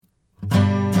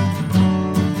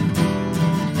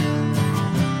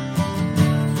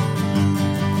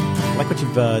what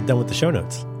you've done with the show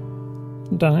notes.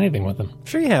 Haven't done anything with them.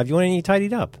 Sure you have. You want any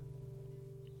tidied up?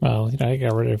 Well, I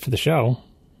got rid of it for the show.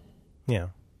 Yeah.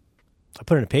 I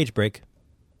put in a page break.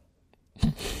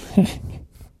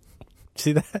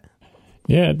 See that?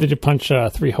 Yeah. Did you punch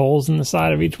 3 holes in the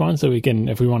side of each one so we can,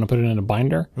 if we want to put it in a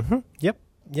binder? Mm-hmm. Yep.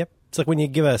 It's like when you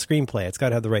give a screenplay, it's got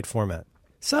to have the right format.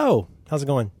 So, how's it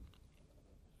going?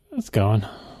 It's going.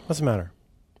 What's the matter?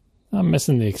 I'm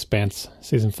missing the Expanse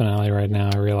season finale right now,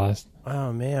 I realized.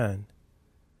 Oh, man.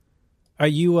 Are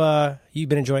you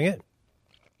been enjoying it?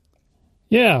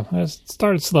 Yeah, I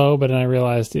started slow, but then I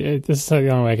realized this is the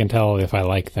only way I can tell if I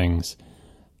like things.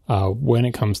 When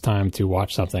it comes time to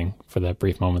watch something for that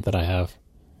brief moment that I have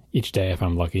each day, if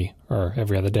I'm lucky, or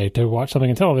every other day to watch something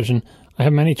on television, I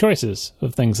have many choices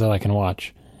of things that I can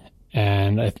watch.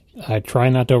 And I try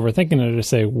not to overthink it or to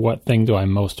say, what thing do I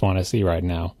most want to see right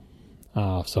now?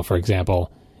 So, for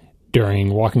example,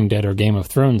 during Walking Dead or Game of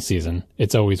Thrones season,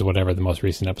 it's always whatever the most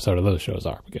recent episode of those shows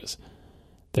are, because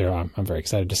I'm very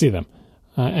excited to see them.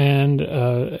 And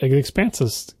The Expanse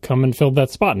has come and filled that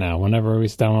spot now. Whenever we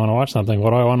sit down and want to watch something,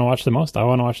 what do I want to watch the most? I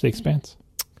want to watch The Expanse.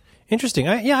 Interesting.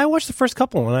 I watched the first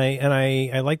couple and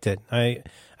I liked it. I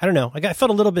don't know. I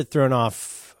felt a little bit thrown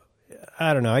off.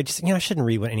 I don't know. I just I shouldn't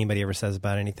read what anybody ever says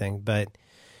about anything, but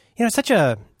it's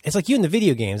it's like you in the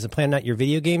video games and planning out your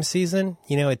video game season.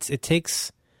 It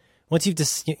takes once you've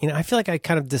just I feel like I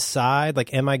kind of decide,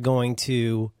 like, am I going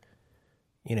to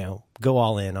go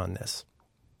all in on this?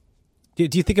 Do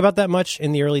you think about that much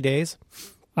in the early days?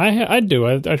 I do.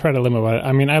 I try to limit what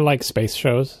I mean. I like space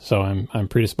shows, so I'm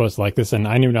predisposed to like this. And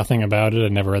I knew nothing about it. I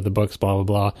never read the books. Blah blah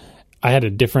blah. I had a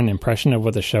different impression of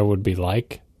what the show would be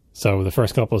like. So the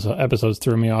first couple of episodes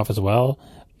threw me off as well.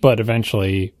 But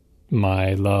eventually,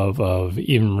 my love of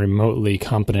even remotely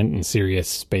competent and serious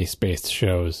space-based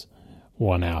shows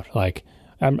won out. Like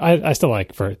I still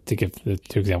like, to give the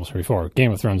 2 examples from before,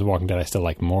 Game of Thrones and Walking Dead, I still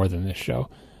like more than this show.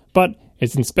 But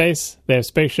it's in space. They have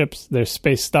spaceships. There's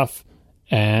space stuff.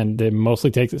 And it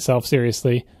mostly takes itself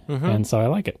seriously, and so I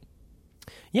like it.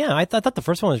 Yeah, I thought the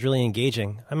first one was really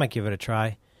engaging. I might give it a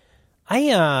try.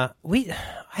 I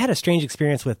had a strange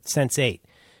experience with Sense8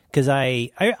 because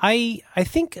I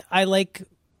think I like,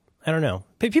 I don't know.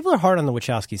 People are hard on the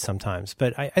Wachowskis sometimes,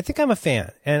 but I think I'm a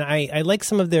fan, and I like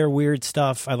some of their weird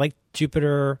stuff. I like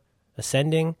Jupiter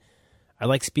Ascending. I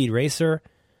like Speed Racer.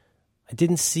 I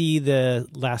didn't see the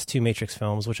last 2 Matrix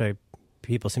films, which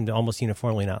people seem to almost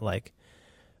uniformly not like.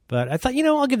 But I thought,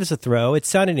 I'll give this a throw. It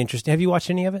sounded interesting. Have you watched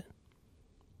any of it?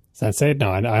 Sense8? No,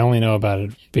 I only know about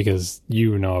it because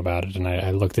you know about it, and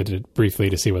I looked at it briefly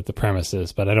to see what the premise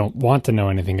is, but I don't want to know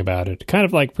anything about it. Kind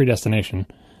of like Predestination.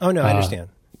 Oh, no, I understand.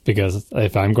 Because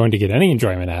if I'm going to get any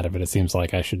enjoyment out of it, it seems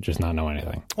like I should just not know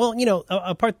anything. Well,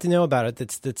 a part to know about it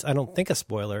that's I don't think a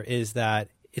spoiler is that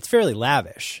it's fairly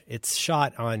lavish. It's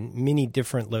shot on many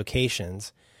different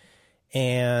locations,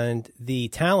 and the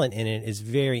talent in it is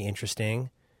very interesting.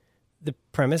 The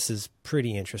premise is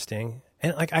pretty interesting.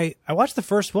 And like I watched the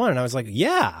first one and I was like,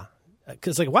 yeah,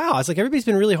 because like, wow, it's like everybody's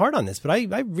been really hard on this, but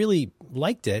I really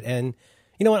liked it. And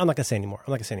you know what? I'm not going to say anymore.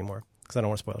 I'm not going to say anymore because I don't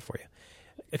want to spoil it for you.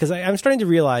 Because I'm starting to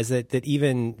realize that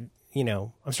even,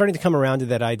 I'm starting to come around to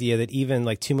that idea that even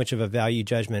like too much of a value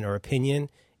judgment or opinion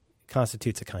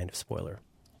constitutes a kind of spoiler.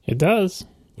 It does.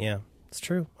 Yeah, it's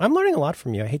true. I'm learning a lot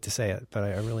from you. I hate to say it, but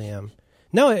I really am.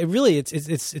 No, it really,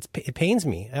 it pains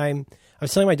me. I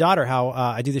was telling my daughter how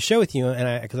I do the show with you,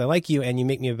 and because I like you, and you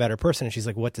make me a better person. And she's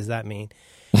like, "What does that mean?"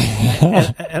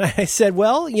 and I said,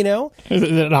 "Well, is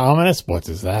it ominous? What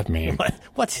does that mean?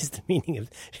 What is the meaning of?"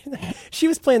 She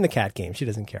was playing the cat game. She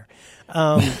doesn't care.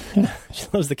 She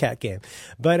loves the cat game.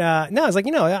 But no, I was like,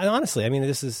 honestly, I mean,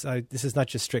 this is not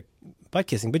just strict butt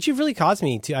kissing, but you've really caused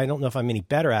me to. I don't know if I'm any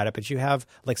better at it, but you have,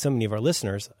 like so many of our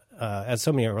listeners, as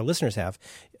so many of our listeners have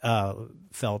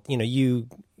felt.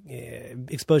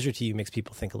 Exposure to you makes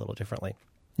people think a little differently.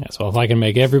 Yeah, so if I can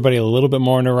make everybody a little bit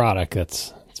more neurotic,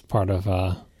 that's part of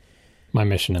my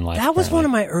mission in life. That was one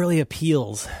of my early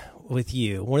appeals with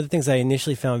you. One of the things I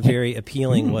initially found very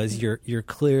appealing was your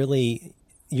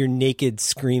naked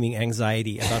screaming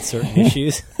anxiety about certain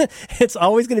issues. It's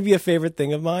always going to be a favorite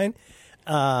thing of mine.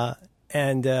 I'll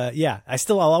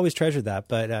always treasure that.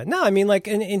 But no, I mean, like,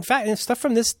 in fact, stuff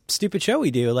from this stupid show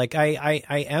we do, like, I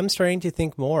am starting to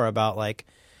think more about, like,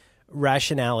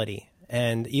 rationality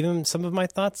and even some of my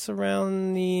thoughts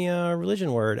around the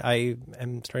religion word. I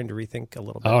am starting to rethink a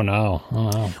little bit. Oh, no.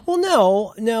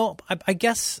 Well, no. I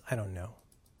guess, I don't know.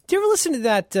 Do you ever listen to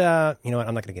that? You know what?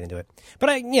 I'm not going to get into it. But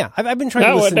I've been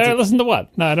trying to listen to... Listen to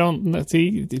what? No, I don't...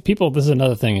 See, people, this is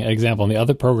another thing, example, in the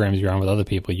other programs you're on with other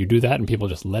people, you do that and people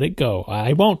just let it go.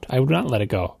 I won't. I would not let it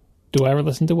go. Do I ever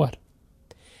listen to what?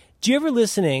 Do you ever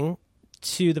listening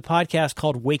to the podcast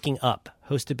called Waking Up,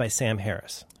 hosted by Sam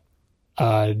Harris?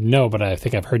 No, but I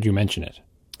think I've heard you mention it.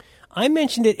 I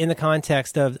mentioned it in the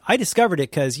context of, I discovered it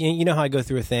because you know how I go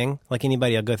through a thing, like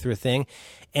anybody, I'll go through a thing,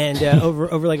 and over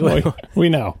like we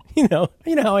know, you know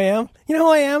how I am,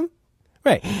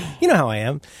 right? You know how I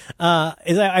am. I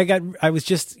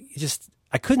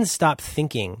couldn't stop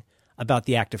thinking about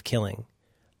The Act of Killing,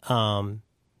 and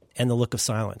The Look of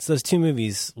Silence. Those two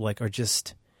movies are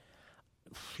just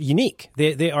unique.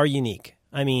 They are unique.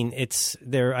 I mean,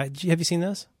 have you seen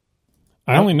those?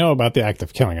 I only know about The Act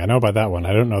of Killing. I know about that one.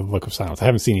 I don't know The Look of Silence. I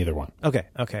haven't seen either one. Okay.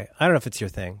 I don't know if it's your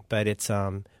thing, but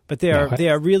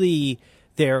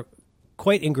they're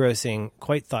quite engrossing,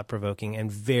 quite thought-provoking,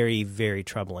 and very, very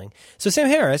troubling. So Sam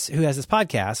Harris, who has this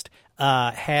podcast,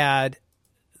 had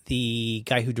the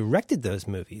guy who directed those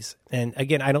movies. And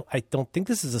again, I don't think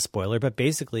this is a spoiler, but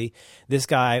basically this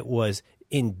guy was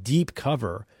in deep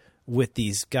cover with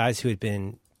these guys who had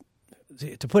been,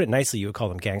 to put it nicely, you would call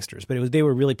them gangsters, but they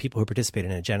were really people who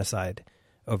participated in a genocide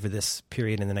over this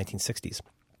period in the 1960s.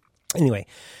 Anyway,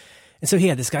 and so he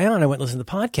had this guy on. I went and listened to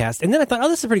the podcast, and then I thought,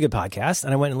 this is a pretty good podcast,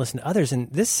 and I went and listened to others.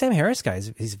 And this Sam Harris guy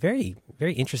he's very,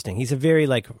 very interesting. He's a very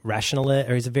rationalist,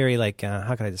 or he's a very how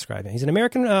can I describe him? He's an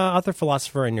American author,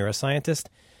 philosopher, and neuroscientist,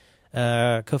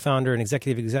 co-founder and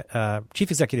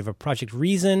chief executive of Project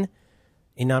Reason,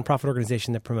 a nonprofit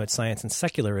organization that promotes science and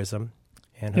secularism.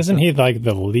 And isn't he like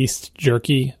the least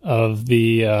jerky of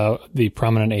the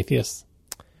prominent atheists?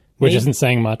 Which isn't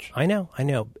saying much. I know.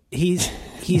 He's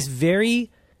very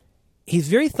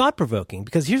thought provoking,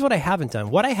 because here's what I haven't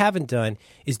done. What I haven't done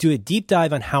is do a deep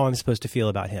dive on how I'm supposed to feel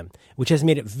about him, which has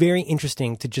made it very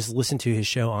interesting to just listen to his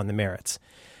show on the merits.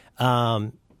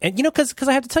 And because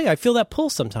I have to tell you, I feel that pull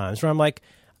sometimes where I'm like,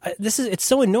 it's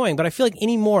so annoying, but I feel like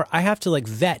anymore I have to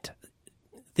vet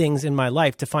things in my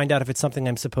life to find out if it's something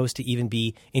I'm supposed to even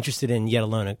be interested in, yet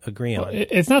alone agree on.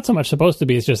 It's not so much supposed to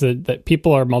be, it's just that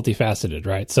people are multifaceted,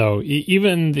 right? So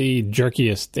even the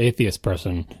jerkiest atheist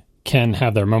person can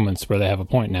have their moments where they have a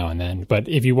point now and then. But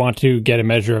if you want to get a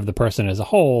measure of the person as a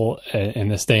whole, in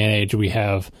this day and age, we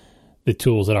have the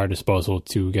tools at our disposal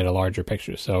to get a larger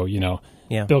picture. So,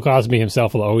 Bill Cosby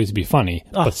himself will always be funny,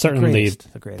 but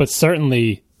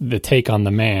certainly the take on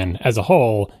the man as a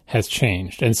whole has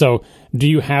changed. And so do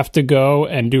you have to go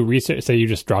and do research? Say you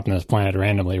just dropped on this planet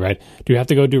randomly, right? Do you have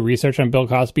to go do research on Bill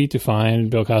Cosby to find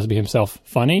Bill Cosby himself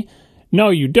funny? No,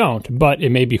 you don't, but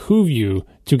it may behoove you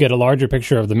to get a larger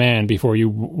picture of the man before you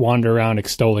wander around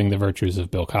extolling the virtues of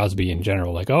Bill Cosby in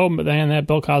general. Like, oh, man, that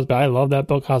Bill Cosby, I love that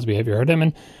Bill Cosby. Have you heard him?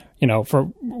 And, for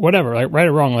whatever, right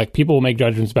or wrong, people will make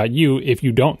judgments about you if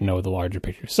you don't know the larger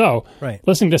picture. So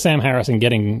listening to Sam Harris and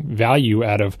getting value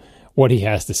out of what he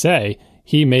has to say,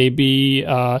 he may be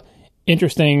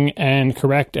interesting and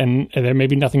correct, and there may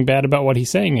be nothing bad about what he's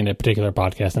saying in a particular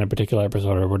podcast, in a particular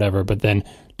episode or whatever, but then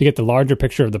to get the larger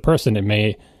picture of the person, it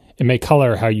may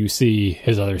color how you see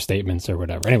his other statements or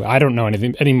whatever. Anyway, I don't know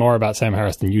any more about Sam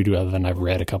Harris than you do, other than I've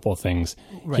read a couple of things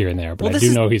here and there, but I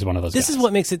do know he's one of those guys. This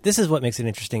is what makes it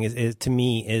interesting is to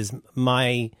me is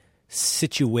my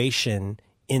situation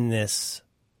in this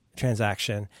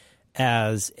transaction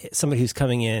as somebody who's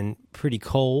coming in pretty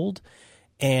cold,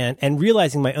 and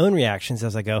realizing my own reactions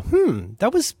as I go,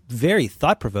 that was very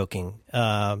thought-provoking.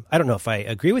 I don't know if I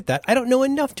agree with that. I don't know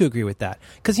enough to agree with that.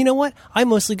 Because you know what? I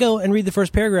mostly go and read the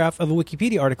first paragraph of a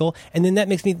Wikipedia article, and then that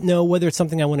makes me know whether it's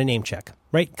something I want to name check,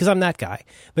 right? Because I'm that guy.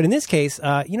 But in this case,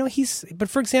 but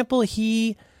for example,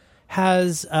 he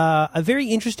has a very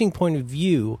interesting point of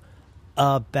view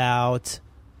about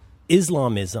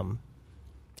Islamism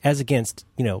as against,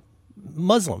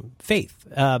 Muslim faith.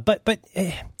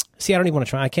 See, I don't even want to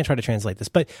try. I can't try to translate this,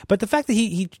 but the fact that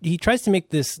he tries to make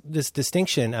this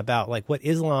distinction about what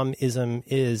Islamism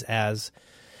is as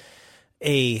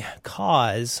a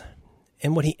cause,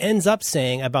 and what he ends up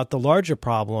saying about the larger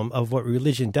problem of what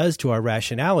religion does to our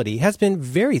rationality has been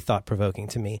very thought provoking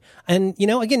to me. And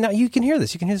again, now you can hear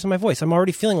this. You can hear this in my voice. I'm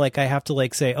already feeling like I have to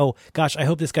say, oh gosh, I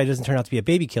hope this guy doesn't turn out to be a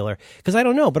baby killer, because I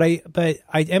don't know. But I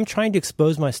am trying to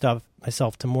expose myself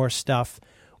to more stuff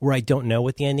where I don't know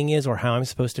what the ending is or how I'm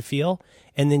supposed to feel,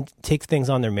 and then take things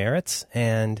on their merits.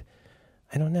 And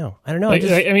I don't know.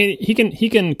 He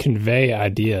can convey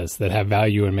ideas that have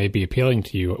value and may be appealing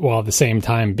to you, while at the same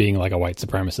time being a white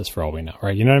supremacist for all we know,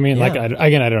 right? You know what I mean? Yeah.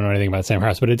 I don't know anything about Sam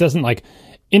Harris, but it doesn't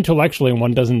intellectually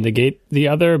one doesn't negate the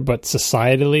other, but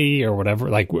societally or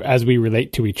whatever, as we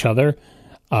relate to each other,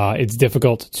 it's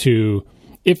difficult to,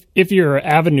 if your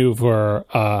avenue for,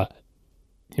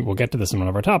 we'll get to this in one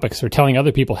of our topics, or telling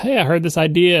other people, hey, I heard this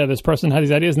idea, this person had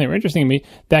these ideas and they were interesting to me,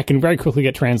 that can very quickly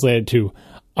get translated to,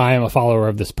 I am a follower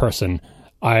of this person,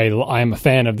 I'm a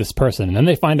fan of this person. And then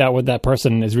they find out what that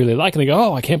person is really like, and they go,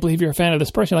 oh, I can't believe you're a fan of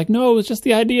this person. You're like, no, it's just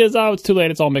the ideas. Oh, it's too late.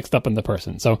 It's all mixed up in the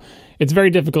person. So it's very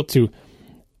difficult to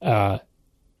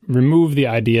remove the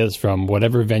ideas from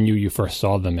whatever venue you first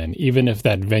saw them in, even if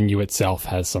that venue itself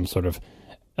has some sort of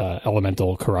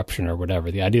elemental corruption or whatever.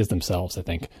 The ideas themselves, I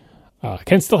think,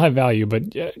 can still have value.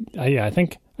 But I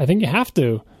think you have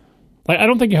to. Like, I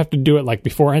don't think you have to do it like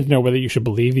beforehand to know whether you should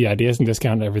believe the ideas and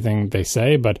discount everything they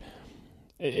say, but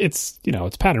it's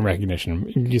pattern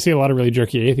recognition. You see a lot of really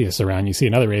jerky atheists around. You see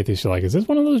another atheist, you're like, is this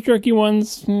one of those jerky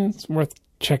ones? It's worth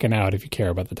checking out if you care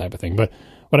about the type of thing. But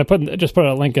what I put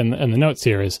a link in the notes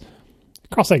here is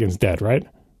Carl Sagan's dead, right?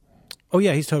 Oh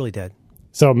yeah, he's totally dead.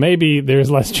 So maybe there's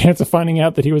less chance of finding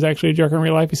out that he was actually a jerk in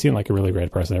real life. He seemed like a really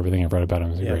great person. Everything I've read about him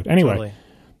is great. Anyway. Totally.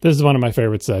 This is one of my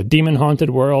favorites, Demon Haunted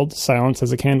World, Silence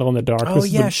as a Candle in the Dark. Oh,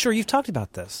 yeah, sure. You've talked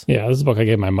about this. Yeah, this is a book I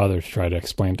gave my mother to try to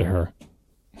explain to her.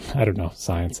 I don't know,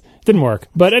 science. It didn't work.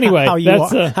 But anyway, how you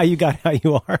got how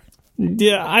you are.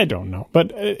 Yeah, I don't know.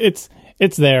 But it's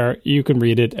there. You can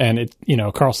read it. And,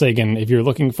 Carl Sagan, if you're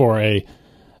looking for a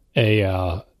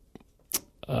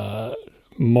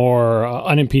more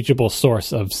unimpeachable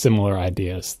source of similar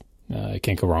ideas, you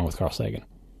can't go wrong with Carl Sagan.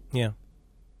 Yeah.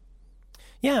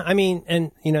 Yeah, I mean,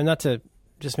 and, not to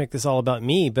just make this all about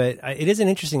me, but it is an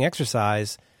interesting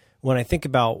exercise when I think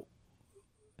about,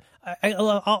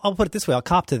 I'll put it this way, I'll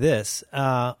cop to this.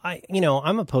 I'm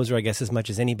a poser, I guess, as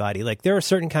much as anybody. Like, there are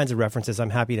certain kinds of references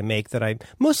I'm happy to make that I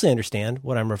mostly understand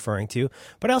what I'm referring to,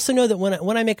 but I also know that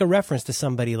when I make a reference to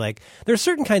somebody, like, there are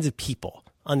certain kinds of people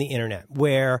on the internet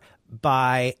where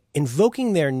by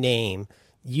invoking their name,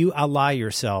 you ally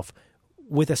yourself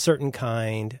with a certain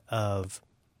kind of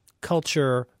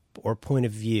culture or point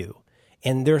of view.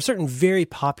 And there are certain very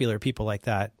popular people like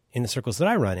that in the circles that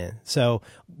I run in. So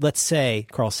let's say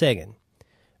Carl Sagan,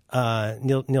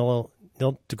 Neil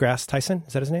deGrasse Tyson,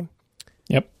 is that his name?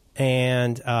 Yep.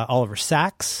 And Oliver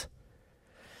Sacks.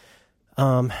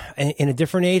 In a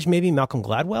different age, maybe Malcolm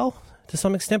Gladwell to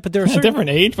some extent, but there are certain... A different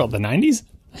age? Well, the 90s?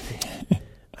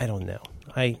 I don't know.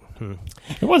 It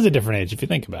was a different age if you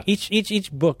think about it.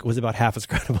 Each book was about half as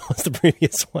credible as the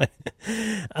previous one.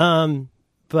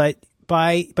 But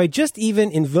by just even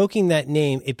invoking that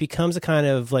name, it becomes a kind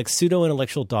of like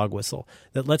pseudo-intellectual dog whistle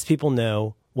that lets people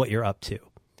know what you're up to.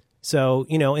 So,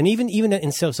 and even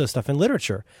in so stuff in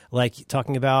literature, like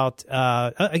talking about,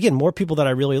 again, more people that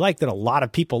I really like that a lot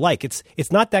of people like.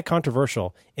 It's not that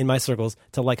controversial in my circles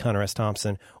to like Hunter S.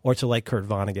 Thompson or to like Kurt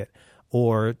Vonnegut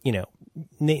or,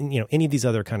 any of these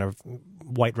other kind of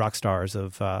white rock stars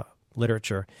of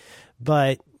literature.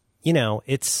 But,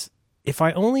 it's if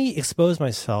I only expose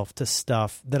myself to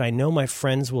stuff that I know my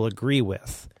friends will agree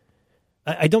with.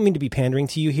 I don't mean to be pandering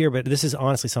to you here, but this is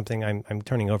honestly something I'm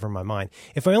turning over in my mind.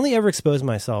 If I only ever expose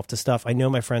myself to stuff I know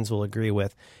my friends will agree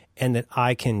with and that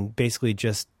I can basically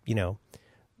just,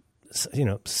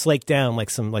 slake down like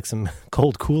some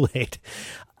cold Kool-Aid,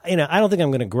 I don't think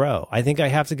I'm going to grow. I think I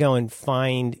have to go and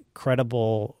find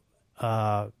credible,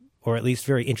 or at least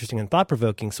very interesting and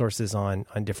thought-provoking sources on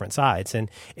different sides.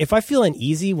 And if I feel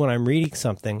uneasy when I'm reading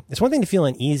something, it's one thing to feel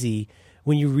uneasy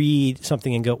when you read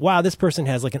something and go, wow, this person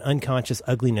has like an unconscious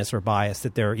ugliness or bias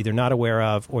that they're either not aware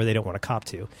of or they don't want to cop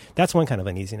to. That's one kind of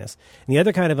uneasiness. And the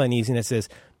other kind of uneasiness is,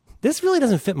 this really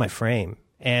doesn't fit my frame.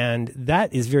 And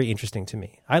that is very interesting to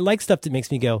me. I like stuff that makes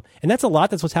me go, and that's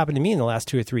what's happened to me in the last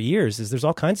 2 or 3 years, is there's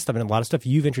all kinds of stuff and a lot of stuff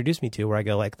you've introduced me to where I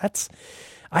go like,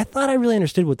 I thought I really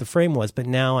understood what the frame was, but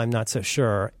now I'm not so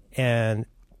sure. And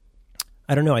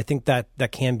I don't know. I think that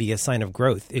can be a sign of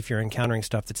growth if you're encountering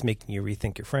stuff that's making you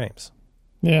rethink your frames.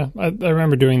 Yeah, I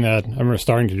remember doing that. I remember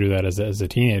starting to do that as a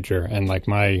teenager, and like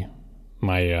my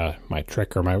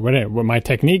trick or my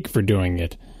technique for doing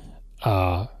it,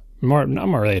 not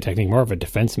really a technique, more of a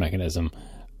defense mechanism,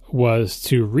 was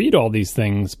to read all these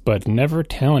things, but never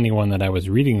tell anyone that I was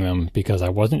reading them because I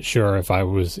wasn't sure if I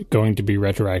was going to be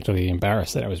retroactively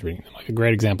embarrassed that I was reading them. Like a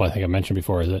great example I think I mentioned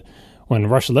before is that when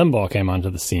Rush Limbaugh came onto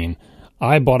the scene,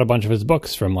 I bought a bunch of his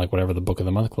books from like whatever the Book of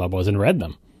the Month Club was and read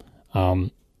them.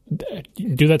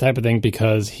 Do that type of thing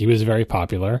because he was very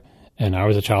popular and I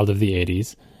was a child of the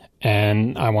 80s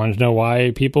and I wanted to know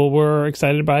why people were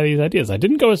excited by these ideas. I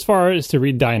didn't go as far as to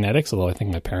read Dianetics, although I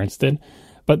think my parents did.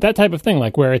 But that type of thing,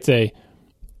 like where it's a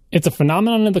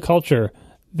phenomenon in the culture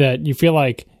that you feel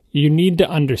like you need to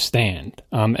understand.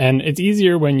 And it's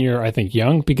easier when you're, I think,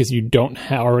 young because you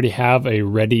don't already have a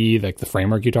ready, like the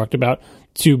framework you talked about,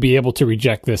 to be able to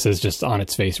reject this as just on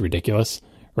its face ridiculous,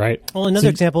 right? Well, another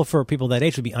example for people that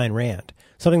age would be Ayn Rand,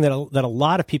 something that a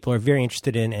lot of people are very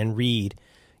interested in and read,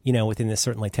 within this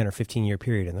certain like 10 or 15 year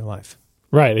period in their life.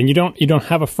 Right, and you don't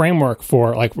have a framework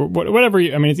for like whatever.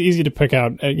 I mean, it's easy to pick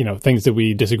out things that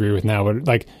we disagree with now, but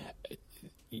like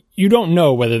you don't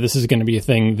know whether this is going to be a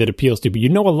thing that appeals to, but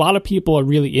a lot of people are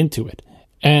really into it.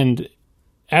 And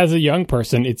as a young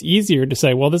person, it's easier to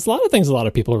say, well, there's a lot of things a lot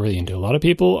of people are really into. A lot of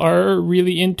people are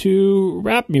really into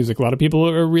rap music. A lot of people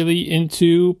are really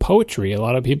into poetry. A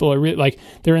lot of people are really like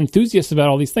they're enthusiasts about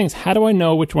all these things. How do I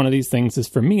know which one of these things is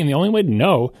for me? And the only way to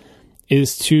know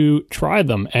is to try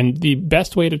them. And the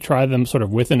best way to try them sort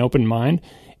of with an open mind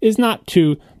is not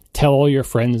to tell all your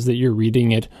friends that you're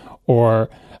reading it or,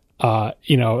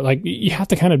 like you have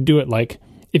to kind of do it like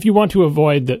if you want to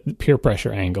avoid the peer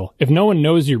pressure angle. If no one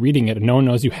knows you're reading it and no one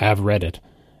knows you have read it,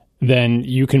 then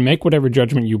you can make whatever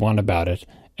judgment you want about it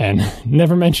and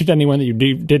never mention to anyone that you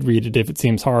did read it if it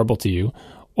seems horrible to you.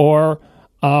 Or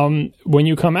when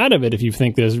you come out of it, if you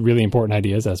think there's really important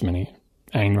ideas, as many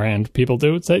Ayn Rand people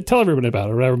do, say, tell everybody about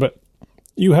it or whatever, but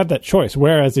you have that choice.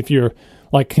 Whereas if you're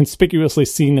like conspicuously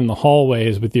seen in the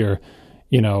hallways with your,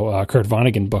 Kurt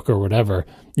Vonnegut book or whatever,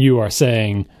 you are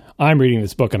saying, I'm reading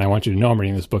this book and I want you to know I'm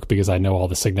reading this book because I know all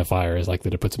the signifiers, like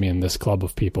that it puts me in this club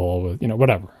of people with,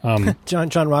 whatever.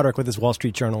 John Roderick with his Wall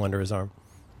Street Journal under his arm.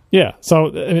 Yeah, so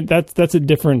I mean, that's a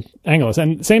different angle.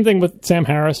 And same thing with Sam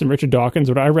Harris and Richard Dawkins.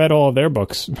 But I read all of their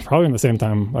books probably in the same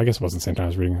time. I guess it wasn't the same time I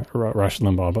was reading Rush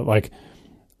Limbaugh, but like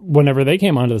whenever they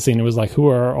came onto the scene, it was like, who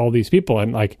are all these people?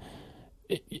 And like,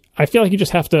 I feel like you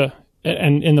just have to,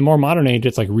 and in the more modern age,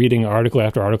 it's like reading article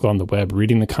after article on the web,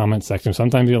 reading the comment section.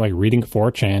 Sometimes you're like reading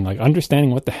 4chan, like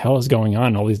understanding what the hell is going on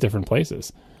in all these different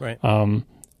places. Right.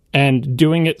 And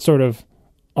doing it sort of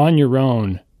on your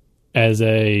own as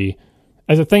a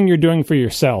thing you're doing for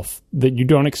yourself that you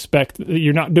don't expect, that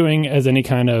you're not doing as any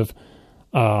kind of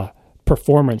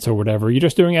performance or whatever. You're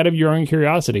just doing it out of your own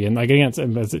curiosity. And like, again,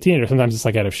 as a teenager, sometimes it's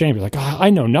like out of shame. You're like, I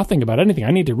know nothing about anything.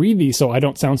 I need to read these so I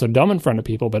don't sound so dumb in front of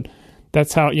people. But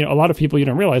that's how, a lot of people, you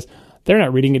don't realize they're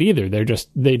not reading it either. They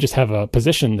just have a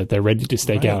position that they're ready to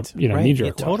stake out,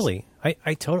 knee-jerk. Yeah, totally.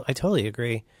 I totally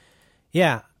agree.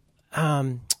 Yeah.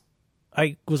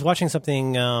 I was watching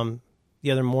something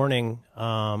the other morning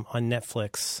on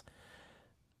Netflix.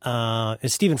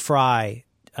 Stephen Fry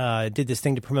did this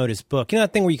thing to promote his book.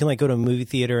 That thing where you can like go to a movie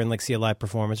theater and like see a live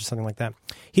performance or something like that.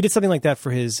 He did something like that for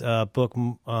his book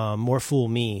More Fool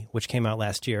Me, which came out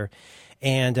last year.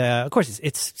 And of course,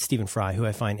 it's Stephen Fry, who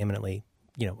I find eminently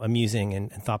amusing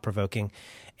and thought provoking.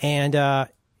 And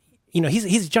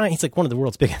he's a giant. He's like one of the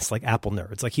world's biggest like Apple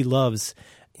nerds. Like he loves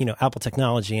Apple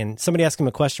technology. And somebody asked him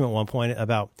a question at one point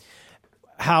about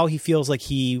how he feels like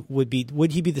would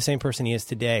he be the same person he is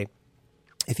today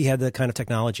if he had the kind of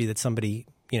technology that somebody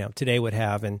today would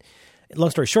have. And long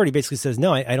story short, he basically says,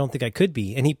 no, I don't think I could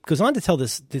be. And he goes on to tell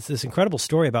this incredible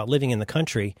story about living in the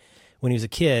country when he was a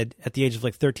kid at the age of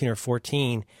like 13 or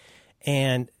 14.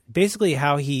 And basically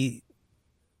how he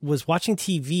was watching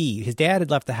TV. His dad had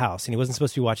left the house and he wasn't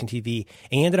supposed to be watching TV.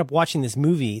 And he ended up watching this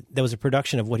movie that was a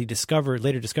production of what he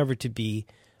later discovered to be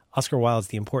Oscar Wilde's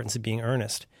The Importance of Being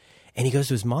Earnest. And he goes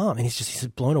to his mom and he's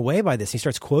blown away by this. He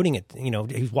starts quoting it.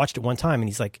 He watched it one time and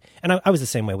he's like, and I was the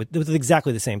same way. It was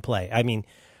exactly the same play. I mean,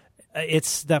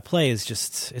 that play is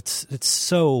just, it's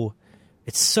so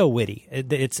witty.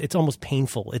 It's almost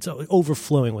painful. It's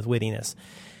overflowing with wittiness.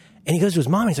 And he goes to his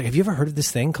mom and he's like, have you ever heard of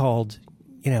this thing called,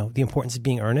 The Importance of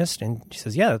Being Earnest? And she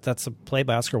says, yeah, that's a play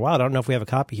by Oscar Wilde. I don't know if we have a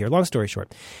copy here. Long story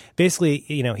short, basically,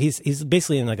 he's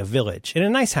basically in like a village in a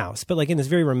nice house, but like in this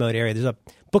very remote area. There's a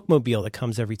bookmobile that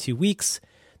comes every 2 weeks.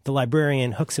 The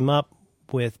librarian hooks him up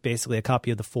with basically a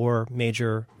copy of the 4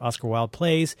 major Oscar Wilde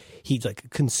plays. He like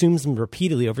consumes them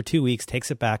repeatedly over 2 weeks, takes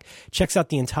it back, checks out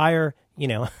the entire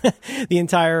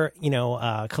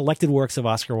collected works of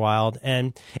Oscar Wilde.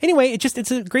 And anyway,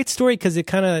 it's a great story because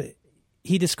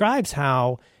he describes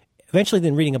how eventually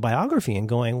then reading a biography and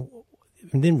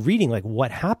then reading like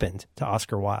what happened to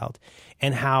Oscar Wilde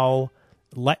and how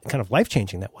kind of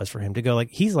life-changing that was for him to go like,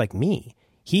 he's like me.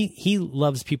 He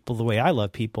loves people the way I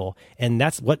love people. And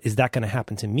is that going to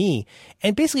happen to me?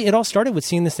 And basically it all started with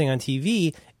seeing this thing on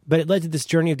TV, but it led to this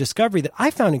journey of discovery that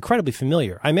I found incredibly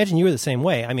familiar. I imagine you were the same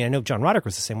way. I mean, I know John Roderick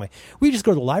was the same way. We just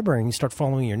go to the library and you start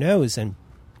following your nose and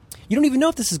you don't even know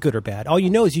if this is good or bad. All you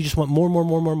know is you just want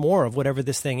more of whatever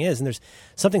this thing is. And there's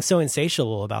something so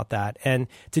insatiable about that. And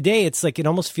today it's like it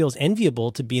almost feels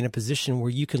enviable to be in a position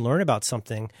where you can learn about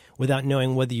something without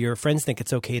knowing whether your friends think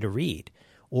it's okay to read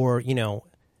or,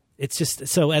 it's just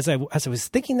so as I was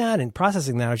thinking that and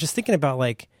processing that, I was just thinking about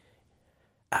like,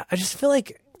 I just feel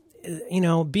like,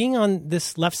 being on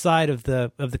this left side of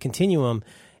the continuum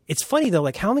it's funny though,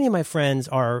 like how many of my friends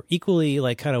are equally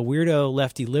like kind of weirdo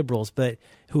lefty liberals, but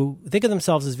who think of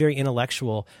themselves as very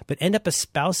intellectual, but end up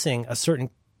espousing a certain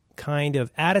kind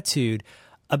of attitude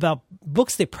about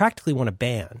books they practically want to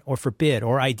ban or forbid,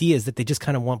 or ideas that they just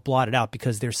kind of want blotted out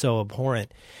because they're so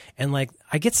abhorrent. And like,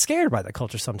 I get scared by that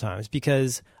culture sometimes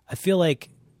because I feel like,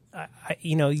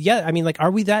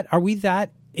 are we that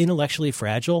intellectually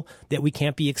fragile that we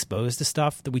can't be exposed to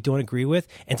stuff that we don't agree with,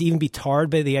 and to even be tarred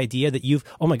by the idea that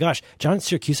oh my gosh, John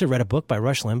Siracusa read a book by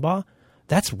Rush Limbaugh?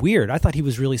 That's weird. I thought he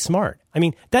was really smart. I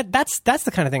mean, that's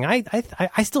the kind of thing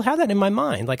I still have that in my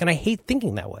mind. Like, and I hate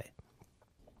thinking that way.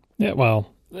 Yeah,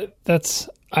 well,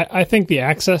 I think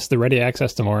the ready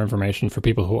access to more information for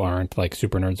people who aren't like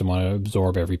super nerds and want to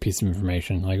absorb every piece of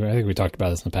information. Like, I think we talked about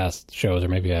this in the past shows, or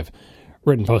maybe I've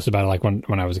written posts about it. Like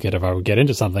when I was a kid, if I would get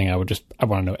into something, I want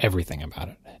to know everything about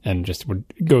it, and just would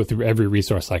go through every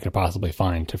resource I could possibly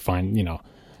find to find,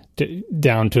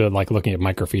 down to like looking at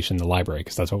microfiche in the library,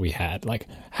 because that's what we had. Like,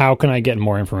 how can I get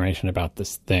more information about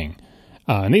this thing?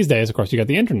 And these days, of course, you got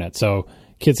the internet, so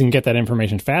kids can get that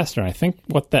information faster. And I think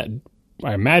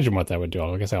I imagine what that would do.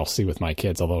 I guess I'll see with my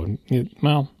kids, although,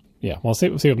 well, yeah, we'll see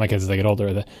with my kids as they get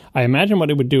older. I imagine what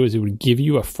it would do is it would give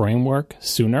you a framework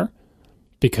sooner,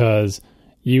 because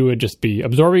you would just be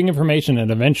absorbing information,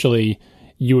 and eventually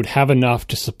you would have enough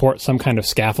to support some kind of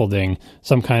scaffolding,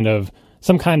 some kind of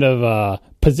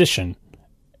position.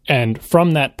 And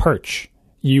from that perch,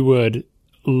 you would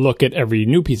look at every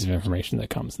new piece of information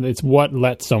that comes. It's what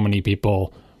lets so many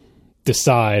people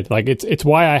decide. Like, it's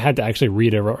why I had to actually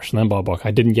read a Rush Limbaugh book.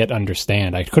 I didn't yet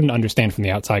understand. I couldn't understand from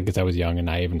the outside because I was young and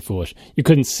naive and foolish. You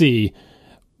couldn't see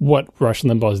what Rush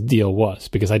Limbaugh's deal was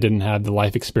because I didn't have the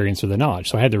life experience or the knowledge.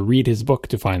 So I had to read his book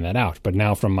to find that out. But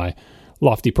now, from my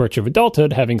lofty perch of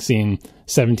adulthood, having seen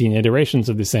 17 iterations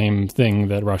of the same thing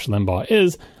that Rush Limbaugh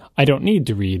is, I don't need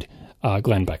to read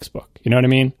Glenn Beck's book. You know what I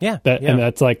mean? Yeah. And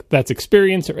that's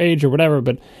experience or age or whatever.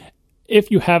 But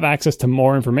if you have access to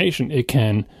more information, it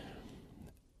can,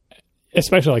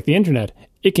 especially like the internet,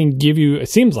 it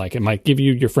seems like it might give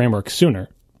you your framework sooner.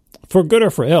 For good or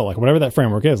for ill, like whatever that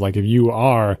framework is. Like, if you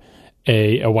are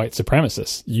a white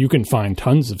supremacist, you can find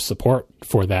tons of support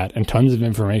for that and tons of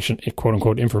information, quote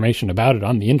unquote, information about it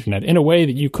on the internet in a way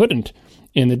that you couldn't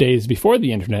in the days before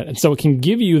the internet. And so it can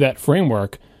give you that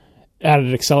framework at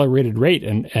an accelerated rate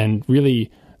and really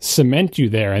cement you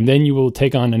there. And then you will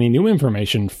take on any new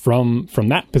information from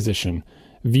that position,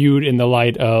 viewed in the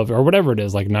light of, or whatever it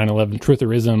is, like 9/11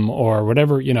 trutherism or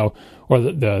whatever, or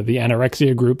the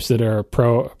anorexia groups that are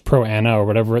pro Anna or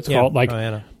whatever it's called. Like,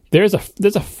 there's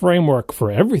a framework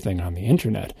for everything on the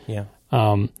internet. Yeah.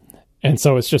 And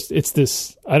so it's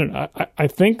this, I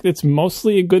think it's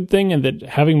mostly a good thing, and that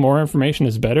having more information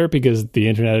is better, because the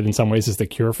internet in some ways is the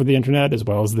cure for the internet as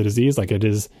well as the disease. Like, it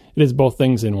is both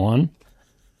things in one.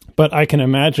 But I can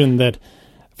imagine that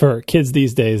for kids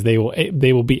these days, they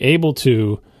will be able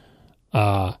to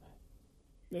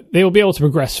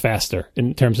progress faster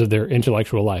in terms of their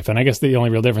intellectual life. And I guess the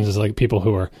only real difference is like people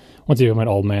who are, once you become an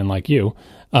old man like you,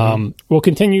 will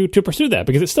continue to pursue that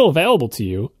because it's still available to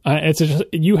you. It's just,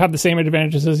 you have the same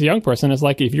advantages as a young person. It's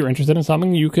like, if you're interested in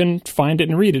something, you can find it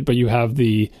and read it, but you have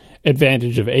the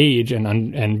advantage of age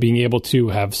and being able to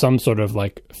have some sort of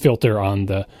like filter on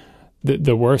the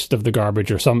worst of the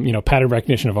garbage, or some, pattern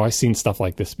recognition of, oh, I've seen stuff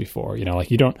like this before.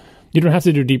 Like, you don't have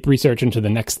to do deep research into the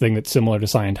next thing that's similar to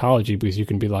Scientology, because you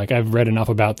can be like, I've read enough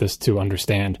about this to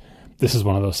understand this is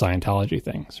one of those Scientology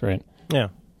things, right? Yeah.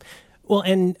 Well,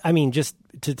 and I mean, just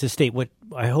to state what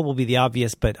I hope will be the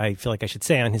obvious, but I feel like I should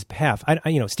say on his behalf,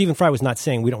 Stephen Fry was not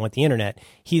saying we don't want the internet.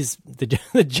 He's the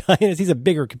giant. He's a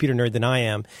bigger computer nerd than I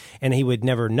am, and he would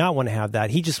never not want to have that.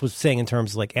 He just was saying in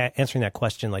terms of like answering that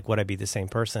question, like, would I be the same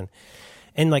person?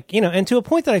 And like, and to a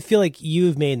point that I feel like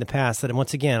you've made in the past, that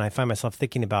once again I find myself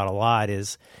thinking about a lot,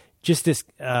 is just this,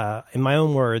 in my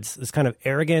own words, this kind of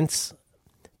arrogance.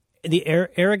 The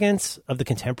arrogance of the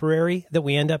contemporary that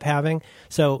we end up having.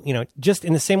 So, just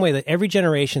in the same way that every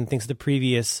generation thinks the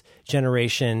previous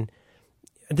generation,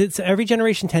 every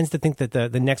generation tends to think that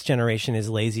the next generation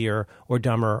is lazier or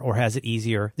dumber or has it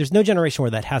easier. There's no generation where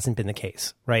that hasn't been the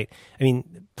case, right? I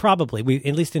mean, probably,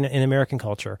 at least in American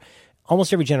culture,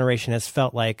 almost every generation has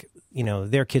felt like,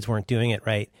 their kids weren't doing it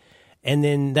right. And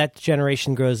then that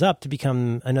generation grows up to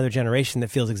become another generation that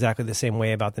feels exactly the same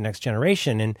way about the next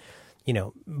generation. And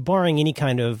barring any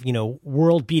kind of,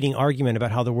 world-beating argument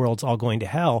about how the world's all going to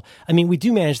hell, I mean, we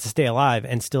do manage to stay alive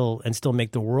and still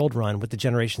make the world run with the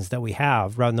generations that we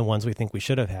have, rather than the ones we think we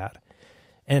should have had.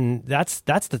 And that's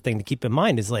the thing to keep in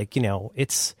mind, is like,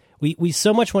 We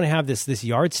so much want to have this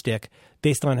yardstick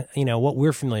based on, what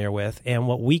we're familiar with and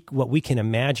what we can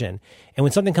imagine. And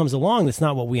when something comes along that's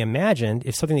not what we imagined,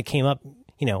 if something that came up,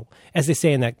 as they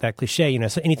say in that cliche,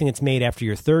 so anything that's made after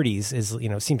your 30s is,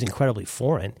 seems incredibly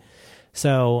foreign.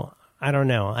 So I don't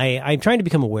know. I'm trying to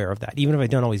become aware of that. Even if I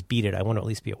don't always beat it, I want to at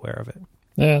least be aware of it.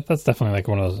 Yeah, that's definitely like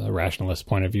one of those rationalist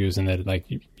point of views, in that like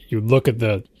you look at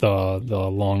the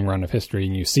long run of history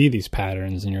and you see these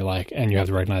patterns, and you're like, and you have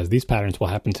to recognize these patterns will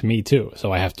happen to me too.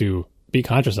 So I have to be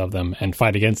conscious of them and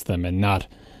fight against them, and not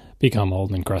become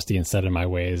old and crusty and set in my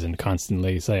ways and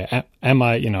constantly say, am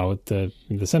I, the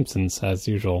Simpsons, as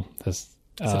usual.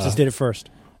 Simpsons did it first.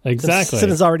 Exactly.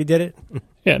 Simpsons already did it.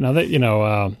 Yeah, now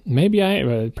that,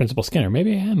 maybe Principal Skinner,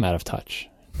 maybe I am out of touch.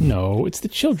 No, it's the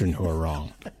children who are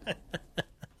wrong.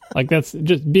 Like, that's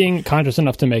just being conscious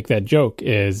enough to make that joke.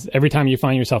 Is every time you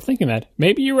find yourself thinking that,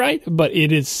 maybe you're right, but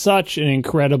it is such an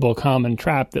incredible common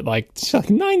trap that like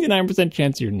 99%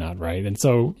 chance you're not right. And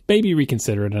so maybe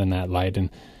reconsider it in that light, and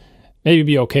maybe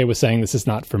be okay with saying this is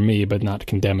not for me, but not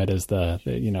condemn it as the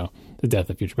death of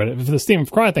the future. But for the Stephen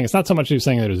Fry thing, it's not so much you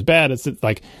saying that it was bad. It's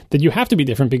like that you have to be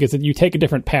different because you take a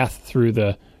different path through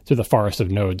the forest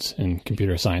of nodes in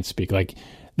computer science speak. Like,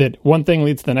 that one thing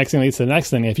leads to the next thing leads to the next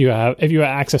thing. If you have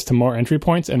access to more entry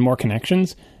points and more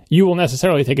connections, you will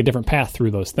necessarily take a different path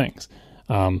through those things.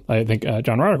 I think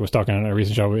John Roderick was talking on a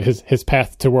recent show. His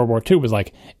path to World War II was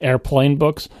like airplane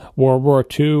books, World War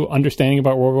II, understanding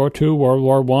about World War II, World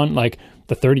War I, like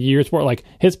the 30 Years' War. Like,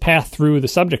 his path through the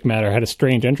subject matter had a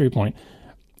strange entry point.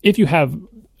 If you have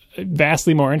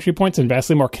vastly more entry points and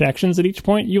vastly more connections at each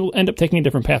point, you'll end up taking a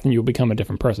different path and you'll become a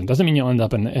different person. Doesn't mean you'll end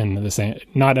up in the same,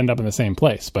 not end up in the same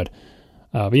place, but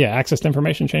yeah, access to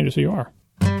information changes who you are.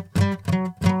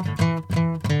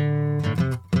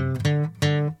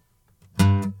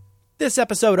 This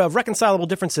episode of Reconcilable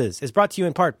Differences is brought to you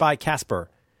in part by Casper.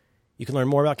 You can learn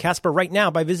more about Casper right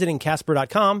now by visiting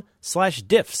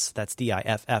casper.com/diffs. That's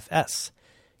DIFFS.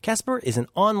 Casper is an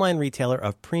online retailer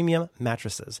of premium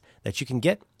mattresses that you can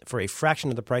get for a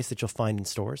fraction of the price that you'll find in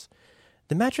stores.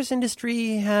 The mattress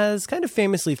industry has kind of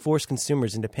famously forced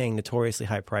consumers into paying notoriously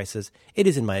high prices. It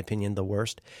is, in my opinion, the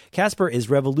worst. Casper is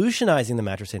revolutionizing the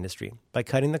mattress industry by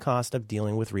cutting the cost of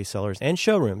dealing with resellers and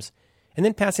showrooms, and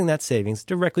then passing that savings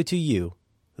directly to you,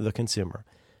 the consumer.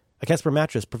 A Casper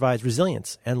mattress provides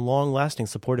resilience and long-lasting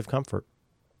supportive comfort.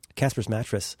 Casper's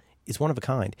mattress is one of a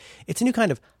kind. It's a new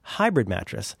kind of hybrid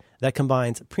mattress that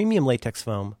combines premium latex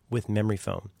foam with memory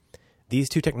foam. These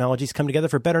two technologies come together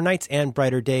for better nights and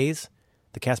brighter days.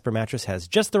 The Casper mattress has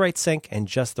just the right sink and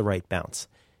just the right bounce.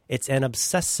 It's an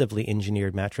obsessively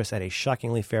engineered mattress at a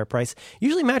shockingly fair price.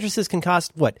 Usually mattresses can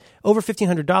cost, over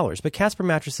 $1,500, but Casper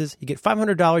mattresses, you get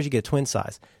 $500, you get a twin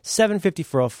size, $750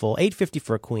 for a full, $850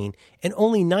 for a queen, and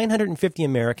only $950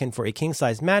 American for a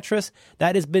king-size mattress.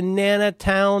 That is banana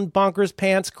town, bonkers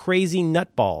pants, crazy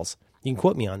nutballs. You can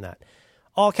quote me on that.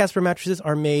 All Casper mattresses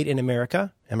are made in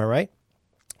America. Am I right?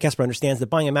 Casper understands that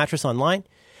buying a mattress online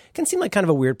can seem like kind of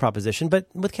a weird proposition, but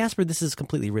with Casper, this is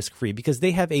completely risk-free because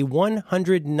they have a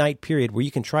 100-night period where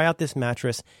you can try out this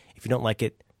mattress. If you don't like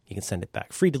it, you can send it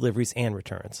back. Free deliveries and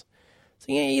returns. So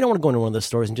yeah, you don't want to go into one of those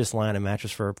stores and just lie on a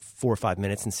mattress for 4 or 5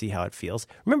 minutes and see how it feels.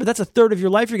 Remember, that's a third of your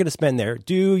life you're going to spend there.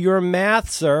 Do your math,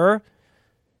 sir.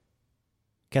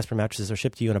 Casper mattresses are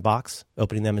shipped to you in a box.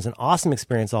 Opening them is an awesome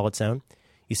experience all its own.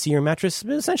 You see your mattress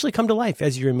essentially come to life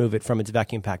as you remove it from its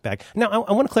vacuum pack bag. Now,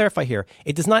 I want to clarify here.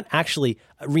 It does not actually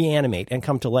reanimate and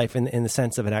come to life in the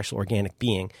sense of an actual organic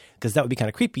being, because that would be kind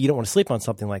of creepy. You don't want to sleep on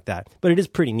something like that. But it is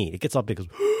pretty neat. It gets all big, and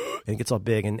it gets all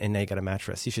big, and now you got a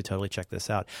mattress. You should totally check this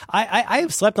out. I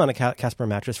have slept on a Casper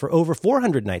mattress for over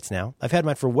 400 nights now. I've had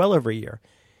mine for well over a year,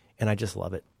 and I just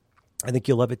love it. I think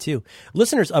you'll love it too.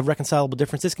 Listeners of Reconcilable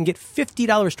Differences can get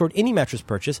 $50 toward any mattress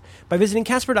purchase by visiting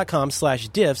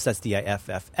casper.com/diffs, that's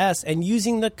DIFFS, and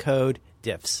using the code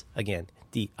DIFFS. Again,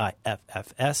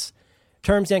 DIFFS.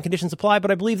 Terms and conditions apply, but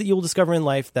I believe that you will discover in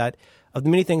life that of the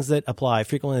many things that apply,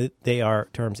 frequently they are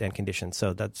terms and conditions.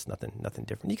 So that's nothing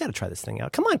different. You got to try this thing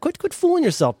out. Come on, quit fooling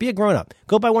yourself. Be a grown-up.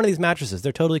 Go buy one of these mattresses.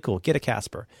 They're totally cool. Get a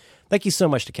Casper. Thank you so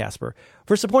much to Casper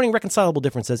for supporting Reconcilable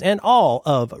Differences and all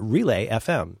of Relay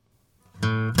FM.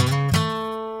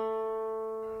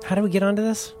 How do we get onto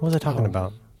this? What was I talking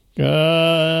about?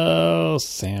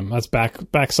 Sam. That's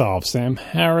back solve. Sam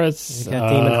Harris.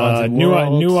 New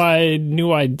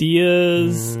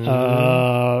ideas.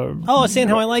 Saying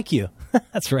how I like you.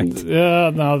 That's right.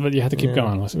 No, but you have to keep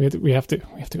going. We have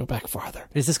to go back farther.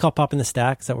 Is this called Pop in the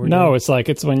Stack? Is that what we're No, doing?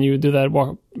 it's when you do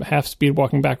that half-speed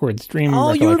walking backwards dream.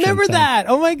 Oh, you remember thing. that?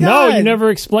 Oh my god! No, you never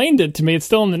explained it to me. It's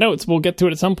still in the notes. We'll get to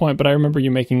it at some point. But I remember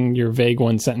you making your vague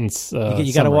one sentence.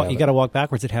 You got to walk. You got to walk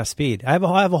backwards at half speed. I have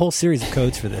a whole series of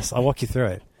codes for this. I'll walk you through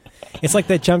it. It's like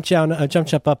that jump jump,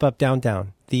 up, down,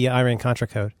 down. The Iran Contra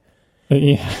code.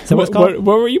 Yeah. So what's called?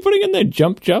 What were you putting in there?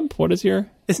 Jump. What is your?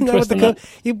 Isn't that what the code?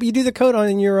 You do the code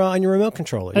on your remote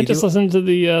controller. I just listened to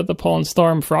the Paul and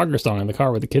Storm Frogger song in the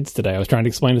car with the kids today. I was trying to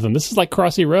explain to them this is like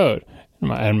Crossy Road,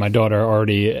 and my daughter,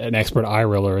 already an expert eye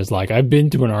roller, is like, I've been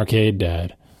to an arcade,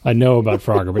 Dad. I know about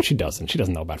Frogger, but she doesn't. She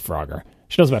doesn't know about Frogger.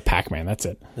 She knows about Pac-Man. That's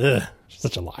it. Ugh. She's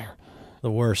such a liar.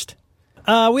 The worst.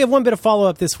 We have one bit of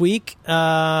follow-up this week. Do you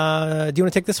want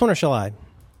to take this one, or shall I?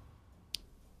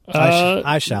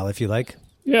 I shall, if you like.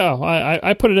 Yeah,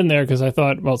 I put it in there because I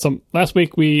thought, last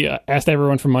week we asked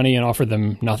everyone for money and offered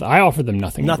them nothing. I offered them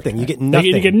nothing. Nothing. You get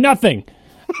nothing. You get nothing.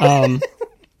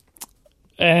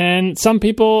 And some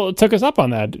people took us up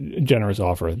on that generous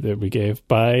offer that we gave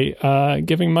by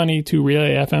giving money to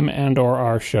Relay FM and or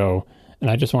our show. And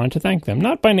I just wanted to thank them,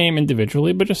 not by name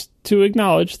individually, but just to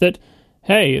acknowledge that,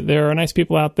 hey, there are nice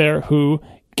people out there who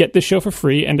get this show for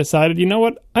free and decided, you know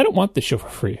what, I don't want this show for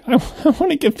free. I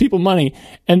want to give people money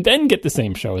and then get the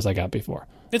same show as I got before.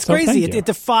 It's crazy. It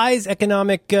defies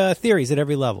economic theories at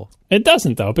every level. It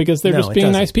doesn't, though, because they're just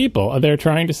being nice people. They're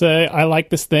trying to say, I like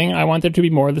this thing. I want there to be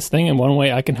more of this thing. And one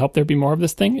way I can help there be more of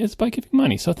this thing is by giving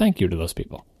money. So thank you to those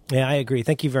people. Yeah, I agree.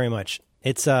 Thank you very much.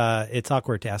 It's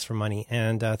awkward to ask for money.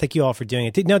 And thank you all for doing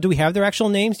it. Now, do we have their actual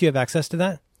names? Do you have access to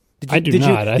that? I do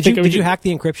not. Did you hack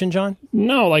the encryption, John?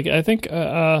 No, I think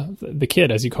the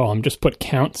kid, as you call him, just put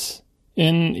counts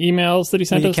in emails that he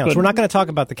sent us. Counts. We're not going to talk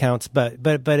about the counts, but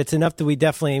it's enough that we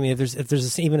definitely. I mean, if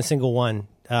there's even a single one,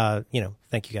 thank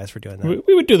you guys for doing that.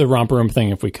 We would do the romper room thing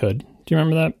if we could. Do you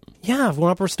remember that? Yeah,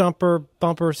 romper, stomper,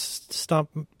 bumper,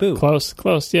 stomp, boo.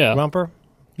 Close, yeah. Romper.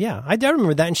 Yeah, I do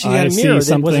remember that. And she had a mirror.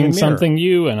 Something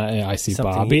you, and I see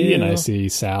something Bobby, you. And I see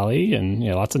Sally, and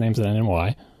lots of names that end in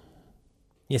Y.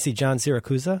 You see John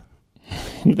Siracusa?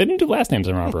 They didn't do last names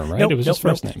in Romper Room, right? It was just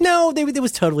first names. No, it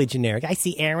was totally generic. I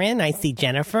see Aaron. I see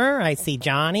Jennifer. I see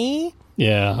Johnny.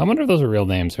 Yeah, I wonder if those are real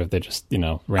names or if they just,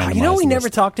 randomized. You know what we never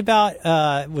talked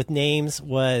about with names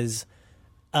was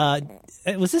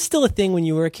this still a thing when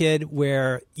you were a kid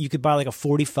where you could buy like a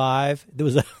 45? There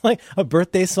was a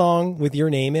birthday song with your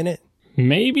name in it?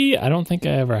 Maybe. I don't think I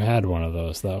ever had one of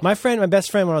those, though. My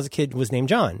best friend when I was a kid was named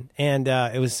John, and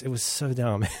it was so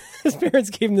dumb. His parents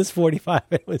gave him this 45.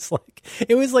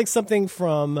 It was like something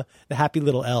from the Happy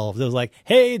Little Elves. It was like,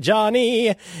 "Hey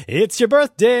Johnny, it's your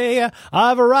birthday.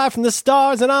 I've arrived from the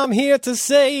stars, and I'm here to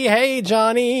say, hey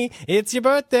Johnny, it's your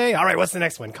birthday. All right, what's the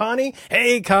next one? Connie,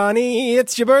 hey Connie,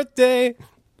 it's your birthday."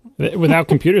 Without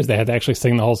computers, they had to actually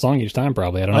sing the whole song each time,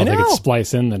 probably. I don't know if they could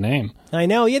splice in the name. I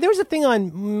know. Yeah, there was a thing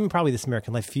on probably This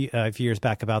American Life a few years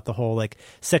back about the whole,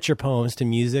 set your poems to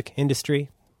music industry.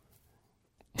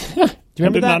 Do you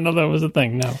remember that? I did not know that was a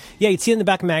thing, no. Yeah, you'd see it in the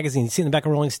back of magazines. You'd see it in the back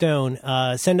of Rolling Stone.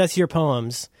 Send us your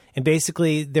poems. And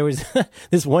basically, there was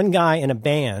this one guy in a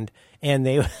band, and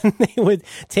they would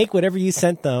take whatever you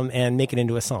sent them and make it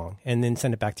into a song, and then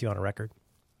send it back to you on a record.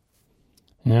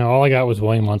 Yeah, all I got was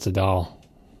William Wants a Doll.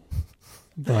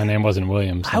 My name wasn't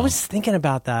William. So. I was thinking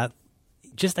about that.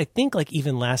 I think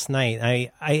even last night,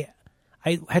 I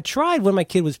had tried when my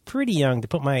kid was pretty young to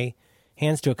put my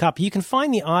hands to a copy. You can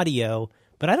find the audio,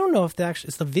 but I don't know if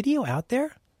is the video out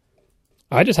there.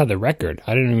 I just had the record.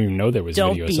 I didn't even know there was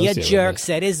video associated with it. Don't be a jerk,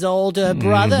 said his older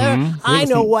brother. Mm-hmm. I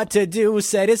know what to do,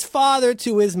 said his father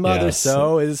to his mother. Yes.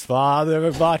 So his father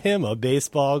bought him a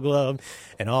baseball glove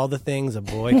and all the things a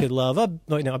boy could love. A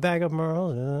bag of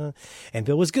Merle. And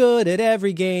Bill was good at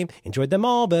every game, enjoyed them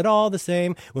all, but all the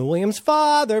same. When William's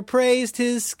father praised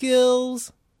his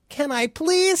skills, can I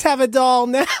please have a doll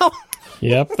now?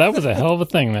 Yep, that was a hell of a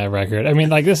thing, that record. I mean,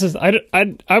 this is...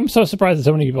 I'm so surprised that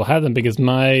so many people have them because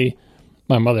my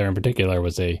mother in particular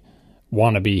was a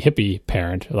wannabe hippie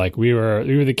parent. We were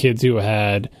the kids who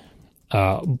had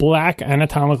black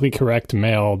anatomically correct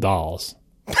male dolls.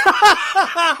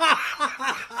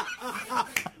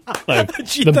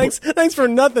 Thanks for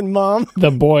nothing, Mom.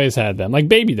 The boys had them,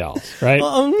 baby dolls, right?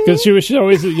 Because she was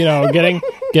always, getting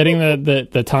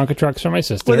the Tonka trucks from my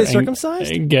sister. Were they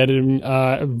circumcised? And getting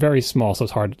very small, so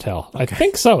it's hard to tell. Okay. I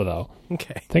think so, though.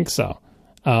 Okay, I think so.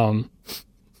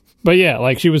 But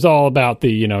yeah, she was all about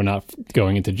the, not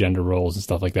going into gender roles and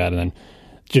stuff like that. And then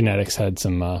genetics had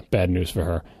some bad news for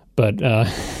her. But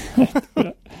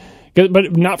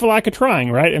but not for lack of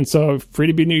trying, right? And so Free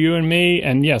to Be You and Me,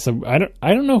 and yeah, so I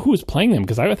don't know who was playing them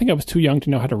because I think I was too young to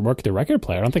know how to work the record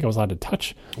player. I don't think I was allowed to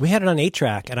touch. We had it on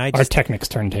 8-track, and our Technics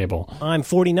turntable. I'm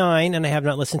 49, and I have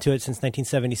not listened to it since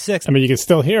 1976. I mean, you can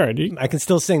still hear it. I can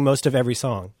still sing most of every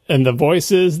song, and the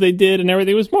voices they did and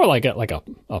everything. It was more like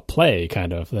a play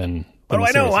kind of than. What do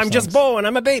I know? I'm just Bo, and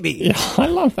I'm a baby. Yeah, I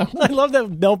love that. I love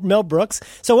that Mel Brooks.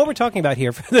 So what we're talking about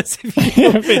here for this,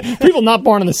 people not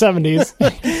born in the 70s.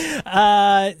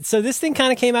 So this thing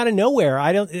kind of came out of nowhere.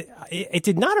 It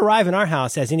did not arrive in our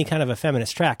house as any kind of a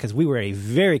feminist track because we were a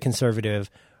very conservative,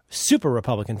 super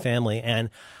Republican family, and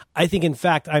I think, in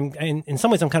fact, in some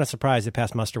ways I'm kind of surprised it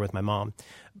passed muster with my mom.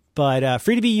 But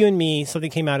Free to Be You and Me, something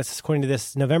came out, according to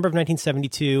this, November of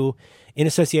 1972, in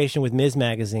association with Ms.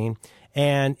 Magazine.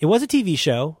 And it was a TV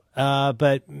show,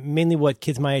 but mainly what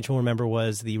kids my age will remember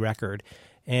was the record.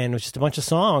 And it was just a bunch of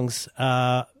songs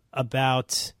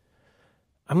about,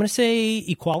 I'm going to say,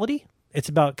 equality. It's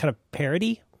about kind of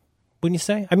parody, wouldn't you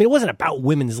say? I mean, it wasn't about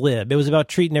women's lib. It was about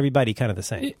treating everybody kind of the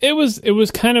same. It was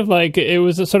kind of like, it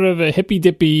was a sort of a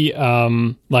hippy-dippy,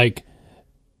 not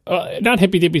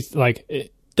hippy-dippy, like...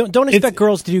 Don't expect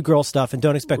girls to do girl stuff, and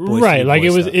don't expect boys right, to do like boy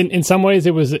it was stuff. in some ways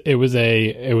it was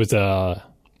a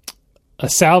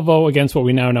salvo against what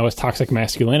we now know as toxic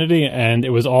masculinity, and it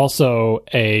was also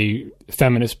a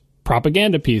feminist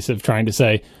propaganda piece of trying to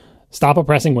say stop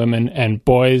oppressing women, and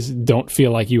boys don't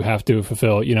feel like you have to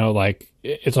fulfill, like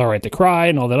it's all right to cry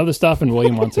and all that other stuff, and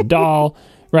William wants a doll,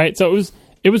 right? So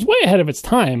it was way ahead of its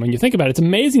time when you think about it. It's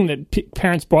amazing that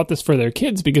parents bought this for their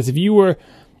kids, because if you were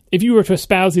to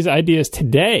espouse these ideas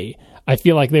today, I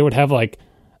feel like they would have like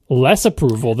less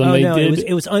approval than they did.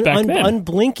 It was back then.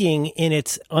 unblinking in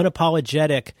its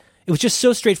unapologetic. It was just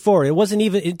so straightforward. It wasn't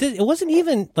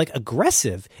even like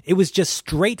aggressive. It was just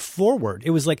straightforward.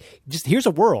 It was like, just here's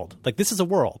a world. Like, this is a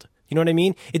world. You know what I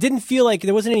mean? It didn't feel like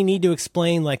there wasn't any need to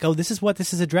explain like, oh, this is what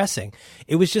this is addressing.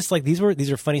 It was just like, these are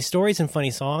funny stories and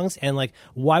funny songs, and like,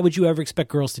 why would you ever expect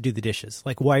girls to do the dishes?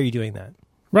 Like, why are you doing that?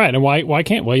 Right, and why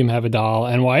can't William have a doll?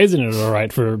 And why isn't it all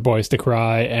right for boys to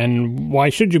cry? And why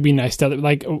should you be nice to other?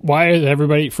 Like, why is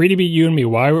everybody free to be you and me?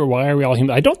 Why are we all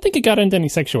human? I don't think it got into any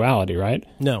sexuality, right?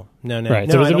 No. Right,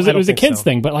 no, so it was a kid's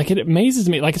thing, but like it amazes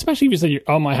me. Like, especially if you say,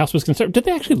 "Oh, my house was conservative." Did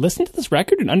they actually listen to this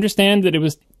record and understand that it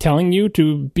was telling you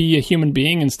to be a human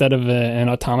being instead of an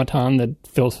automaton that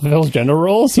fulfills gender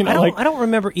roles? I don't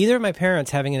remember either of my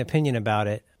parents having an opinion about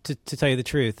it. To tell you the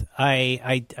truth,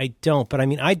 I don't. But I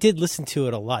mean, I did listen to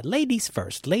it a lot. Ladies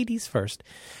first.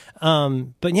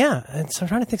 But yeah, and so I'm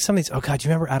trying to think some of these. Oh God, do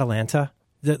you remember Atalanta?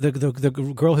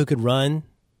 The girl who could run.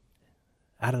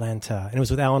 Atalanta, and it was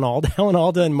with Alan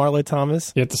Alda and Marlo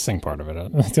Thomas. You have to sing part of it.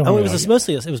 It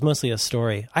was mostly a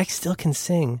story. I still can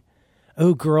sing.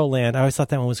 Oh, Girlland. I always thought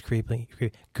that one was creepy.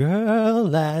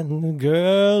 Girlland.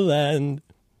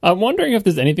 I'm wondering if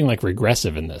there's anything like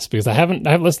regressive in this, because I haven't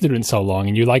listened to it in so long,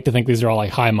 and you like to think these are all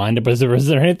like high-minded, but is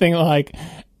there anything like,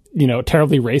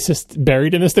 terribly racist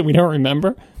buried in this that we don't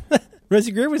remember?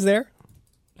 Rosie Greer was there.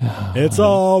 It's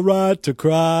all right to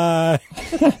cry.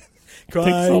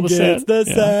 Crying gets the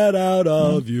sad out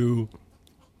of you.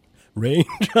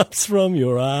 Raindrops from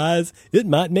your eyes. It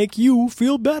might make you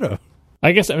feel better.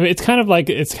 I guess it's kind of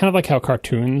like how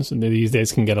cartoons these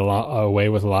days can get away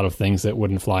with a lot of things that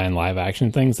wouldn't fly in live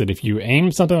action things. That if you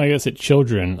aim something like this at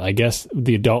children, I guess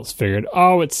the adults figured,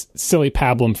 oh, it's silly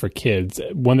pablum for kids.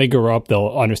 When they grow up, they'll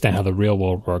understand how the real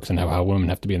world works and how women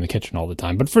have to be in the kitchen all the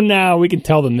time. But for now, we can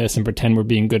tell them this and pretend we're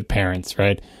being good parents,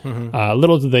 right? Mm-hmm.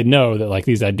 Little do they know that like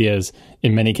these ideas,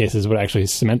 in many cases, would actually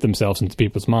cement themselves into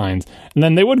people's minds, and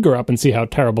then they would grow up and see how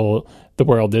terrible the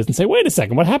world is and say, wait a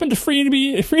second, what happened to free to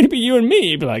be you and me?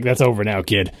 You'd be like, that's over now,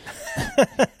 kid.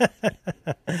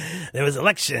 There was an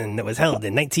election that was held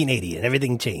in 1980 and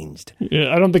everything changed.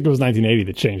 Yeah, I don't think it was 1980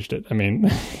 that changed it. I mean,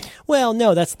 well,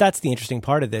 no, that's the interesting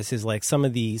part of this is like some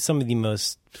of the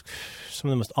most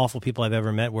awful people I've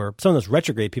ever met some of those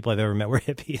retrograde people I've ever met were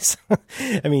hippies.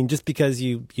 I mean, just because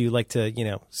you like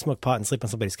to, smoke pot and sleep on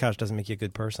somebody's couch doesn't make you a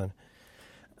good person.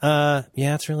 Yeah,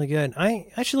 it's really good.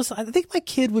 I should listen. I think my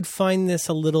kid would find this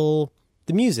the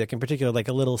music in particular, like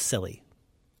a little silly.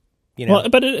 Well,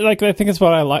 but I think it's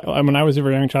what I like. When I was a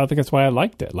very young child, I think that's why I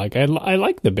liked it. Like I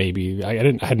liked the baby. I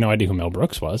had no idea who Mel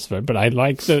Brooks was, but I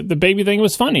liked the baby thing.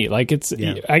 Was funny. Like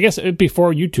I guess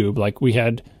before YouTube, like we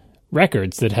had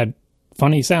records that had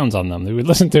funny sounds on them that we'd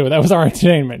listen to. That was our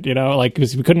entertainment, like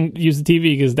because we couldn't use the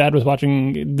TV because Dad was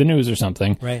watching the news or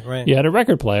something. Right. You had a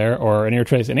record player or an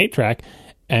Airtrace, an 8-track.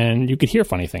 And you could hear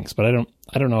funny things, but I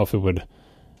don't know if it would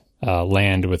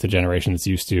land with a generation that's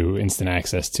used to instant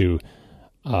access to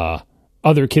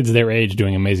other kids their age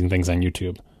doing amazing things on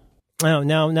YouTube. Oh,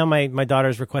 now my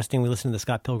daughter's requesting we listen to the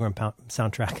Scott Pilgrim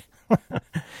soundtrack,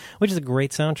 which is a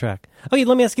great soundtrack. Okay,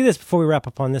 let me ask you this before we wrap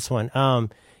up on this one.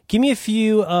 Give me a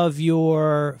few of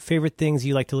your favorite things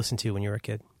you like to listen to when you were a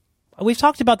kid. We've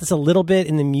talked about this a little bit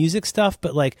in the music stuff,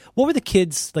 but like, what were the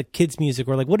kids music,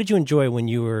 or like, what did you enjoy when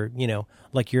you were,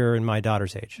 like you're in my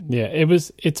daughter's age? Yeah,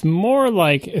 it's more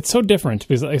like, it's so different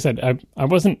because, like I said, I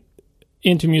wasn't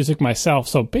into music myself.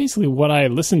 So basically what I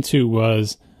listened to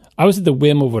was, I was at the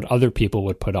whim of what other people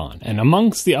would put on. And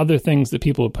amongst the other things that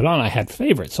people would put on, I had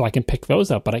favorites. So I can pick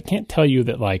those up, but I can't tell you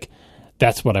that like,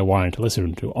 that's what I wanted to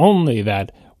listen to. Only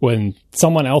that when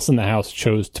someone else in the house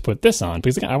chose to put this on,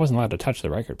 because again, I wasn't allowed to touch the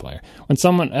record player. When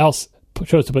someone else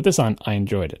chose to put this on, I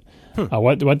enjoyed it.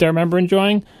 What do I remember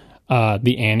enjoying?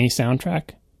 The Annie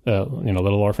soundtrack,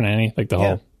 Little Orphan Annie, like the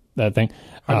whole, that thing.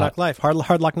 Hard Knock Life,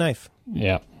 Hard Lock Knife.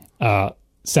 Yeah.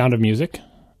 Sound of Music.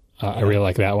 I really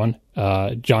like that one.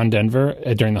 John Denver,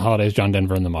 during the holidays, John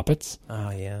Denver and the Muppets.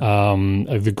 Oh, yeah.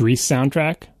 The Grease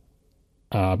soundtrack.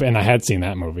 And I had seen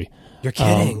that movie. You're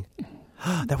kidding.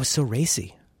 That was so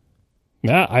racy.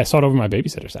 Yeah, I saw it over my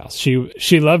babysitter's house.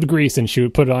 She loved Grease, and she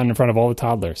would put it on in front of all the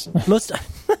toddlers.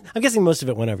 I'm guessing most of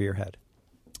it went over your head.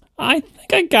 I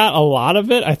think I got a lot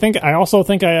of it. I also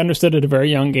think I understood at a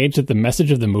very young age that the message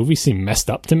of the movie seemed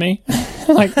messed up to me.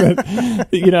 Like,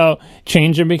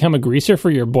 change and become a greaser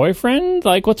for your boyfriend?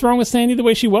 Like, what's wrong with Sandy the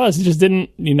way she was? It just didn't,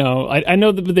 I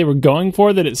know that they were going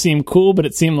for that. It seemed cool, but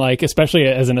it seemed like, especially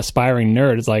as an aspiring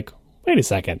nerd, it's like, wait a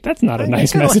second, that's not a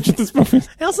nice message at this moment.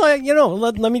 Also,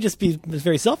 let me just be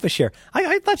very selfish here.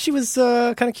 I thought she was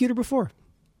kind of cuter before.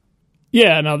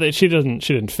 Yeah, no, she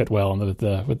didn't fit well with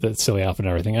the silly outfit and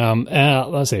everything.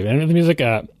 Let's see, and the music,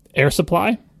 Air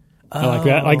Supply. I like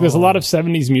that. Like, there's a lot of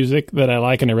 70s music that I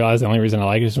like, and I realize the only reason I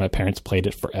like it is my parents played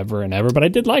it forever and ever. But I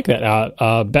did like that.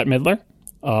 Bette Midler.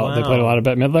 Wow. They played a lot of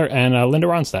Bette Midler and Linda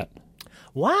Ronstadt.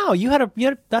 Wow,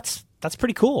 that's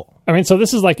pretty cool. I mean, so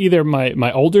this is like either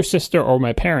my older sister or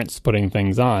my parents putting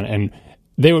things on, and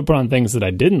they would put on things that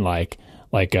I didn't like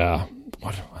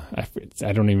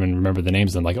I don't even remember the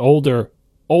names of them, like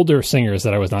older singers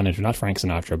that I was not into, not Frank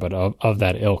Sinatra, but of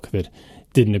that ilk that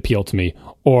didn't appeal to me,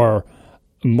 or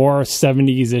more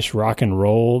 70s-ish rock and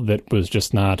roll that was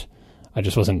just not, I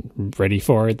just wasn't ready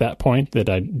for at that point, that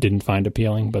I didn't find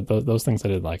appealing, but those things I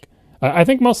did like. I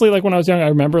think mostly, like, when I was young, I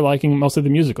remember liking mostly the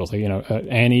musicals, like,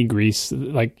 Annie, Grease,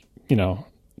 like,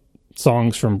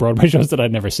 songs from Broadway shows that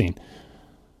I'd never seen.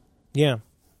 Yeah.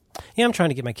 Yeah, I'm trying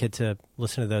to get my kid to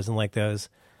listen to those and like those.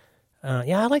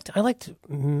 I liked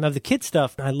of the kid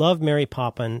stuff. I love Mary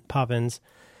Poppins.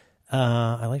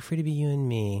 I like Free to Be You and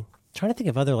Me. I'm trying to think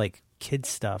of other like kid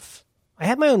stuff. I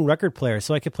had my own record player,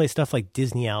 so I could play stuff like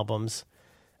Disney albums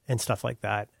and stuff like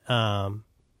that. Or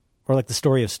like the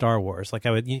story of Star Wars. Like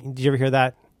did you ever hear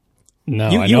that? No,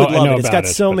 you would love it. It's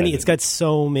got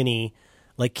so many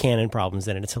like canon problems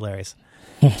in it. It's hilarious.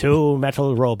 2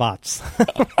 metal robots.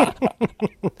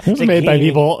 It was made by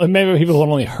people. Maybe people who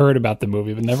only heard about the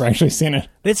movie but never actually seen it.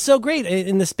 It's so great.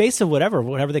 In the space of whatever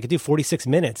they could do, 46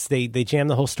 minutes, they jam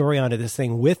the whole story onto this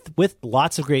thing with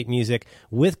lots of great music,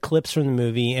 with clips from the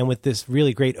movie, and with this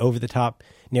really great over the top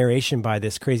narration by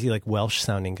this crazy like Welsh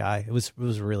sounding guy. It was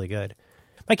really good.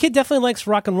 My kid definitely likes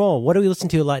rock and roll. What do we listen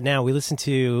to a lot now? We listen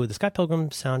to the Scott Pilgrim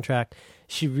soundtrack.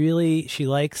 She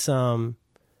likes the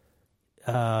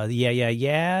Yeah Yeah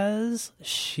Yeahs.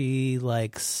 She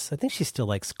likes, I think she still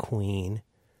likes Queen.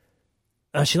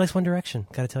 She likes One Direction,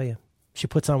 gotta tell you. She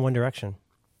puts on One Direction.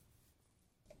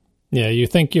 Yeah, you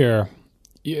think at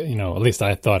least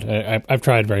I thought, I've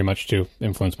tried very much to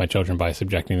influence my children by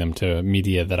subjecting them to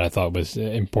media that I thought was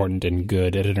important and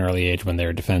good at an early age when they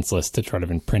were defenseless, to try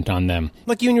to imprint on them.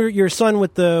 Like you and your son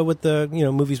with the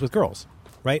movies with girls.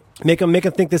 Right, make them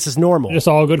think this is normal. Just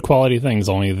all good quality things.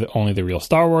 Only the real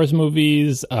Star Wars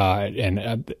movies,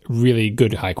 and really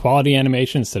good high quality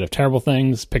animation instead of terrible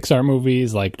things. Pixar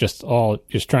movies, like just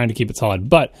trying to keep it solid.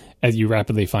 But as you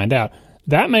rapidly find out,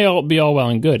 that may all be all well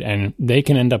and good, and they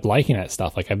can end up liking that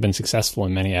stuff. Like, I've been successful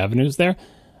in many avenues there,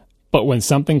 but when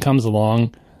something comes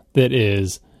along that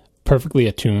is perfectly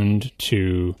attuned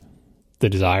to the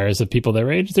desires of people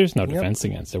their age, there's no defense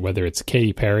against it. Whether it's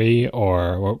Katy Perry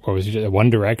or was it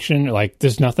One Direction, like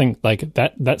there's nothing like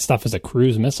that. That stuff is a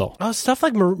cruise missile. Oh, stuff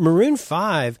like Maroon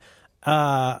 5,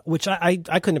 which I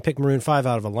couldn't have picked Maroon 5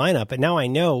 out of a lineup, but now I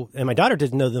know, and my daughter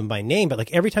didn't know them by name, but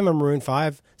like every time a Maroon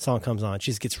 5 song comes on, she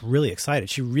just gets really excited.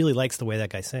 She really likes the way that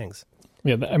guy sings.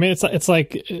 Yeah, I mean, it's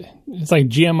like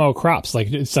GMO crops.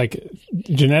 Like, it's like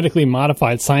genetically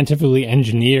modified, scientifically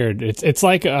engineered. It's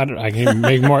like I can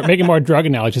make more drug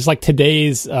analogies. It's like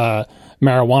today's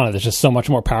marijuana that's just so much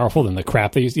more powerful than the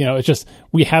crap they use. It's just,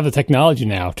 we have the technology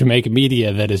now to make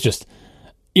media that is just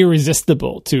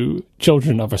irresistible to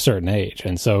children of a certain age.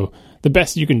 And so the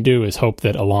best you can do is hope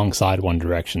that alongside One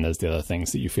Direction, there's the other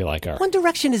things that you feel like are. One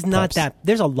Direction is not that.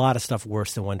 There's a lot of stuff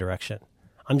worse than One Direction.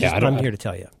 I'm here to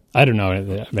tell you. I don't know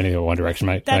of any of One Direction.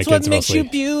 That's what makes you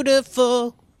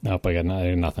beautiful. Nope, I got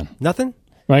nothing. Nothing?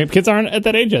 My kids aren't at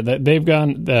that age yet. They've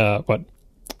gone,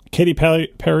 Katy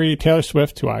Perry, Taylor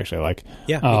Swift, who I actually like.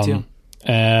 Yeah, me too.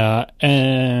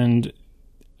 And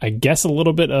I guess a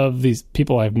little bit of these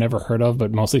people I've never heard of,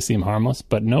 but mostly seem harmless,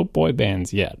 but no boy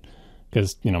bands yet.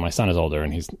 Because, my son is older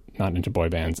and he's not into boy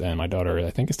bands, and my daughter, I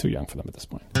think, is too young for them at this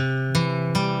point.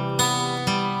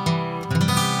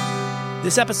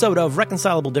 This episode of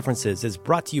Reconcilable Differences is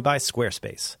brought to you by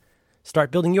Squarespace. Start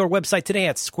building your website today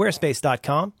at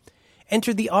squarespace.com.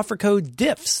 Enter the offer code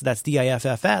DIFFS, that's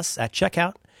DIFFS, at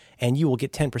checkout, and you will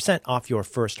get 10% off your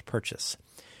first purchase.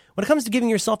 When it comes to giving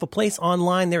yourself a place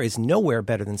online, there is nowhere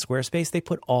better than Squarespace. They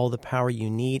put all the power you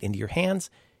need into your hands,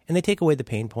 and they take away the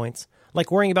pain points,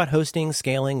 like worrying about hosting,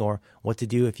 scaling, or what to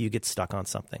do if you get stuck on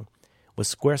something. With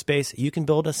Squarespace, you can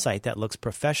build a site that looks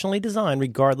professionally designed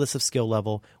regardless of skill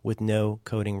level with no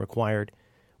coding required.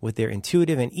 With their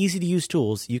intuitive and easy-to-use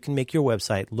tools, you can make your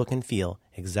website look and feel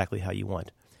exactly how you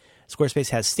want. Squarespace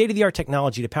has state-of-the-art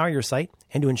technology to power your site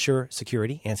and to ensure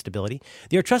security and stability.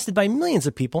 They are trusted by millions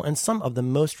of people and some of the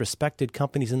most respected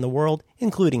companies in the world,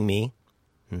 including me.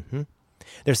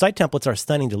 Their site templates are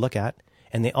stunning to look at,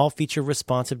 and they all feature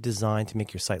responsive design to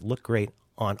make your site look great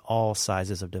on all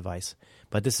sizes of device.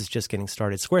 But this is just getting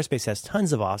started. Squarespace has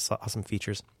tons of awesome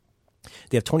features.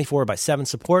 They have 24/7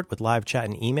 support with live chat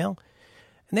and email.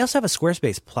 And they also have a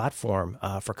Squarespace platform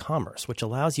for commerce, which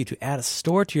allows you to add a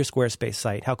store to your Squarespace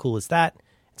site. How cool is that?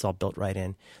 It's all built right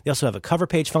in. They also have a cover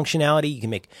page functionality. You can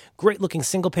make great-looking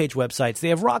single-page websites. They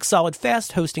have rock-solid,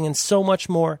 fast hosting, and so much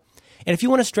more. And if you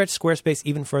want to stretch Squarespace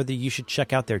even further, you should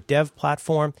check out their dev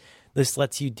platform. This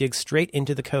lets you dig straight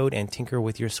into the code and tinker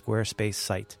with your Squarespace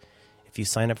site. If you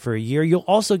sign up for a year, you'll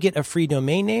also get a free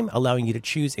domain name, allowing you to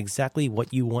choose exactly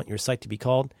what you want your site to be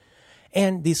called.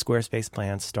 And these Squarespace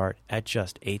plans start at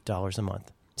just $8 a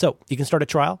month. So you can start a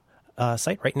trial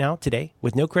site right now, today,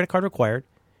 with no credit card required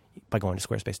by going to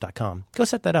squarespace.com. Go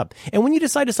set that up. And when you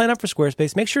decide to sign up for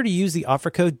Squarespace, make sure to use the offer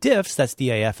code DIFFS, that's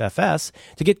DIFFS,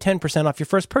 to get 10% off your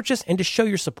first purchase and to show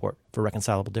your support for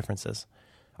Reconcilable Differences.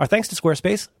 Our thanks to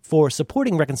Squarespace for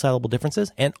supporting Reconcilable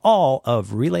Differences and all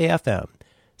of Relay FM.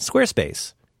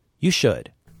 Squarespace, you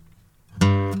should.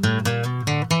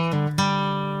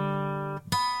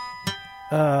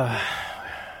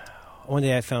 One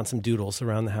day I found some doodles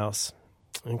around the house,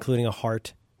 including a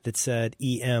heart that said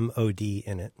EMOD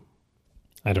in it.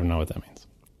 I don't know what that means.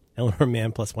 Eleanor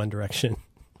Mann plus One Direction.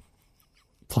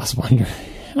 Plus One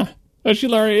Direction. Oh,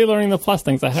 she's learning the plus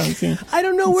things I haven't seen. I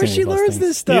don't know where she learns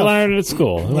this stuff. You learn it at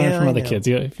school. You learn it from other kids.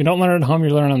 If you don't learn it at home,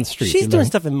 you learn it on the street. She's doing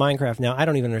stuff in Minecraft now. I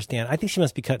don't even understand. I think she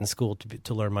must be cut in school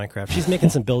to learn Minecraft. She's making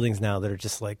some buildings now that are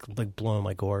just like blowing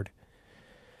my gourd.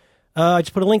 I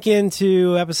just put a link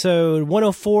into episode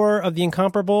 104 of The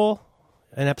Incomparable,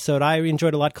 an episode I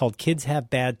enjoyed a lot called Kids Have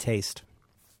Bad Taste,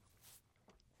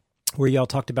 where y'all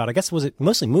talked about, I guess, was it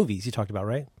mostly movies you talked about,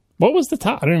 right? What was the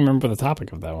top? I don't even remember what the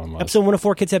topic of that one was. Episode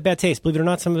 104, Kids Have Bad Taste. Believe it or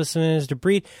not, some of us managed to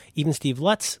breed. Even Steve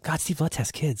Lutz. God, Steve Lutz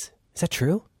has kids. Is that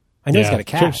true? I know he's got a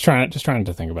cat. Just trying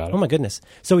to think about it. Oh, my goodness.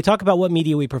 So we talk about what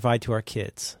media we provide to our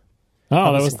kids.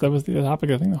 Oh, that was the topic,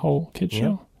 I think, the whole kids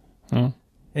show. Oh.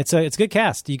 It's a good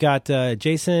cast. You got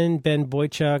Jason, Ben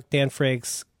Boychuk, Dan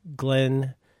Frakes,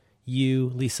 Glenn, you,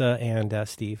 Lisa, and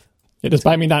Steve. Yeah,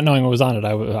 despite me not knowing what was on it,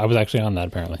 I was actually on that,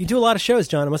 apparently. You do a lot of shows,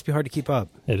 John. It must be hard to keep up.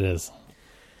 It is.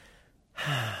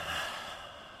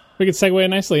 We could segue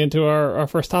nicely into our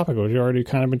first topic, which we already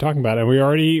kind of been talking about. And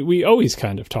we always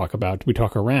kind of talk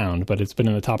around, but it's been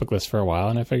in the topic list for a while,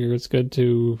 and I figure it's good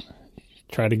to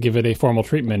try to give it a formal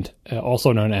treatment,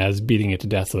 also known as beating it to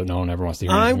death so that no one ever wants to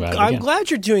hear anything about it again. I'm glad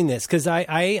you're doing this, because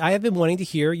I have been wanting to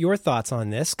hear your thoughts on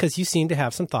this, because you seem to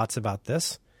have some thoughts about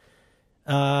this.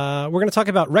 We're going to talk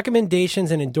about recommendations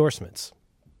and endorsements.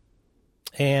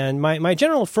 And my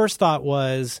general first thought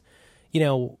was,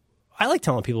 I like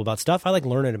telling people about stuff. I like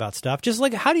learning about stuff. Just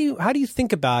like, how do you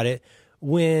think about it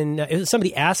when if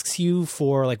somebody asks you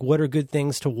for like what are good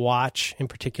things to watch in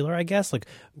particular, I guess, like,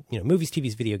 movies,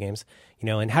 TVs, video games,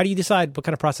 and how do you decide what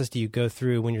kind of process do you go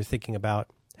through when you're thinking about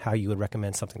how you would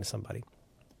recommend something to somebody?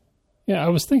 Yeah, I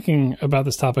was thinking about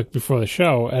this topic before the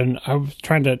show, and I was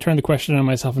trying to turn the question on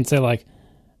myself and say, like,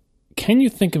 can you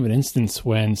think of an instance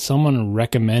when someone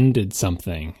recommended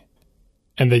something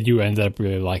and that you ended up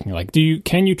really liking. Like,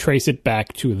 can you trace it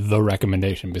back to the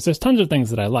recommendation? Because there's tons of things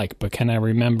that I like, but can I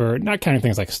remember, not counting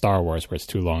things like Star Wars where it's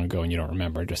too long ago and you don't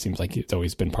remember, it just seems like it's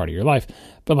always been part of your life.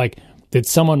 But like, did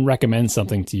someone recommend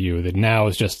something to you that now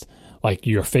is just like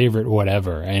your favorite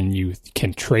whatever, and you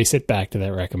can trace it back to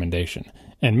that recommendation?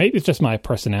 And maybe it's just my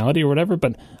personality or whatever,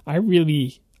 but I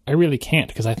really can't,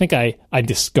 because I think I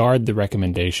discard the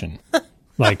recommendation.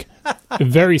 Like,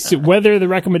 whether the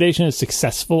recommendation is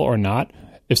successful or not,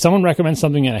 if someone recommends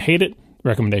something and I hate it,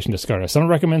 recommendation discarded. If someone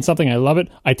recommends something and I love it,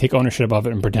 I take ownership of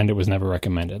it and pretend it was never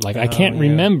recommended. Like, I can't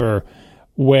remember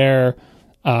where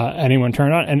anyone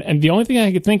turned on. And the only thing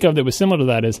I could think of that was similar to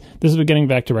that is, this is getting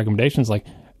back to recommendations, like,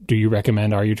 do you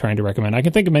recommend? Are you trying to recommend? I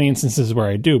can think of many instances where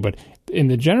I do, but in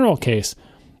the general case,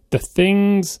 the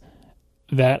things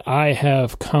that I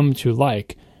have come to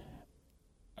like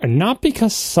are not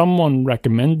because someone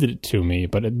recommended it to me,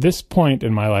 but at this point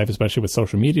in my life, especially with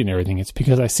social media and everything, it's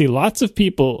because I see lots of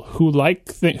people who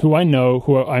who I know,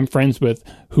 who I'm friends with,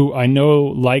 who I know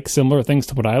like similar things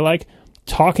to what I like,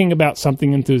 talking about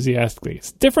something enthusiastically.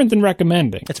 It's different than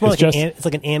recommending. It's more it's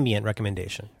like an ambient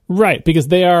recommendation. Right, because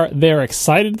they are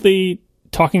excitedly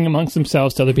talking amongst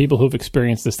themselves to other people who've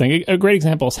experienced this thing. A great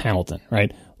example is Hamilton,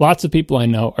 right? Lots of people I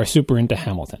know are super into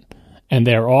Hamilton. And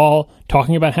they're all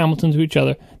talking about Hamilton to each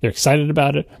other. They're excited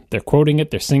about it. They're quoting it.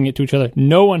 They're singing it to each other.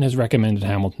 No one has recommended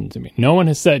Hamilton to me. No one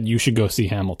has said, you should go see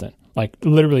Hamilton. Like,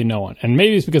 literally no one. And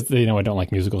maybe it's because they know I don't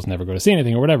like musicals, never go to see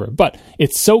anything or whatever. But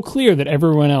it's so clear that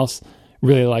everyone else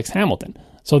really likes Hamilton.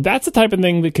 So that's the type of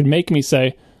thing that could make me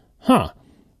say,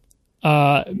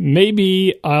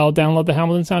 maybe I'll download the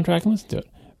Hamilton soundtrack and listen to it.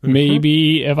 Mm-hmm.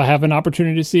 Maybe if I have an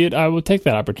opportunity to see it, I will take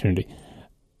that opportunity.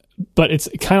 But it's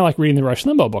kind of like reading the Rush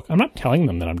Limbaugh book. I'm not telling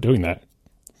them that I'm doing that.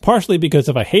 Partially because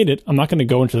if I hate it, I'm not going to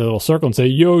go into the little circle and say,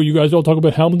 yo, you guys all talk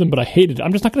about Hamilton, but I hated it.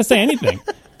 I'm just not going to say anything.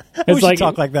 We should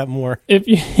talk like that more.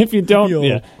 If you don't,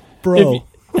 yo, bro.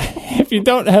 If you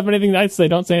don't have anything nice to say,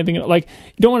 don't say anything. Like,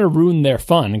 you don't want to ruin their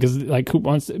fun, because like, who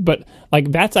wants to, but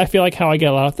like, that's, I feel like how I get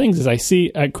a lot of things is I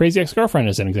see Crazy Ex-Girlfriend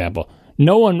as an example.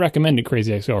 No one recommended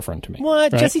Crazy Ex-Girlfriend to me.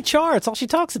 What? Right? Jessie Char. It's all she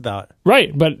talks about.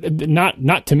 Right, but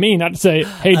not to me. Not to say,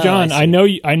 hey John, I know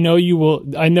you will.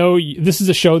 This is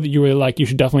a show that you really like. You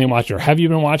should definitely watch it. Or have you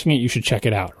been watching it? You should check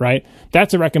it out. Right?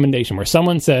 That's a recommendation where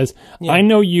someone says, I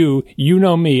know you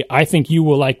know me. I think you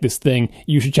will like this thing.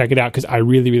 You should check it out because I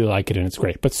really, really like it and it's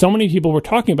great. But so many people were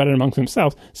talking about it amongst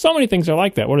themselves. So many things are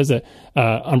like that. What is it?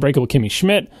 Unbreakable Kimmy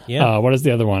Schmidt. Yeah. What is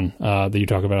the other one that you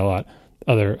talk about a lot?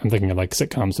 I'm thinking of like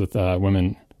sitcoms with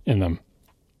women in them.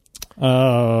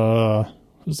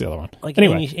 Who's the other one? Like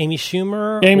anyway, Amy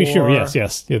Schumer? Amy Schumer,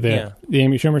 yes. The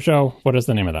Amy Schumer show. What is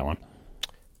the name of that one?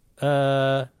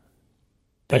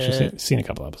 I've actually seen a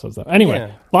couple episodes though. Anyway,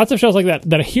 lots of shows like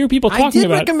that I hear people talking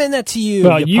about. I did recommend that to you.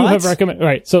 Well, you have recommended,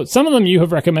 right? So some of them you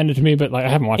have recommended to me, but like I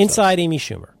haven't watched. Inside Amy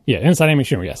Schumer. Yeah, Inside Amy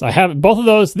Schumer. Yes, I have both of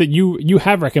those that you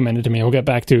have recommended to me. We'll get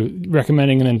back to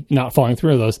recommending and then not following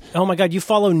through those. Oh my God, you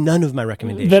follow none of my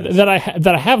recommendations that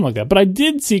I haven't looked at, but I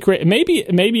did see. Maybe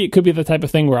it could be the type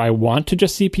of thing where I want to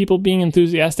just see people being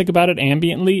enthusiastic about it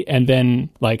ambiently, and then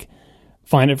like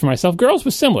find it for myself. Girls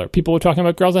was similar. People were talking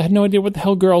about Girls. I had no idea what the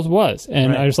hell Girls was.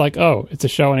 And I was like, oh, it's a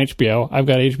show on HBO. I've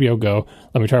got HBO Go.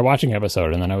 Let me try watching an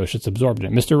episode. And then I was just absorbed in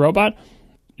it. Mr. Robot,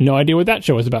 no idea what that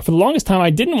show was about. For the longest time, I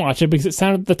didn't watch it because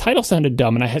the title sounded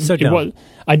dumb. And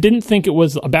I didn't think it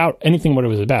was about anything what it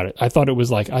was about. I thought it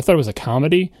was a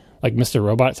comedy. Like Mr.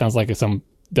 Robot sounds like some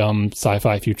dumb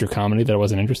sci-fi future comedy that I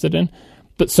wasn't interested in.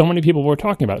 But so many people were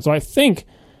talking about it. So I think,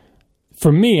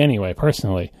 for me anyway,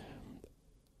 personally,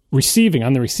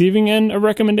 on the receiving end of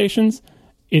recommendations,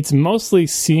 it's mostly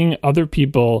seeing other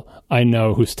people I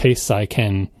know whose tastes I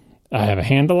have a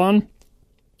handle on,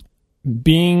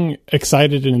 being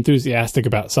excited and enthusiastic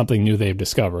about something new they've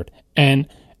discovered, and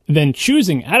then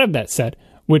choosing out of that set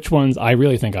which ones I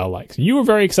really think I'll like. So you were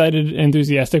very excited and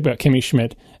enthusiastic about Kimmy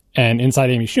Schmidt and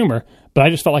Inside Amy Schumer, but I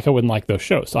just felt like I wouldn't like those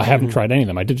shows, so I haven't tried any of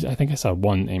them. I think I saw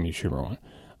one Amy Schumer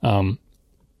one.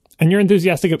 And you're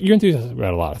enthusiastic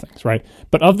about a lot of things, right?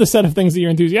 But of the set of things that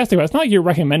you're enthusiastic about, it's not like you're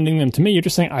recommending them to me. You're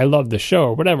just saying, I love this show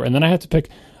or whatever. And then I have to pick,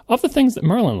 of the things that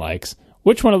Merlin likes,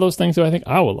 which one of those things do I think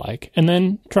I will like? And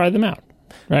then try them out,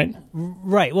 right?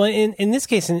 Right. Well, in this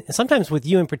case, and sometimes with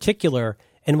you in particular,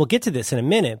 and we'll get to this in a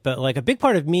minute, but like a big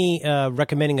part of me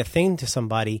recommending a thing to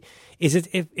somebody is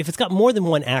if it's got more than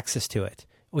one axis to it,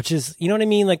 which is, you know what I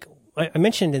mean? Like I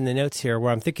mentioned in the notes here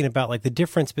where I'm thinking about like the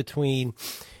difference between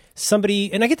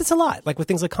somebody, and I get this a lot, like with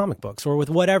things like comic books or with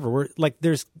whatever, where like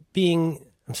there's being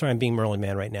I'm sorry, I'm being Merlin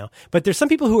Man right now. But there's some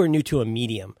people who are new to a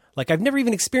medium. Like, I've never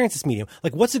even experienced this medium.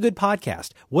 Like, what's a good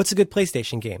podcast? What's a good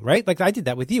PlayStation game, right? Like, I did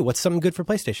that with you. What's something good for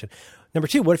PlayStation? Number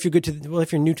two, what if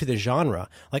you're new to the genre?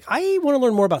 Like, I want to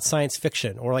learn more about science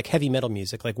fiction or like heavy metal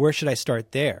music. Like, where should I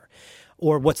start there?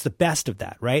 Or what's the best of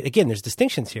that, right? Again, there's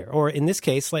distinctions here. Or in this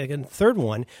case, like in the third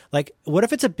one, like, what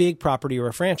if it's a big property or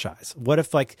a franchise? What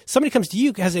if like somebody comes to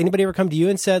you? Has anybody ever come to you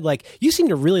and said, like, you seem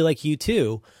to really like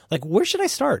U2? Like, where should I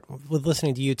start with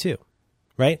listening to U2?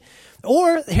 Right?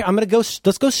 Or here,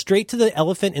 let's go straight to the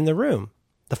elephant in the room,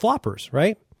 the floppers,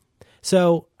 right?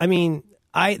 So, I mean,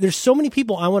 there's so many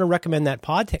people I want to recommend that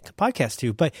podcast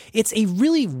to, but it's a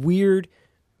really weird,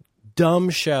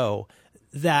 dumb show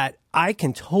that I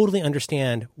can totally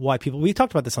understand why we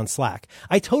talked about this on Slack.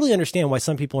 I totally understand why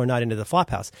some people are not into the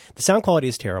Flophouse. The sound quality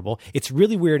is terrible. It's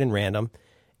really weird and random.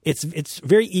 It's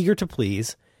very eager to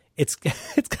please. It's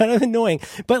kind of annoying.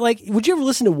 But like, would you ever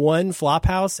listen to one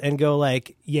Flophouse and go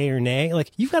like, yay or nay?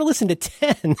 Like, you've got to listen to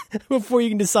 10 before you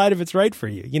can decide if it's right for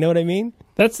you. You know what I mean?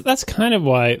 That's kind of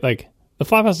why, like, the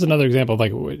Flophouse is another example of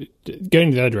like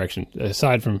getting the other direction.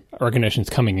 Aside from recommendations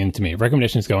coming into me,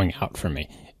 recommendations going out from me.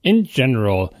 In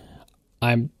general,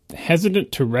 I'm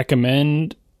hesitant to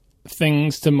recommend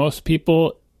things to most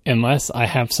people unless I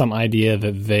have some idea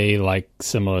that they like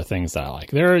similar things that I like.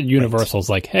 There are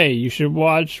universals like, hey, you should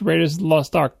watch Raiders of the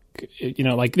Lost Ark. You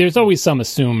know, like there's always some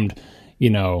assumed, you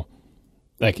know,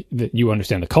 like that you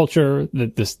understand the culture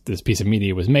that this piece of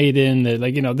media was made in. That,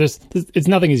 like, you know, it's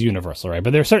nothing is universal, right?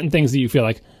 But there are certain things that you feel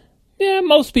like, yeah,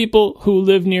 most people who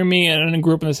live near me and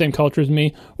grew up in the same culture as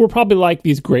me will probably like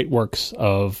these great works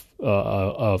of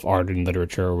art and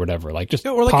literature or whatever. Like just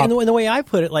or like in the way I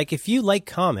put it, like if you like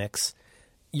comics,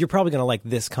 you're probably going to like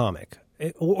this comic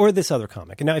or this other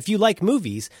comic. And now, if you like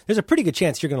movies, there's a pretty good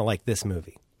chance you're going to like this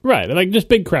movie. Right, like just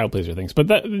big crowd pleaser things.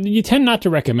 But you tend not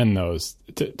to recommend those.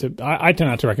 I tend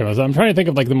not to recommend those. I'm trying to think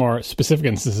of like the more specific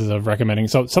instances of recommending.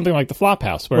 So something like the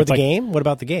Flophouse, where or it's the like, game. What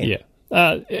about the game? Yeah.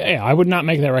 Yeah, I would not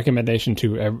make that recommendation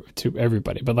to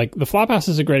everybody, but like the Flophouse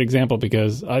is a great example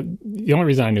because the only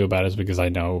reason I knew about it is because I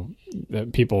know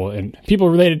people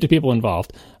related to people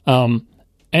involved.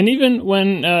 And even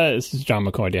when this is John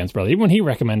McCoy, Dan's brother, even when he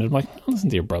recommended, I'm like, I'll listen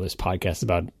to your brother's podcast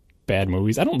about bad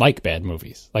movies. I don't like bad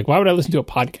movies. Like, why would I listen to a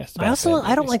podcast about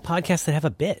I don't like podcasts that have a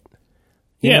bit.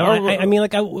 Yeah, I mean,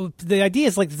 like, the idea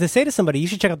is like to say to somebody, you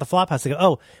should check out the Flophouse. They go,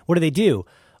 oh, what do they do?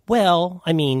 Well,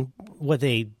 I mean, what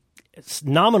they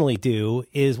nominally do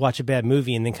is watch a bad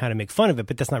movie and then kind of make fun of it,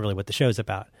 but that's not really what the show's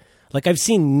about. Like, I've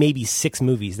seen maybe 6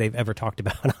 movies they've ever talked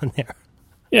about on there.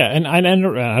 Yeah, and I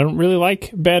don't really like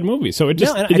bad movies, so it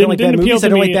just I don't like bad movies. I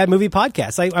don't like bad movie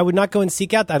podcasts. I would not go and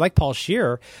seek out. I like Paul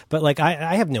Scheer, but like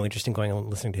I have no interest in going and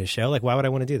listening to his show. Like, why would I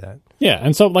want to do that? Yeah,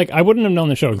 and so like I wouldn't have known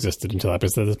the show existed until at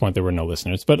this point there were no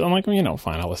listeners. But I'm like, well, you know,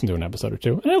 fine, I'll listen to an episode or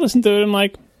two, and I listened to it. And I'm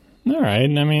like, all right.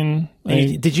 I mean,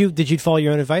 did you follow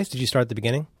your own advice? Did you start at the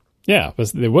beginning? Yeah,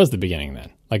 there was the beginning then.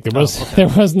 Like there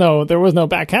was no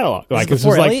back catalog. Like this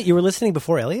was Elliot? You were listening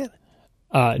before Elliot?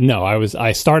 No,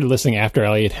 I started listening after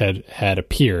Elliot had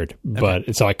appeared,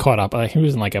 but so I caught up. He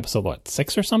was in like episode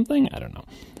 6 or something. I don't know.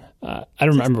 I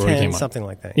don't remember 10, where he came something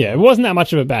like that. Yeah, it wasn't that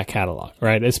much of a back catalog,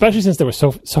 right? Especially since there were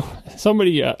so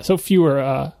many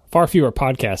far fewer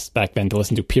podcasts back then to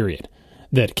listen to. Period.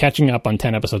 That catching up on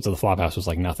 10 episodes of the Flophouse was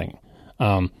like nothing.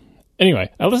 Anyway,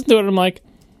 I listened to it and I'm like,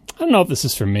 I don't know if this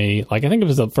is for me. Like, I think it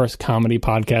was the first comedy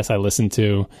podcast I listened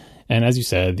to. And as you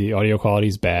said, the audio quality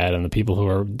is bad, and the people who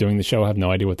are doing the show have no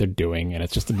idea what they're doing, and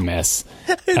it's just a mess.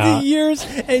 Years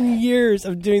and years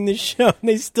of doing this show, and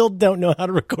they still don't know how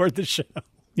to record the show.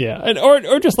 Yeah,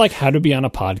 or just like how to be on a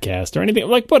podcast or anything,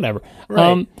 like whatever.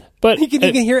 Right. But you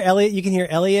can hear Elliot. You can hear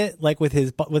Elliot like with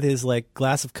his like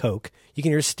glass of Coke. You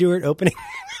can hear Stuart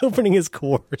opening his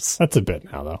course. That's a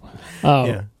bit now, though.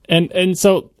 Yeah, and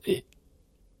so.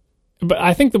 But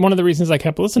I think that one of the reasons I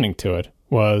kept listening to it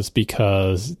was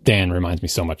because Dan reminds me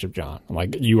so much of John. I'm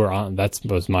like, you are on. That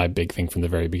was my big thing from the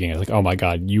very beginning. I was like, oh my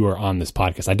God, you are on this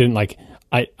podcast. I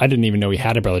didn't even know he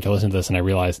had a brother to listen to this, and I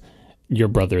realized your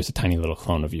brother is a tiny little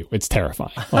clone of you. It's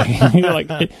terrifying.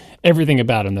 Like, everything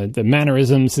about him, the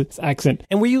mannerisms, his accent.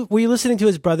 And were you listening to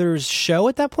his brother's show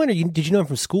at that point, or did you know him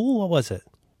from school? What was it?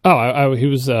 Oh, he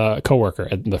was a coworker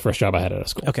at the first job I had at a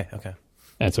school. Okay.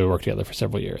 And so we worked together for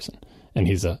several years. And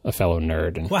he's a fellow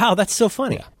nerd. And, wow, that's so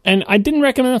funny. Yeah. And I didn't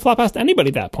recommend the Flophouse to anybody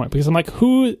at that point because I'm like,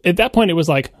 at that point it was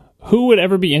like, who would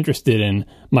ever be interested in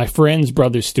my friend's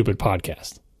brother's stupid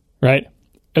podcast, right?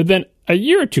 And then a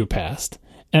year or two passed,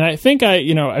 and I think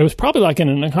it was probably like in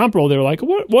an incomparable, they were like,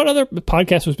 what other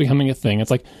podcast was becoming a thing?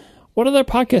 It's like, what other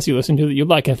podcasts you listen to that you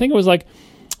like? I think it was like,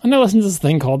 And I listened to this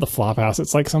thing called The Flophouse.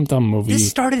 It's like some dumb movie. This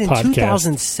started in podcast.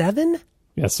 2007?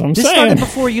 That's what I'm This saying. started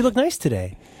before You Look Nice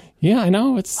Today. Yeah, I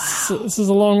know. This is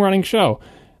a long running show.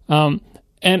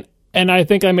 And I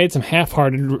think I made some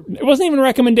half-hearted... It wasn't even a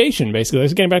recommendation, basically. I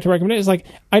was getting back to recommendations. Like,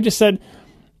 I just said,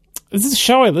 this is a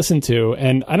show I listen to,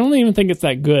 and I don't even think it's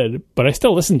that good, but I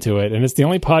still listen to it, and it's the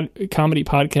only comedy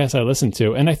podcast I listen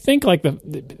to. And I think, like,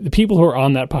 the people who are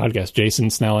on that podcast, Jason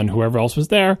Snell and whoever else was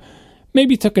there,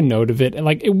 maybe took a note of it. And,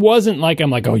 like, it wasn't like I'm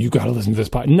like, oh, you got to listen to this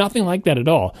podcast. Nothing like that at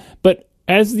all. But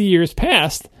as the years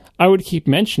passed, I would keep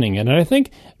mentioning it. And I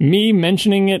think me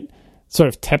mentioning it sort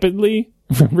of tepidly...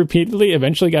 repeatedly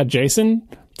eventually got Jason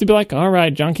to be like, all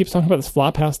right, John keeps talking about this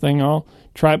Flophouse thing, I'll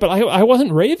try it. But I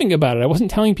wasn't raving about it. I wasn't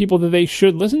telling people that they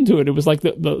should listen to it. It was like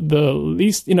the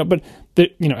least, but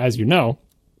as you know,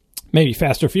 maybe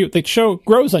faster for you, the show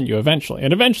grows on you eventually.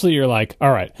 And eventually you're like,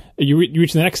 all right, you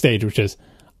reach the next stage, which is,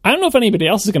 I don't know if anybody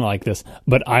else is going to like this,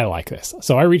 but I like this.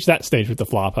 So I reached that stage with the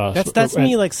Flophouse. That's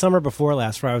me like summer before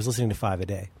last where I was listening to 5 a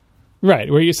day.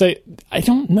 Right, where you say, I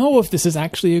don't know if this is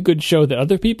actually a good show that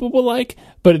other people will like,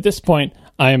 but at this point,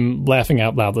 I'm laughing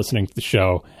out loud listening to the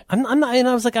show. I'm not, and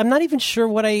I was like, I'm not even sure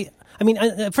what I mean,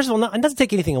 first of all, it doesn't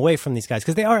take anything away from these guys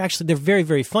because they're very,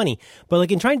 very funny. But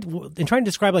like in trying to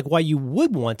describe like why you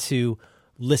would want to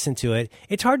listen to it,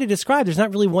 it's hard to describe. There's not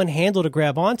really one handle to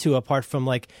grab onto apart from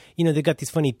like, they've got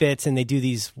these funny bits and they do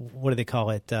these, what do they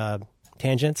call it,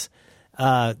 tangents.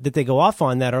 That they go off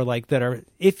on that are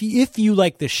if you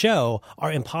like the show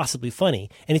are impossibly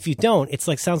funny, and if you don't, it's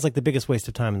like sounds like the biggest waste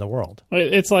of time in the world.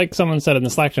 It's like someone said in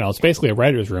the Slack channel. It's basically a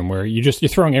writer's room where you're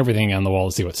throwing everything on the wall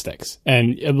to see what sticks.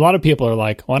 And a lot of people are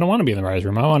like, well, I don't want to be in the writer's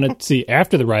room. I want to see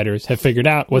after the writers have figured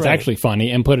out what's actually funny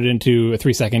and put it into a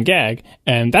 3-second gag,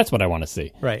 and that's what I want to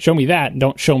see. Right. Show me that.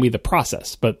 Don't show me the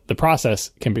process, but the process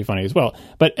can be funny as well.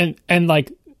 But and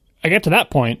like I get to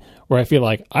that point where I feel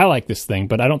like I like this thing,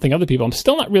 but I don't think other people. I'm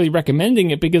still not really recommending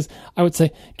it because I would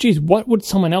say, geez, what would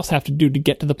someone else have to do to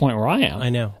get to the point where I am? I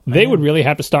know. They would really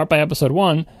have to start from episode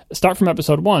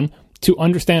one to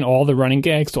understand all the running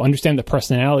gags, to understand the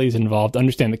personalities involved,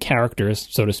 understand the characters,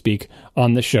 so to speak,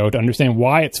 on the show, to understand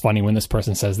why it's funny when this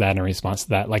person says that in response to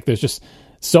that. Like, there's just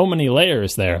so many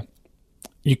layers there.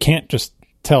 You can't just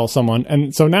tell someone.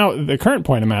 And so now the current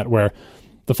point I'm at where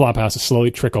the Flophouse has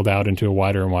slowly trickled out into a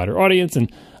wider and wider audience, and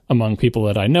among people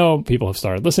that I know, people have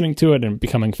started listening to it and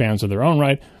becoming fans of their own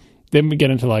right. Then we get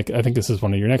into like, I think this is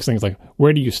one of your next things, like,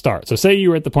 where do you start? So say you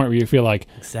were at the point where you feel like,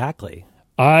 exactly,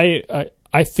 I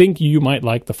think you might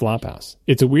like the Flophouse.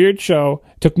 It's a weird show.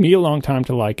 It took me a long time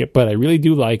to like it, but I really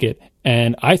do like it,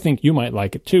 and I think you might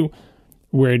like it too.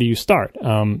 Where do you start?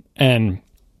 I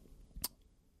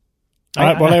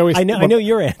know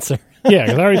your answer. Yeah,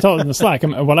 because I already told it in the Slack.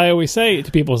 What I always say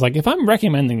to people is like, if I'm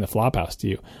recommending the Flophouse to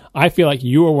you, I feel like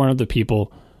you are one of the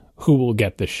people who will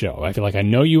get this show. I feel like I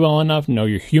know you well enough, know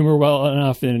your humor well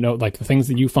enough, and know like the things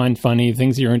that you find funny,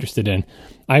 things that you're interested in.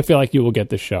 I feel like you will get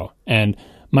this show. And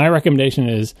my recommendation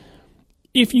is,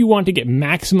 if you want to get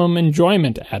maximum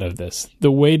enjoyment out of this,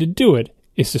 the way to do it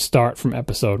is to start from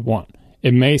episode 1.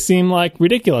 It may seem like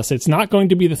ridiculous. It's not going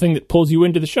to be the thing that pulls you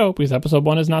into the show because episode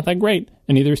 1 is not that great,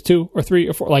 and either is 2 or 3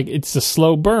 or 4. Like, it's a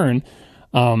slow burn.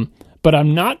 But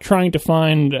I'm not trying to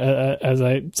find, as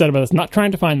I said about this, not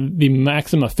trying to find the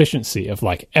maximum efficiency of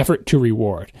like effort to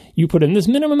reward. You put in this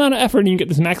minimum amount of effort and you get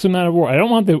this maximum amount of reward. I don't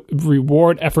want the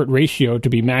reward effort ratio to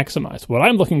be maximized. What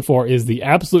I'm looking for is the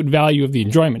absolute value of the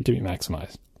enjoyment to be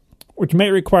maximized, which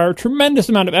may require a tremendous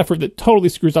amount of effort that totally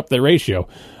screws up the ratio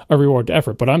of reward to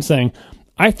effort. But I'm saying,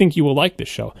 I think you will like this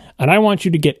show, and I want you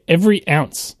to get every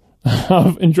ounce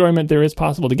of enjoyment there is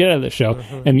possible to get out of this show.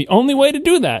 Mm-hmm. And the only way to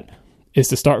do that is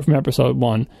to start from episode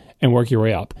 1 and work your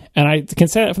way up. And I can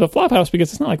say that for the Flophouse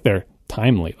because it's not like they're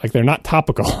timely, like they're not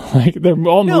topical, like they're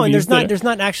all movies. No, and there's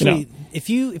not actually. If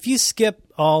you skip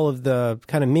all of the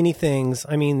kind of mini things,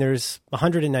 I mean, there's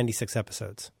 196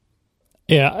 episodes.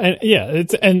 Yeah,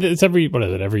 it's every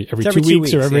 2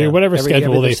 weeks or every whatever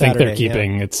schedule they think they're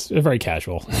keeping. Yeah. It's a very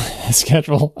casual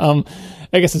schedule.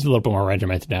 I guess it's a little bit more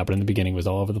regimented now, but in the beginning it was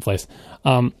all over the place.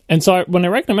 And so when I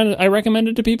recommend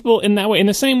it to people in that way, in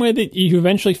the same way that you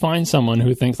eventually find someone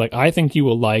who thinks like, I think you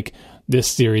will like this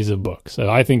series of books. So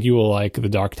I think you will like The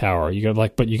Dark Tower.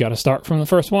 But you got to start from the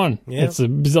first one. Yeah. It's a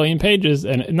bazillion pages,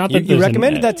 and not that you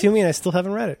recommended that to me, and I still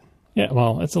haven't read it. Yeah,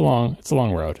 well, it's a long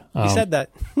road. You said that.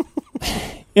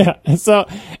 Yeah, and so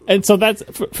that's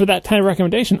for that kind of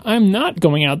recommendation. I'm not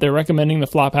going out there recommending the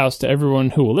Flophouse to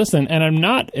everyone who will listen, and I'm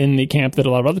not in the camp that a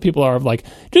lot of other people are of like,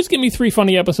 just give me 3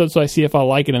 funny episodes so I see if I'll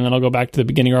like it, and then I'll go back to the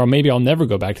beginning, or maybe I'll never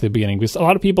go back to the beginning, because a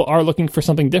lot of people are looking for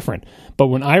something different. But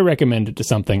when I recommend it to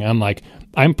something, I'm like,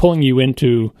 I'm pulling you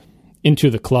into into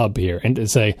the club here and to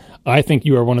say, I think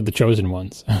you are one of the chosen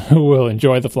ones who will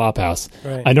enjoy the Flophouse.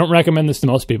 Right. I don't recommend this to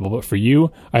most people, but for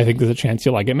you, I think there's a chance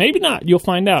you'll like it. Maybe not. You'll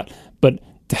find out. But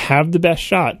to have the best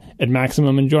shot at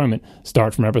maximum enjoyment,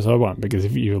 start from episode 1. Because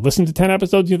if you listen to 10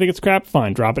 episodes and you think it's crap,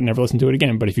 fine, drop it, never listen to it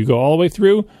again. But if you go all the way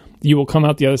through, you will come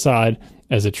out the other side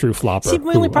as a true flopper. See,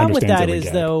 my only problem with that is,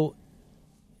 gag. though,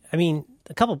 I mean,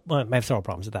 I have several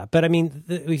problems with that. But I mean,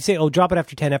 we say, drop it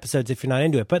after 10 episodes if you're not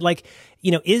into it. But like,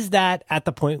 is that at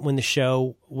the point when the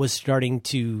show was starting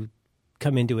to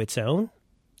come into its own?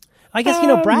 I guess,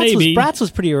 Bratz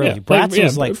was pretty early. Yeah, Bratz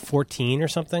was like 14 or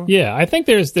something. Yeah, I think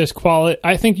there's quality.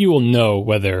 I think you will know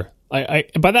whether I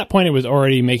by that point it was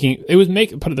already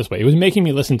put it this way, it was making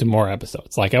me listen to more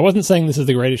episodes. Like, I wasn't saying this is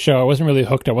the greatest show. I wasn't really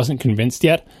hooked. I wasn't convinced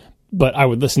yet, but I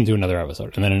would listen to another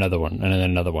episode and then another one and then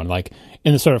another one, like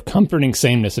in the sort of comforting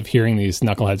sameness of hearing these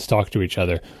knuckleheads talk to each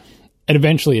other. And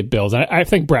eventually it builds. I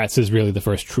think Bratz is really the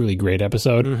first truly great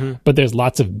episode, but there's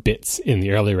lots of bits in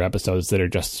the earlier episodes that are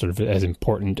just sort of as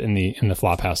important in the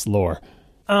Flophouse lore.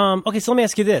 Okay, so let me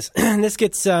ask you this. This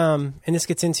gets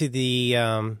into the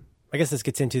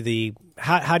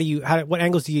what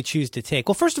angles do you choose to take?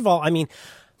 Well, first of all, I mean,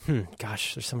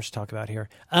 gosh, there's so much to talk about here.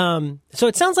 So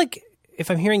it sounds like, if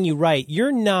I'm hearing you right,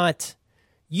 you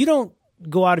don't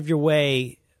go out of your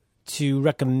way to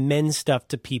recommend stuff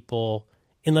to people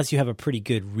unless you have a pretty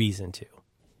good reason to.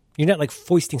 You're not like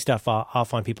foisting stuff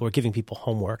off on people or giving people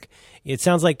homework. It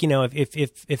sounds like,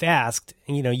 if asked,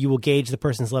 you will gauge the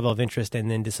person's level of interest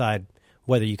and then decide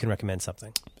whether you can recommend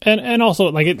something. And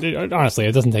also, like, honestly,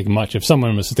 it doesn't take much. If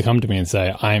someone was to come to me and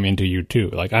say, I'm into you too,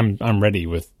 like, I'm ready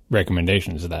with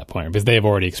recommendations at that point because they've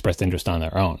already expressed interest on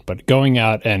their own. But going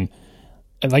out and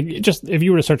like, just if you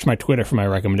were to search my Twitter for my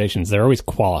recommendations, they're always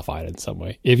qualified in some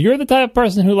way. If you're the type of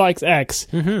person who likes X,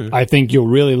 I think you'll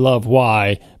really love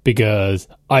Y because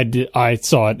I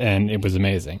saw it and it was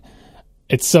amazing.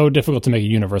 It's so difficult to make a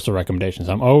universal recommendation.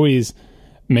 So I'm always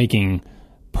making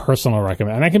personal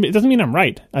recommendations. And it doesn't mean I'm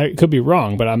right. I could be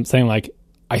wrong, but I'm saying, like,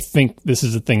 I think this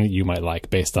is a thing that you might like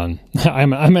based on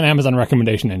I'm an Amazon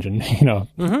recommendation engine,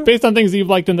 based on things that you've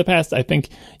liked in the past. I think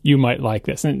you might like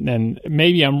this, and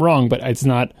maybe I'm wrong, but it's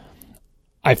not.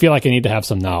 I feel like I need to have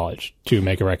some knowledge to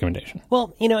make a recommendation.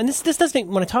 Well, and this does make,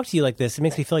 when I talk to you like this, it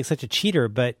makes me feel like such a cheater.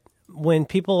 But when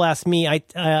people ask me, I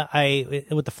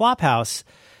with the Flophouse,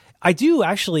 I do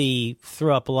actually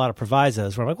throw up a lot of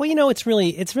provisos where I'm like, well, it's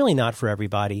really not for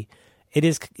everybody. It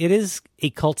is a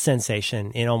cult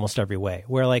sensation in almost every way,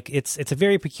 where like it's a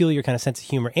very peculiar kind of sense of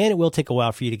humor, and it will take a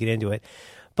while for you to get into it.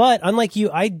 But unlike you,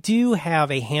 I do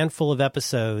have a handful of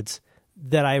episodes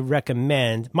that I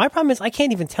recommend. My problem is I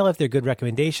can't even tell if they're good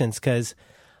recommendations because,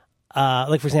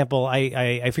 like, for example,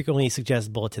 I frequently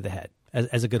suggest Bullet to the Head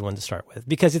as a good one to start with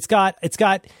because it's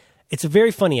a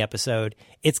very funny episode.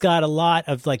 It's got a lot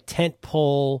of like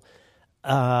tentpole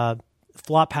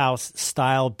Flophouse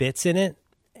style bits in it.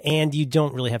 And you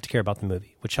don't really have to care about the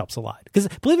movie, which helps a lot. Because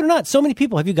believe it or not, so many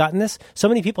people, have you gotten this? So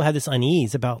many people have this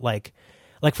unease about like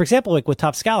for example, like with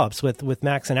Top Scallops with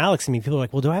Max and Alex. I mean, people are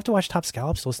like, well, do I have to watch Top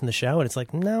Scallops to listen to the show? And it's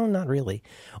like, no, not really.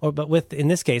 But in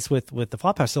this case, with the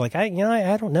Flophouse, they're like, I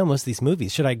don't know most of these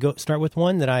movies. Should I go start with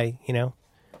one that I know?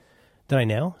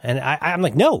 And I'm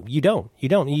like, no, you don't.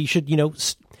 You should,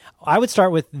 I would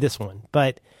start with this one,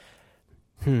 but.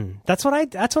 That's what I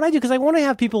do because I want to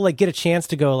have people like get a chance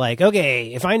to go like,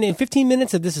 okay, if I in 15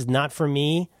 minutes if this is not for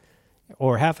me,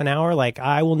 or half an hour, like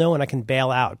I will know and I can bail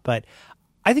out. But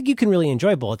I think you can really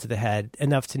enjoy Bullet to the Head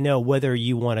enough to know whether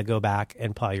you want to go back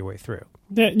and plow your way through.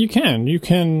 Yeah, you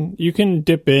can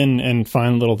dip in and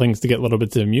find little things to get little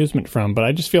bits of amusement from. But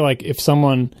I just feel like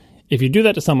if you do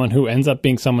that to someone who ends up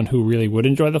being someone who really would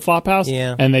enjoy the Flophouse,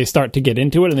 and they start to get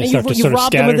into it and they start to sort of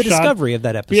rob them of the discovery of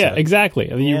that episode. Yeah, exactly.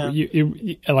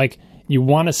 You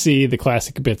want to see the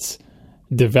classic bits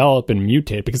develop and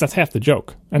mutate because that's half the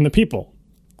joke. And the people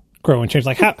grow and change.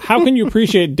 Like, how can you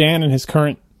appreciate Dan in his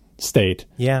current state?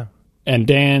 Yeah. And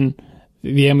Dan,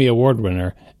 the Emmy Award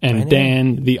winner, and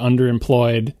Dan, the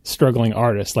underemployed, struggling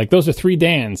artist. Like, those are three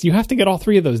Dans. You have to get all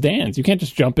three of those Dans. You can't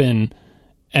just jump in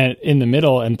the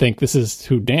middle and think this is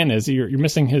who Dan is. You're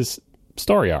missing his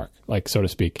story arc, like, so to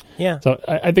speak. Yeah. So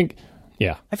I think,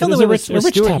 yeah. I feel that with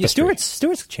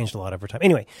Stewart's changed a lot over time.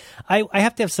 Anyway, I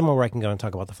have to have somewhere where I can go and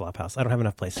talk about the Flophouse. I don't have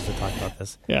enough places to talk about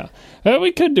this. Yeah.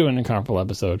 We could do an incomparable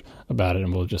episode about it,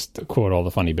 and we'll just quote all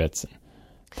the funny bits and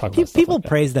talk about people like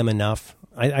praise them enough.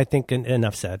 I think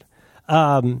enough said.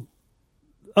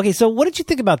 Okay, so what did you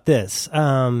think about this?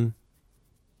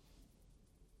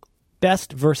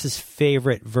 Best versus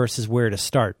favorite versus where to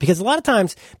start. Because a lot of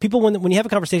times, people, when you have a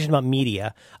conversation about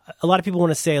media, a lot of people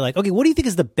want to say, like, okay, what do you think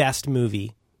is the best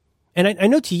movie And I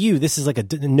know to you, this is like a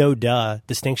no-duh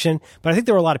distinction, but I think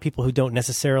there are a lot of people who don't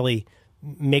necessarily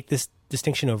make this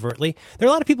distinction overtly. There are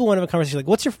a lot of people who want to have a conversation like,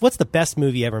 what's the best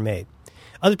movie ever made?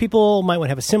 Other people might want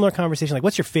to have a similar conversation like,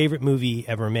 what's your favorite movie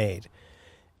ever made?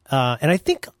 And I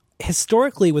think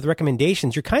historically with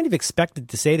recommendations, you're kind of expected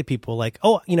to say to people like,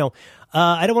 oh,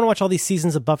 I don't want to watch all these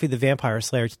seasons of Buffy the Vampire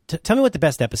Slayer. Tell me what the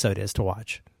best episode is to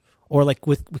watch. Or like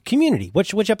with Community,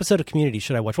 which episode of Community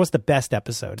should I watch? What's the best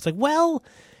episode? It's like, well...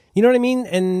 You know what I mean?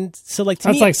 And so, like, to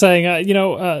That's me, like saying,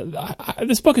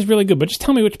 this book is really good, but just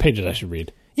tell me which pages I should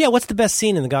read. Yeah, what's the best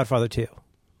scene in The Godfather 2?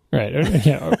 Right.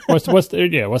 Yeah. What's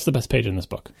the best page in this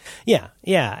book? Yeah.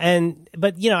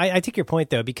 But I take your point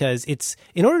though, because it's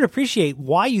in order to appreciate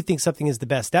why you think something is the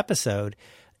best episode.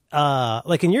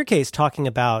 Like in your case, talking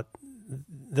about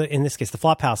in this case, the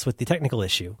Flophouse with the technical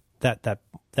issue.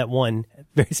 That one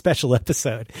very special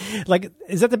episode. Like,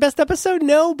 is that the best episode?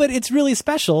 No, but it's really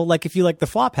special. Like, if you like the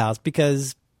Flophouse,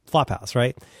 because Flophouse,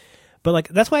 right? But like,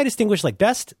 that's why I distinguish like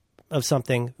best of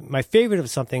something, my favorite of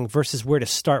something versus where to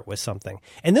start with something.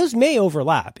 And those may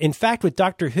overlap. In fact, with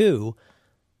Doctor Who,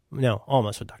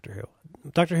 almost with Doctor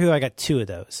Who. Doctor Who, I got 2 of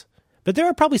those. But there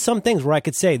are probably some things where I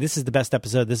could say, this is the best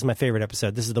episode, this is my favorite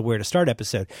episode, this is the where to start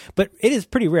episode. But it is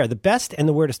pretty rare. The best and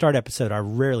the where to start episode are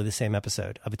rarely the same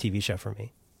episode of a TV show for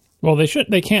me. Well, they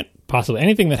can't possibly,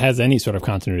 anything that has any sort of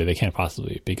continuity, they can't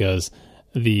possibly, because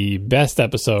the best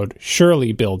episode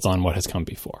surely builds on what has come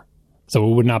before. So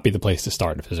it would not be the place to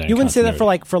start if there's any You wouldn't continuity.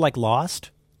 say that for Lost?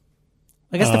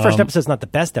 I guess the first episode's not the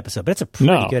best episode, but it's a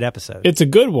pretty good episode. It's a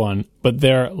good one, but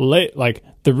they're late. Like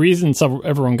the reason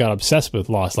everyone got obsessed with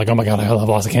Lost, like, oh my God, I love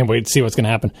Lost, I can't wait to see what's going to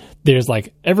happen. There's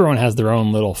like, everyone has their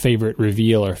own little favorite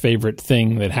reveal or favorite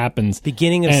thing that happens.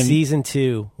 Beginning of season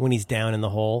 2, when he's down in the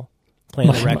hole,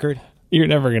 playing the record. You're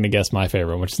never going to guess my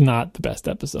favorite, which is not the best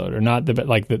episode or not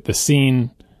the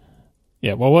scene.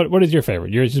 Yeah. Well, what is your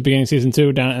favorite? Yours is beginning of season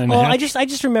 2 down in the hatch? I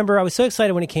just remember I was so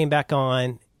excited when he came back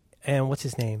on, and what's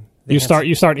his name? You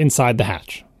start inside the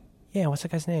hatch. Yeah, what's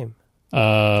that guy's name?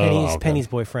 Okay. Penny's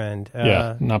boyfriend.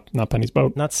 Yeah, not Penny's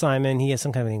boat. Not Simon. He has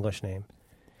some kind of an English name.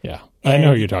 Yeah, I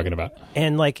know who you're talking about.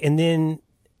 And then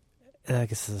I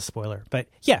guess this is a spoiler, but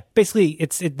yeah, basically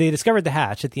they discovered the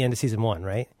hatch at the end of season 1,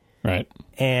 right? Right.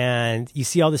 And you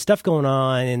see all this stuff going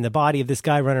on in the body of this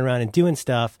guy running around and doing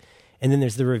stuff. And then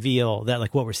there's the reveal that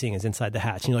like what we're seeing is inside the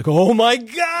hatch. And you're like, oh my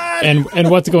God.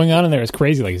 And what's going on in there is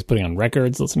crazy. Like he's putting on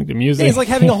records, listening to music. Yeah, he's like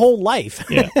having a whole life.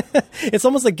 Yeah. It's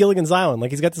almost like Gilligan's Island.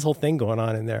 Like he's got this whole thing going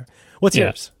on in there. What's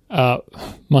yours?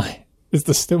 It's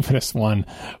the stupidest one.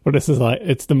 But this is like,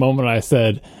 it's the moment I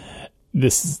said,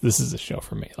 this is a show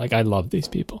for me. Like I love these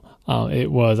people.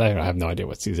 It was, I have no idea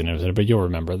what season it was, but you'll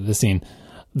remember the scene.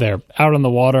 They're out on the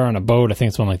water on a boat. I think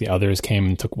it's when like the others came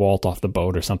and took Walt off the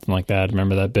boat or something like that.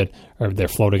 Remember that bit? Or they're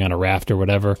floating on a raft or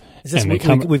whatever. Is this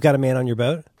We've Got a Man on Your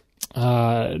Boat?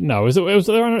 No, it was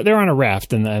they're on a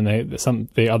raft and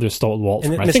the others stole Walt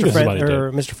from. I think this is what it did.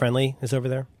 Mr. Friendly is over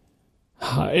there.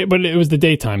 But it was the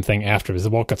daytime thing after. The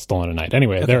Walt got stolen at night.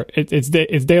 Anyway, okay.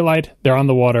 It's daylight. They're on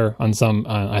the water on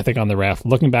I think on the raft,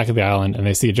 looking back at the island, and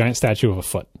they see a giant statue of a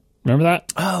foot. Remember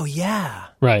that? Oh yeah,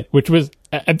 right. Which was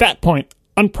at that point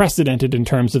unprecedented in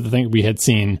terms of the thing we had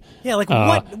seen. Yeah, like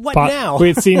what now? We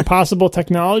had seen possible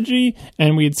technology,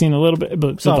 and we had seen a little bit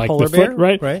of like polar the foot,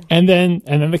 bear? right? And then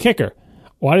the kicker.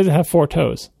 Why does it have 4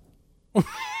 toes? And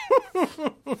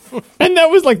that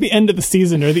was like the end of the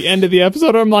season or the end of the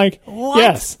episode. I'm like,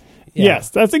 what? Yes,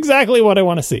 that's exactly what I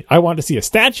want to see. I want to see a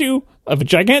statue of a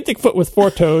gigantic foot with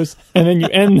 4 toes, and then you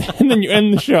end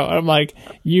the show. I'm like,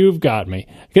 you've got me.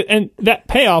 And that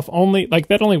payoff only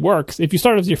works if you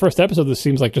start as your first episode. This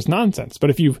seems like just nonsense, but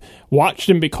if you've watched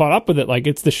and be caught up with it, like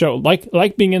it's the show,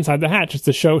 like being inside the hatch. It's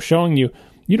the show showing you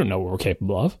don't know what we're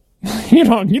capable of. You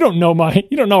don't know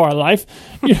our life.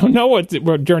 You don't know what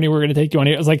journey we're going to take you on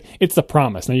here. It's like it's the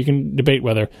promise. Now you can debate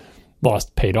whether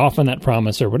Lost paid off on that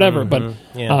promise or whatever, but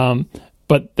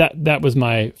that was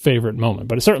my favorite moment.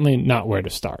 But it's certainly not where to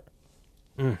start,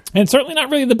 and certainly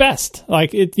not really the best.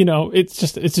 Like it's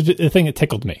just a thing that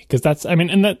tickled me because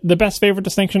and the best favorite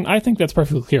distinction. I think that's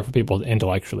perfectly clear for people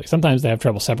intellectually. Sometimes they have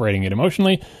trouble separating it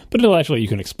emotionally, but intellectually you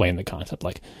can explain the concept.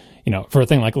 Like for a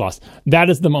thing like Lost, that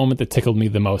is the moment that tickled me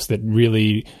the most. That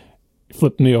really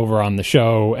flipped me over on the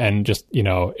show and just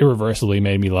irreversibly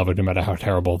made me love it no matter how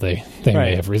terrible they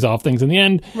may have resolved things in the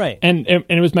end. Right. And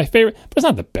it was my favorite, but it's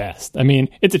not the best. I mean,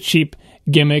 it's a cheap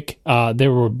gimmick.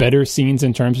 There were better scenes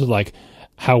in terms of like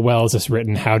how well is this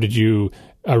written? How did you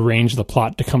arrange the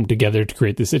plot to come together to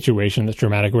create the situation that's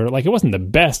dramatic. Where like it wasn't the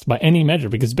best by any measure,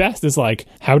 because best is like,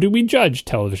 how do we judge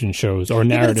television shows or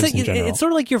narratives in general? It's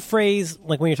sort of like your phrase,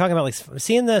 like when you're talking about like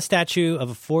seeing the statue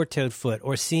of a four-toed foot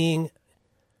or seeing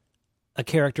a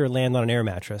character land on an air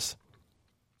mattress.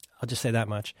 I'll just say that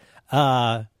much.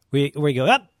 Where you go,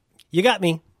 up, you got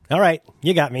me. All right,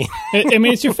 you got me. I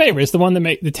mean, it's your favorite. It's the one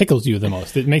that tickles you the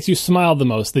most. That makes you smile the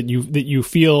most. That you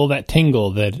feel that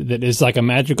tingle. That is like a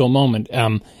magical moment.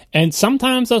 And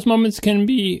sometimes those moments can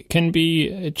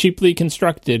be cheaply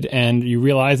constructed, and you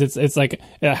realize it's like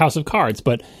a house of cards.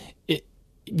 But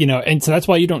and so that's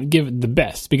why you don't give it the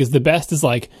best, because the best is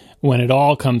like when it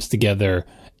all comes together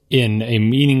in a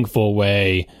meaningful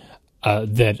way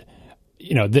that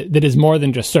is more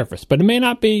than just surface. But it may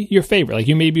not be your favorite. Like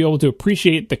you may be able to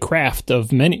appreciate the craft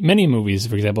of many movies,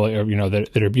 for example,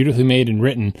 that are beautifully made and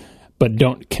written, but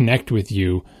don't connect with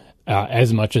you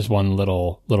as much as one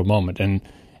little moment.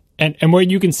 And where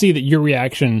you can see that your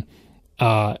reaction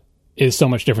is so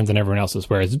much different than everyone else's.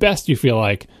 Whereas best, you feel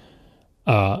like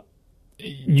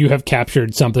you have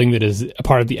captured something that is a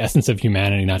part of the essence of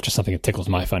humanity, not just something that tickles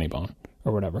my funny bone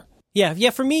or whatever. Yeah.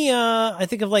 For me, I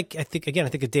think of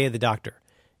Day of the Doctor,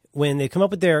 when they come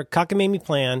up with their cockamamie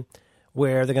plan,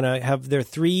 where they're going to have their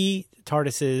 3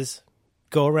 TARDISes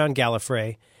go around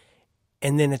Gallifrey,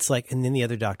 and then then the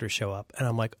other doctors show up, and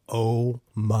I'm like, oh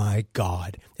my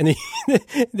God! And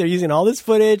they're using all this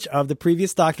footage of the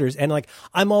previous doctors, and like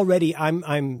I'm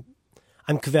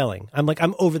cavelling.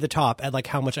 I'm over the top at like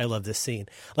how much I love this scene.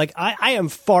 Like I am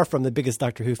far from the biggest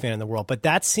Doctor Who fan in the world, but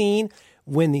that scene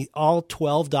when all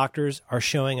 12 doctors are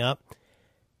showing up,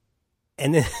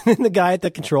 and then the guy at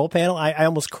the control panel, I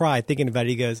almost cried thinking about it.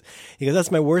 He goes, that's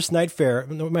my worst nightmare,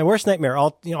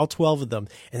 all 12 of them.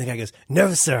 And the guy goes,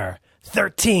 no, sir,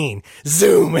 13,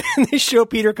 zoom. And they show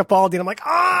Peter Capaldi, and I'm like,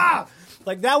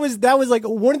 like that was like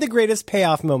one of the greatest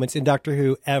payoff moments in Doctor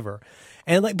Who ever.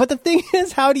 And but the thing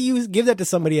is, how do you give that to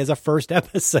somebody as a first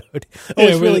episode?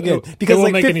 It's really good, because it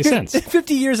won't make any sense.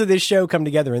 50 years of this show come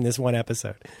together in this one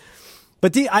episode.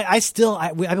 But I've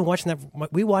been watching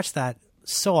that. We watched that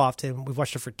so often. We've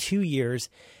watched it for 2 years,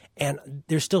 and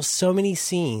there's still so many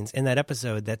scenes in that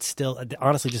episode that still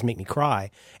honestly just make me cry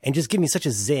and just give me such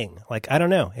a zing. Like, I don't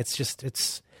know.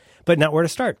 But not where to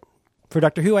start. For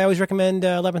Doctor Who, I always recommend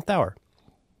 11th Hour.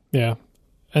 Yeah.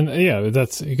 And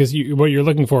that's because what you're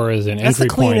looking for is an entry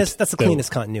point. That's the cleanest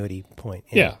continuity point.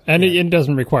 And it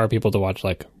doesn't require people to watch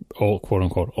like old, quote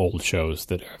unquote, old shows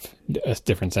that have a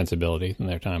different sensibility than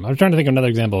their time. I'm trying to think of another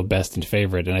example of best and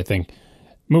favorite, and I think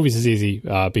movies is easy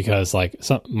because like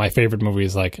my favorite movie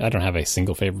is like, I don't have a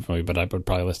single favorite movie, but I would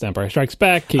probably list Empire Strikes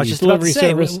Back, Katie's Delivery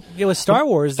Service. It was Star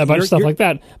Wars, a bunch of stuff like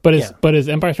that. But is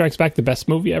Empire Strikes Back the best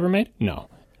movie ever made? No.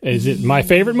 Is it my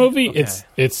favorite movie? Okay.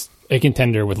 It's a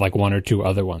contender with like 1 or 2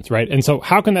 other ones, right? And so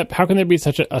how can there be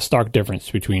such a stark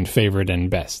difference between favorite and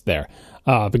best there?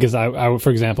 Because I, for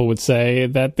example, would say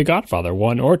that The Godfather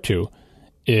 1 or 2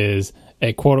 is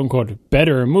a quote unquote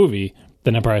better movie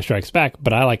than Empire Strikes Back,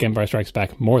 but I like Empire Strikes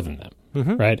Back more than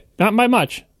them, right? Not by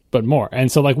much, but more.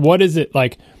 And so like, what is it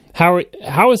like? How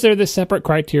is there this separate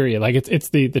criteria? Like it's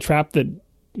the trap that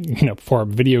for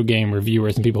video game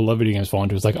reviewers and people who love video games fall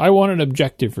into. It's like, I want an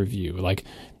objective review. Like,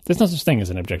 there's no such thing as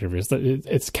an objective review.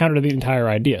 It's counter to the entire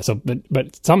idea. So,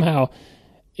 but somehow,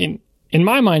 in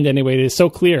my mind anyway, it is so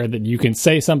clear that you can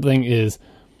say something is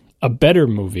a better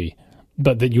movie,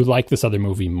 but that you like this other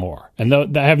movie more. And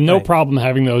I have no problem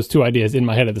having those 2 ideas in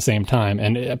my head at the same time.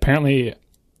 And apparently,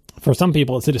 for some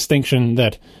people, it's a distinction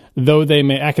that, though they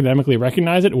may academically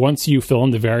recognize it, once you fill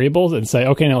in the variables and say,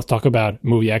 okay, now let's talk about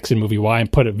movie X and movie Y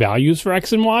and put values for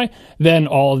X and Y, then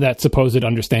all of that supposed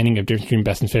understanding of difference between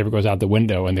best and favorite goes out the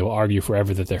window, and they will argue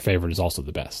forever that their favorite is also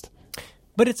the best.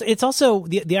 But it's also,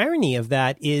 the irony of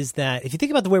that is that if you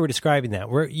think about the way we're describing that,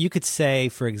 where you could say,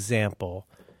 for example,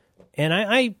 and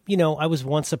I was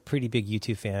once a pretty big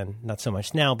U2 fan, not so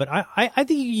much now, but I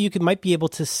think you might be able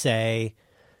to say,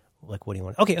 like, what do you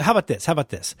want? Okay, how about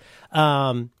this?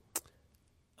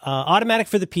 Automatic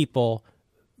for the People,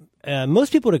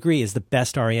 most people would agree is the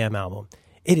best REM album.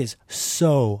 It is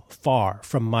so far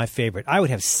from my favorite. I would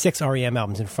have 6 REM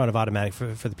albums in front of Automatic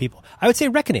for the People. I would say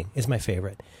Reckoning is my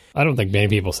favorite. I don't think many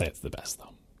people say it's the best, though.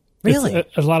 Really?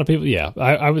 There's a lot of people, yeah.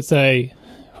 I would say,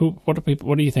 what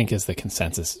do you think is the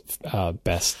consensus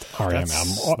best REM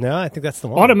album? No, I think that's the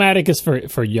one. Automatic is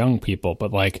for young people,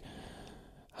 but like,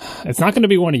 it's not going to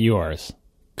be one of yours,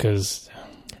 because...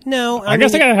 No, I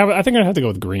think I'd have to go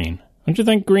with Green. Don't you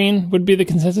think Green would be the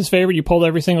consensus favorite? You pulled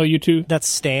every single U2. That's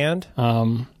Stand.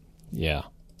 Yeah.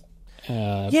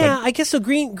 I guess so.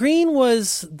 Green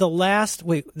was the last.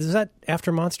 Wait, is that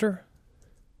after Monster?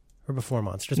 or before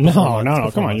Monster? No.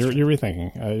 Come on, you're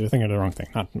rethinking. You're thinking of the wrong thing.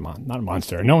 Not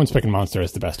Monster. No one's picking Monster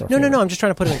as the best. No. I'm just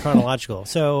trying to put it in chronological.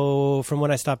 So from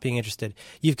when I stopped being interested,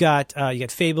 you got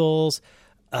Fables.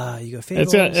 You go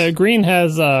Fables. It's Green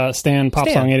has Stan, Pop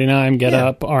Song 89, Get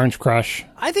Up, Orange Crush.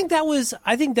 I think that was,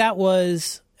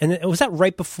 and was that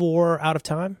right before Out of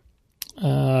Time?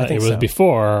 I think it was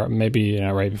before, maybe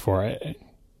right before.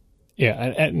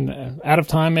 Out of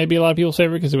Time may be a lot of people's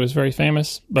favorite because it was very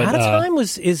famous. But Out of Time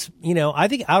I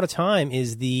think Out of Time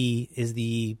is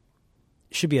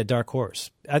should be a dark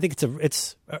horse. I think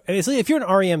it's if you're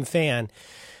an REM fan,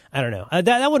 I don't know.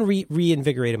 That one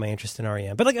reinvigorated my interest in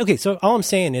REM. But so all I'm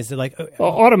saying is that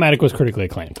Automatic was critically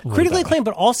acclaimed.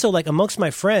 But also amongst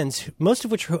my friends, most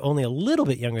of which are only a little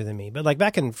bit younger than me, but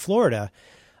back in Florida,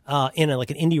 in an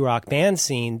indie rock band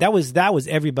scene, that was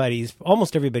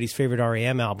almost everybody's favorite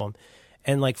REM album.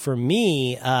 And for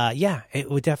me, it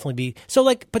would definitely be. So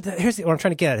but here's what I'm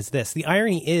trying to get at is this. The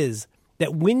irony is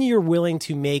that when you're willing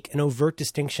to make an overt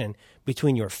distinction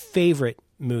between your favorite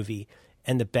movie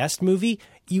and the best movie,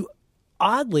 you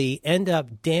oddly end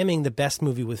up damning the best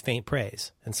movie with faint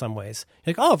praise in some ways.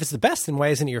 You're if it's the best, then why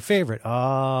isn't it your favorite?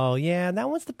 Oh, yeah, that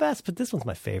one's the best, but this one's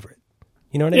my favorite.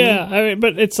 You know what I mean? Yeah, I mean,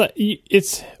 but it's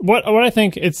what I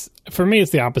think for me,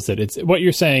 it's the opposite. It's what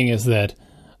you're saying is that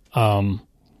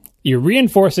you're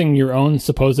reinforcing your own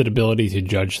supposed ability to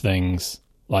judge things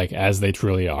as they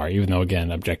truly are, even though, again,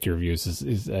 objective reviews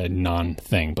is a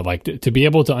non-thing. But to be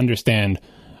able to understand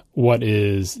what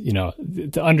is,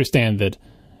 to understand that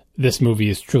this movie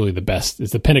is truly the best,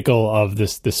 is the pinnacle of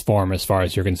this form as far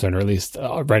as you're concerned, or at least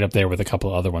right up there with a couple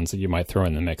of other ones that you might throw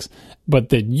in the mix. But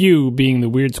that you, being the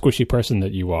weird, squishy person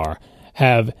that you are,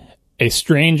 have a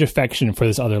strange affection for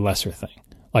this other lesser thing.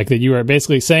 That you are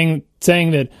basically saying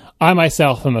that I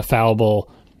myself am a fallible,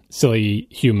 silly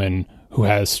human who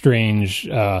has strange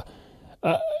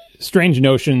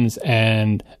notions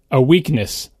and a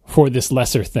weakness for this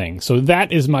lesser thing. So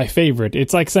that is my favorite.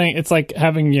 It's like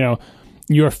having,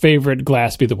 your favorite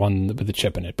glass be the one with the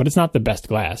chip in it, but it's not the best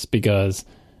glass because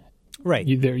right.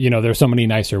 There's so many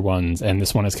nicer ones, and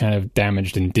this one is kind of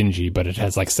damaged and dingy, but it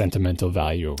has sentimental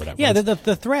value or whatever. Yeah.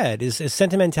 The thread is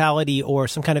sentimentality or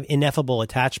some kind of ineffable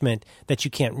attachment that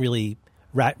you can't really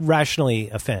rationally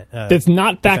offend. It's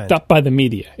not backed up by the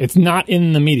media. It's not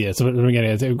in the media. So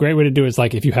it's a great way to do it is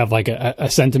if you have a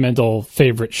sentimental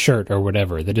favorite shirt or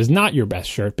whatever that is not your best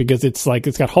shirt because it's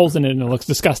got holes in it and it looks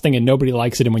disgusting and nobody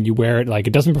likes it, and when you wear it,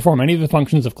 it doesn't perform any of the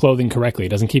functions of clothing correctly. It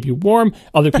doesn't keep you warm.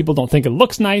 Other people don't think it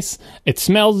looks nice. It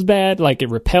smells bad. It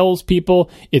repels people.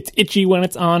 It's itchy when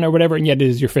it's on or whatever, and yet it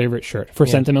is your favorite shirt for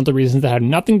sentimental reasons that have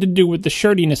nothing to do with the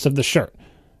shirtiness of the shirt.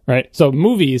 Right? So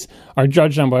movies are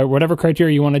judged on by whatever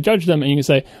criteria you want to judge them, and you can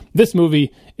say, this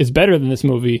movie is better than this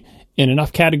movie in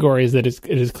enough categories that it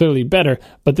is clearly better,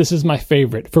 but this is my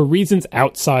favorite for reasons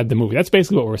outside the movie. That's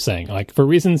basically what we're saying. For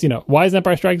reasons, why is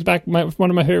Empire Strikes Back one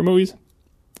of my favorite movies?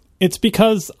 It's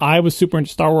because I was super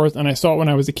into Star Wars, and I saw it when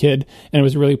I was a kid, and it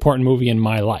was a really important movie in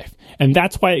my life. And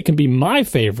that's why it can be my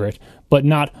favorite, but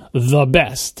not the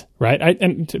best, right?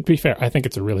 And to be fair, I think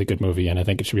it's a really good movie, and I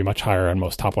think it should be much higher on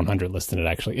most top 100 lists than it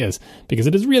actually is, because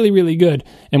it is really, really good.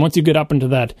 And once you get up into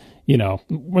that,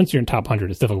 once you're in top 100,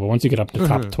 it's difficult. But once you get up to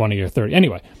top 20 or 30,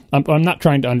 anyway, I'm not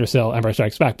trying to undersell Empire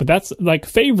Strikes Back, but that's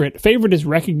favorite. Favorite is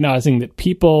recognizing that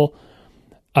people,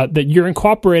 that you're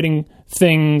incorporating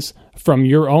things from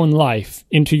your own life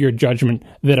into your judgment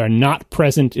that are not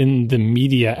present in the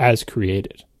media as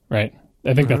created, right?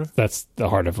 I think that's the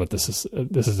heart of what this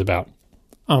is about.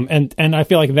 And I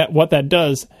feel like that what that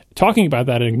does, talking about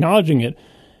that and acknowledging it,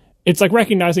 it's like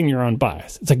recognizing your own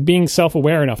bias. It's like being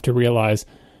self-aware enough to realize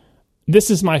this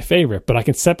is my favorite, but I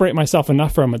can separate myself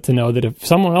enough from it to know that if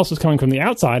someone else was coming from the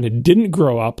outside and didn't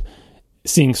grow up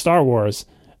seeing Star Wars,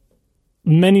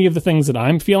 many of the things that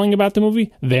I'm feeling about the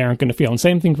movie, they aren't going to feel. And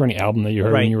same thing for any album that you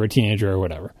heard when you were a teenager or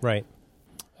whatever. Right.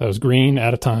 That was Green,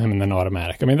 Out of Time, and then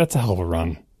Automatic. I mean, that's a hell of a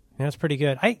run. Yeah, that's pretty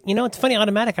good. It's funny,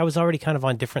 Automatic, I was already kind of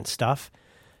on different stuff.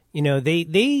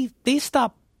 They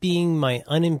stopped being my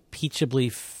unimpeachably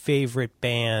favorite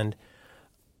band.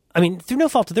 I mean, through no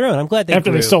fault of their own. I'm glad they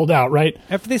After they sold out, right?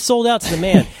 After they sold out to the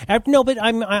man. But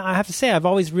I have to say, I've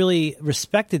always really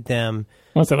respected them.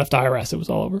 Once they left IRS, it was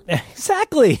all over.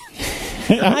 Exactly.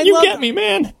 Get me,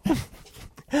 man.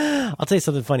 I'll tell you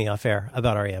something funny off air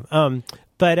about REM.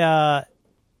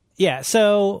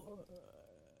 So...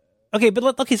 Okay,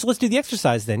 so let's do the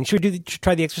exercise then. Should we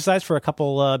try the exercise for a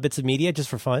couple bits of media just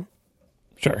for fun?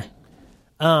 Sure.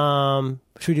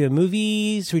 Should we do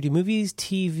movies? Should we do movies,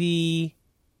 TV?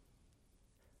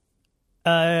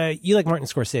 You like Martin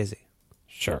Scorsese?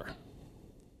 Sure.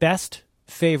 Best,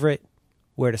 favorite,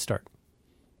 where to start?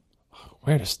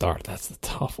 Where to start? That's the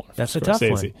tough one. That's a tough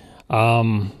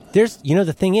one. There's,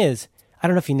 the thing is, I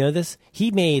don't know if you know this,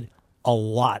 he made a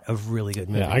lot of really good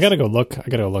movies. Yeah, I gotta go look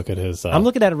at his. I'm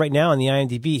looking at it right now on the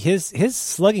IMDb. His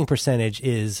slugging percentage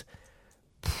is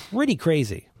pretty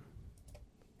crazy.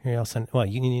 Here, I'll send. Well,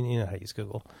 you know how to use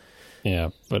Google. Yeah,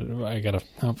 but I gotta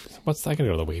go to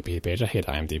the Wikipedia page. I hate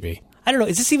IMDb. I don't know.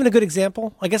 Is this even a good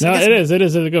example? I guess it is. It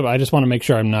is a good. I just want to make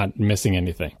sure I'm not missing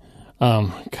anything.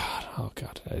 God.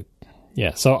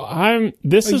 Yeah. So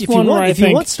This is one where I think. If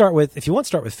you want to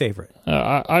start with favorite.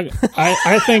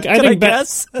 I think. Can I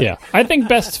guess? Yeah. I think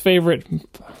best favorite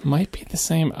might be the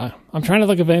same. I'm trying to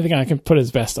look if anything I can put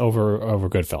as best over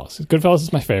Goodfellas. Goodfellas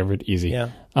is my favorite. Easy. Yeah.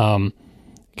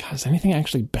 God, is anything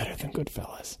actually better than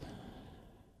Goodfellas?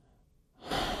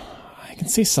 I can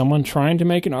see someone trying to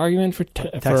make an argument for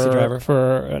not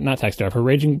Taxi Driver, for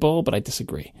Raging Bull, but I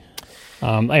disagree.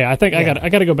 I think I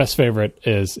got to go. Best favorite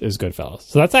is Goodfellas.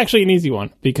 So that's actually an easy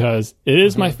one because it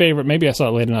is my favorite. Maybe I saw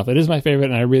it late enough. It is my favorite,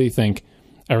 and I really think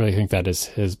that is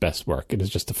his best work. It is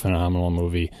just a phenomenal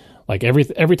movie. Like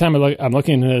every time I'm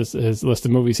looking at his list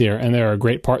of movies here, and there are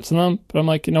great parts in them. But I'm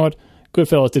like, you know what?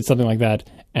 Goodfellas did something like that,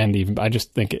 and even I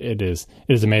just think it is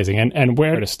amazing. And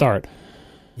where to start?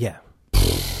 Yeah.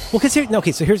 Well,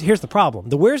 so here's the problem.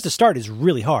 The where's to start is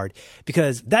really hard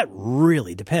because that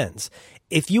really depends.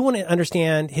 If you want to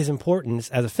understand his importance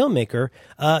as a filmmaker,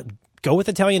 go with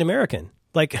Italian American,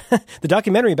 like the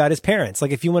documentary about his parents.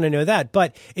 Like if you want to know that,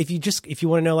 but if you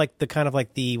want to know like the kind of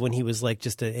like the when he was like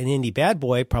just an indie bad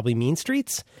boy, probably Mean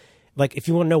Streets. Like if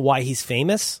you want to know why he's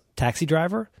famous, Taxi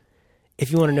Driver. If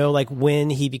you want to know like when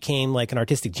he became like an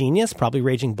artistic genius, probably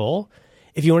Raging Bull.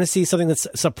 If you want to see something that's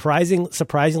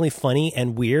surprisingly funny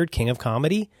and weird, King of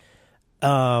Comedy,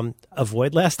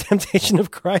 avoid Last Temptation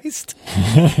of Christ.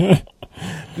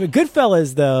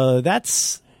 Goodfellas, though,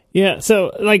 that's... Yeah,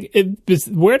 so, like,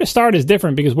 where to start is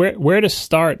different because where to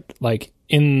start, like,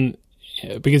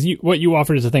 because what you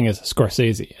offered as a thing is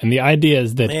Scorsese, and the idea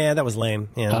is that... Yeah, that was lame,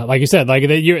 yeah. Like you said,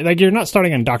 you're not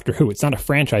starting on Doctor Who. It's not a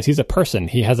franchise. He's a person.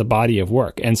 He has a body of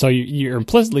work. And so you're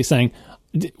implicitly saying...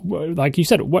 Like you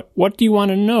said, what do you want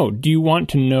to know? Do you want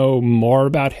to know more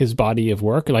about his body of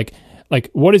work? Like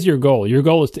what is your goal? Your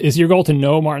goal is your goal to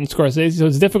know Martin Scorsese? So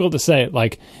it's difficult to say.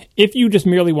 Like, if you just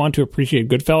merely want to appreciate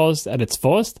Goodfellas at its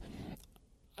fullest,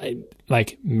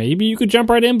 maybe you could jump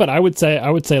right in. But I would say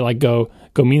like go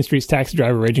Mean Streets, Taxi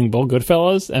Driver, Raging Bull,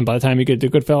 Goodfellas, and by the time you get to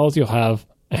Goodfellas, you'll have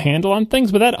a handle on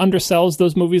things. But that undersells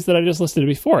those movies that I just listed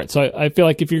before it. So I feel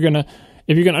like if you're gonna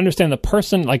understand the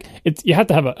person, like you have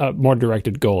to have a more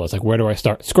directed goal. It's like, where do I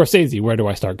start? Scorsese, where do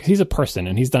I start? Because he's a person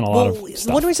and he's done a lot of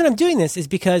stuff. One reason I'm doing this is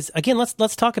because, again,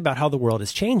 let's talk about how the world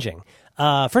is changing.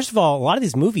 First of all, a lot of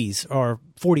these movies are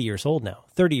 40 years old now,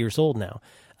 30 years old now.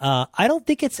 I don't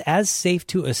think it's as safe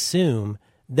to assume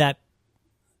that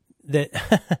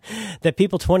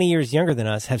people 20 years younger than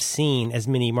us have seen as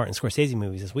many Martin Scorsese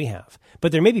movies as we have.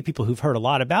 But there may be people who've heard a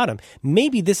lot about him.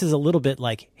 Maybe this is a little bit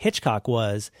like Hitchcock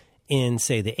was in,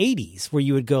 say, the 80s, where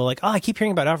you would go like, oh, I keep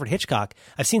hearing about Alfred Hitchcock.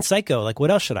 I've seen Psycho. Like,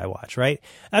 what else should I watch, right?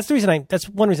 That's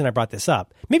one reason I brought this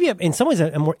up. Maybe in some ways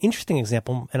a more interesting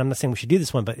example, and I'm not saying we should do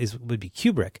this one, but would be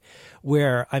Kubrick,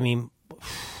 where, I mean,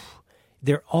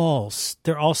 they're all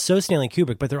so Stanley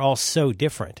Kubrick, but they're all so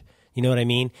different. You know what I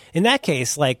mean? In that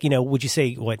case, like, would you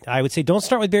say what I would say? Don't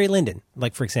start with Barry Lyndon.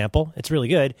 Like, for example, it's really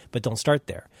good, but don't start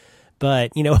there.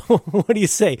 But, what do you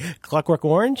say? Clockwork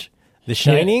Orange? The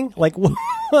Shining?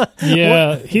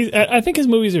 Yeah. Yeah. I think his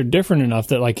movies are different enough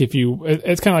that, like,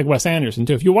 it's kind of like Wes Anderson,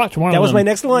 too. If you watch one of them... That was my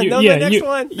next one.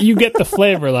 You get the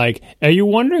flavor, like, are you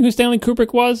wondering who Stanley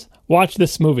Kubrick was? Watch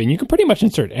this movie. And you can pretty much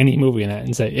insert any movie in that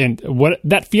and say, and what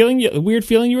that feeling, weird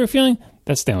feeling you were feeling,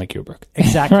 that's Stanley Kubrick.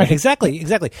 Exactly. Right?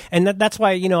 Exactly. And that's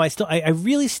why, I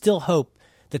really still hope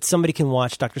that somebody can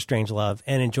watch Dr. Strangelove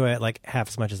and enjoy it like half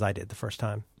as much as I did the first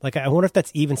time. Like, I wonder if that's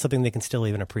even something they can still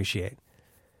even appreciate.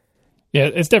 Yeah,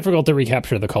 it's difficult to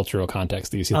recapture the cultural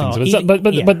context of these things.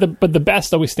 But the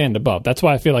best always stand above. That's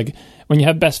why I feel like when you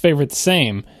have best favorite the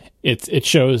same, it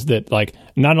shows that, like,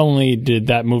 not only did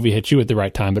that movie hit you at the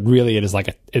right time, but really it is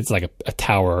like a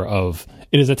tower of...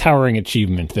 It is a towering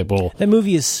achievement that will... That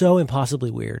movie is so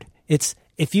impossibly weird.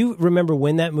 If you remember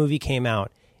when that movie came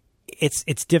out,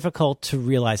 it's difficult to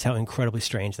realize how incredibly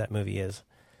strange that movie is.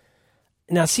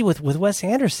 Now, see, with Wes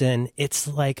Anderson, it's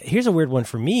like, here's a weird one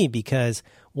for me, because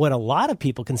what a lot of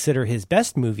people consider his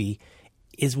best movie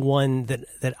is one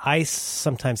that I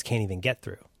sometimes can't even get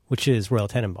through, which is Royal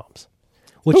Tenenbaums,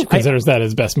 which Who considers that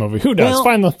his best movie? Who does?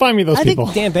 Well, Find me those people.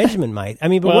 I think Dan Benjamin might. I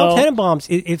mean, but Well, Royal Tenenbaums,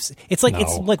 it's like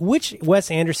no. which Wes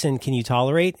Anderson can you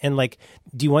tolerate? And like,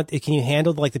 can you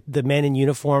handle like the men in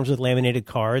uniforms with laminated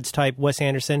cards type Wes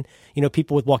Anderson? You know,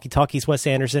 people with walkie-talkies Wes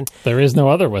Anderson. There is no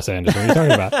other Wes Anderson. What are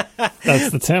you talking about?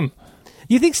 That's him.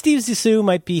 You think Steve Zissou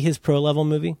might be his pro level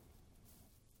movie?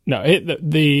 No,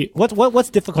 What's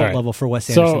difficult right. level for Wes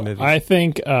Anderson So movies? I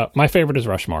think my favorite is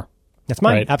Rushmore. That's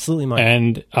mine, right? absolutely mine.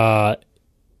 And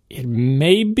it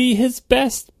may be his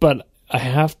best, but I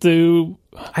have to.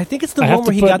 I think it's the I have one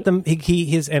where to he put- got them.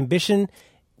 His ambition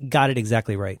got it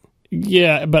exactly right.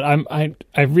 Yeah, but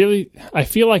I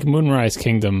feel like Moonrise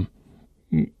Kingdom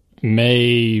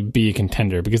may be a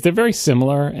contender because they're very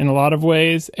similar in a lot of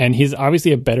ways, and he's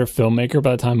obviously a better filmmaker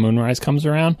by the time Moonrise comes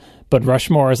around. But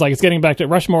Rushmore is like, it's getting back to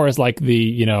Rushmore is like the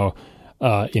your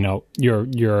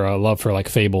love for like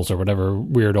Fables or whatever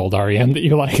weird old REM that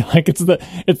you like. Like it's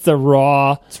the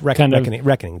raw kind of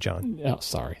Reckoning, John. Oh,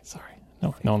 sorry.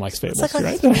 No one likes Fables. It's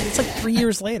like, You're right. it's like 3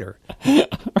 years later.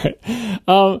 Right.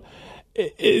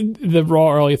 The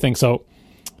raw early thing. So,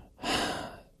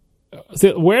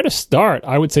 where to start?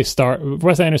 I would say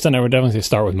Wes Anderson. I would definitely say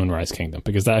start with Moonrise Kingdom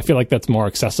because I feel like that's more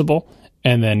accessible,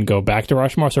 and then go back to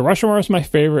Rushmore. So Rushmore is my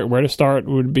favorite. Where to start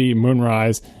would be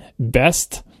Moonrise.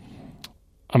 Best.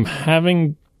 I'm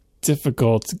having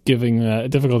difficulty giving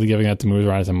that to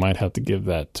Moonrise. I might have to give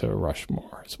that to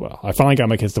Rushmore as well. I finally got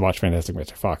my kids to watch Fantastic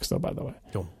Mr. Fox, though. By the way,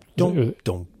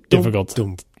 difficult.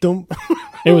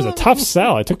 It was a tough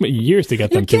sell. It took me years to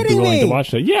get them to be willing to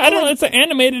watch it. Yeah, I don't know. It's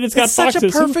animated. It's got such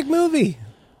foxes. a perfect movie.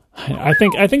 I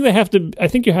think they have to. I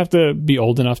think you have to be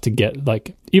old enough to get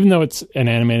like, even though it's an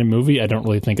animated movie, I don't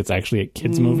really think it's actually a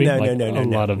kids movie. No, like, no. A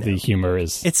lot of the humor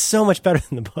is. It's so much better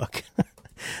than the book.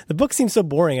 The book seems so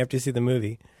boring after you see the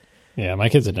movie. Yeah, my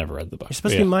kids had never read the book. You're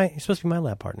supposed to be my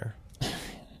lab partner. No,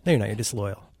 you're not. You're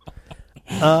disloyal.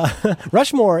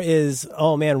 Rushmore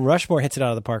Rushmore hits it out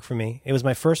of the park for me. It was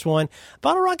my first one.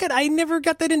 Bottle Rocket, I never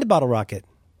got that into Bottle Rocket.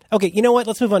 Okay, you know what?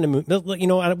 Let's move on to we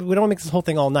don't want to make this whole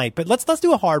thing all night, but let's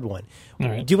do a hard one. All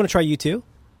right. Do you want to try U2?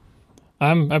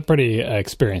 I'm pretty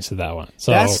experienced at that one.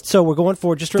 So Best. So we're going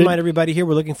for, just to remind everybody here,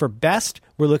 we're looking for best.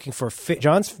 We're looking for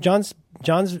John's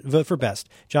vote for best,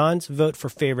 John's vote for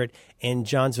favorite, and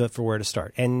John's vote for where to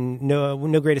start. And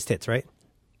no greatest hits, right?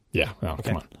 yeah,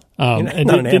 come on. You're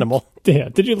not an animal. Yeah.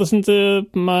 Did you listen to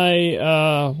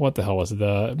my what the hell was it?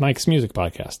 The Mike's Music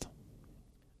podcast?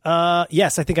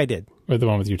 Yes, I think I did. Or the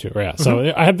one with you two. Yeah.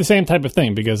 So I have the same type of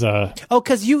thing because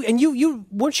Because you didn't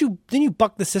you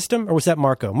buck the system, or was that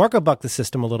Marco? Marco bucked the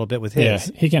system a little bit with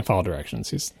his. he can't follow directions.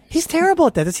 He's terrible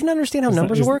at that. Does he not understand how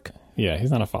numbers work? Yeah,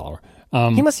 he's not a follower.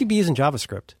 He must be using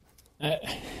JavaScript.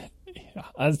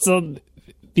 So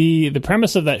the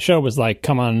premise of that show was like,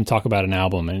 come on and talk about an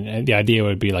album, and the idea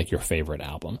would be like your favorite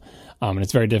album, and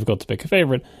it's very difficult to pick a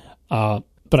favorite.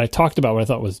 But I talked about what I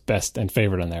thought was best and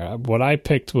favorite on there. What I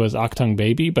picked was Achtung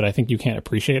Baby, but I think you can't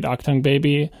appreciate Achtung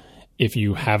Baby if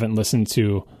you haven't listened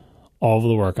to all of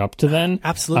the work up to then.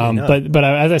 Absolutely not. But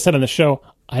as I said on the show,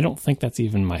 I don't think that's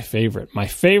even my favorite. My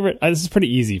favorite, this is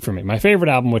pretty easy for me. My favorite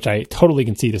album, which I totally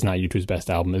concede is not U2's best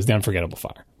album, is The Unforgettable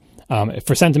Fire.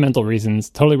 For sentimental reasons,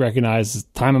 totally recognize the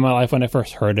time in my life when I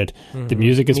first heard it. Mm-hmm. The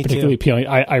music is particularly appealing.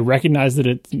 I recognize that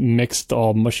it's mixed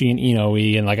all mushy and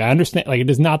Eno-y, and like I understand, like it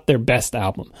is not their best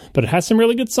album, but it has some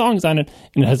really good songs on it,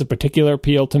 and it has a particular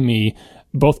appeal to me,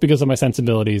 both because of my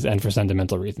sensibilities and for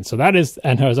sentimental reasons. So that is,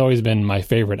 and has always been, my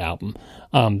favorite album.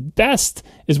 Best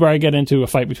is where I get into a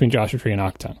fight between Joshua Tree and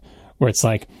Achtung, where it's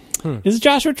like, is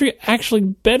Joshua Tree actually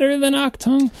better than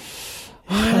Achtung?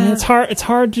 I mean, it's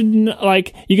hard to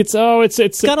like. You could say,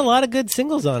 it's got a lot of good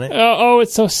singles on it.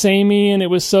 It's so samey and it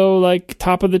was so like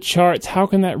top of the charts. How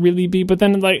can that really be? But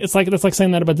then that's like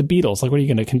saying that about the Beatles. Like, what are you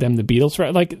going to condemn the Beatles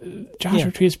for? Like, Joshua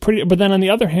Tree is pretty. But then on the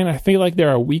other hand, I feel like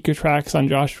there are weaker tracks on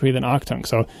Joshua Tree than Achtung.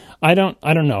 So I don't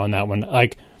know on that one.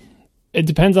 Like, it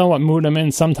depends on what mood I'm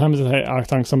in. Sometimes I say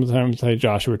Achtung, sometimes I say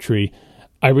Joshua Tree.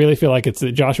 I really feel like it's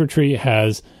that Joshua Tree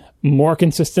has more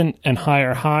consistent and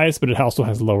higher highs, but it also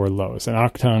has lower lows. And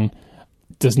Achtung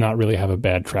does not really have a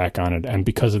bad track on it, and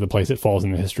because of the place it falls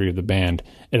in the history of the band,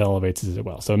 it elevates it as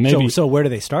well. So maybe so where do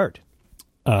they start?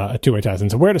 A two-way ties. And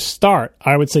so where to start?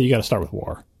 I would say you got to start with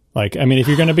War. Like, I mean, if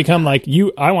you're going to become like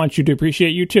you, I want you to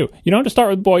appreciate U2. You don't have to start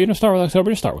with Boy. You don't start with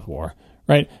October. Just start with War.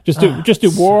 Right? Just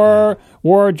do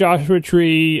War, Joshua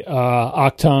Tree,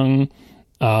 Achtung.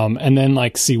 And then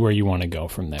like see where you want to go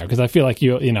from there, because I feel like I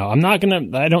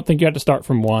don't think you have to start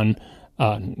from one,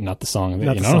 not the song.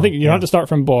 I don't think you don't have to start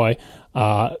from Boy.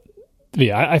 I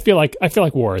feel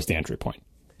like War is the entry point.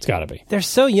 It's got to be. They're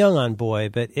so young on Boy,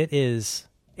 but it's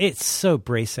so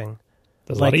bracing.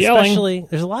 There's a lot of yelling. Especially,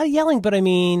 there's a lot of yelling, but I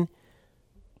mean,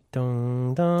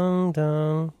 dong, dong,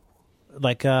 dong.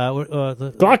 Like,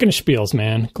 Glockenspiels,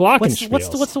 man. Glockenspiels.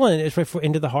 What's the one? It's right for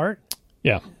Into the Heart?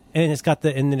 Yeah. And it's got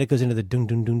and then it goes into the dung,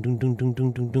 dung, dung, dung, dung, dung,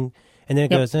 dung, dung, dung. And then it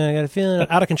goes, I got a feeling,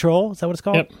 Out of Control. Is that what it's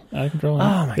called? Yep. Out of Control.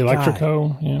 Oh, my Electrico.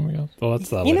 God. Yeah, we go. Well, that's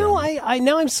that. You know, I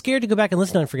now I'm scared to go back and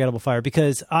listen to Unforgettable Fire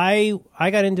because I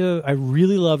got into, I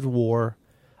really loved War.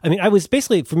 I mean, I was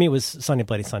basically, for me, it was Sunday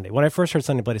Bloody Sunday. When I first heard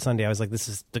Sunday Bloody Sunday, I was like, this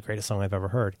is the greatest song I've ever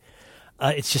heard.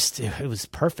 It was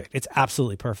perfect. It's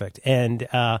absolutely perfect. And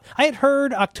I had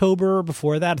heard October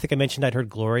before that. I think I mentioned I'd heard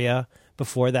Gloria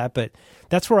before that, but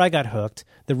that's where I got hooked.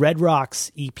 The Red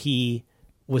Rocks EP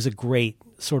was a great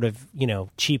sort of,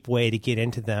 cheap way to get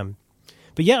into them.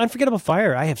 But yeah, Unforgettable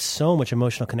Fire, I have so much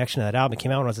emotional connection to that album. It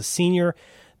came out when I was a senior.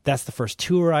 That's the first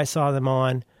tour I saw them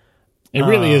on. It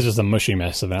really is just a mushy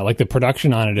mess of that. Like the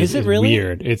production on it is really?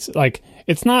 weird. It's like,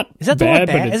 it's not Is that bad,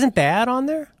 the one bad? Isn't Bad on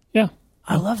there? Yeah.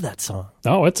 I love that song.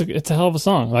 Oh, it's a hell of a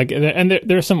song. Like, and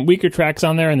there's some weaker tracks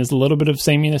on there, and there's a little bit of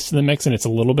sameness to the mix, and it's a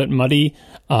little bit muddy,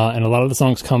 and a lot of the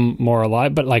songs come more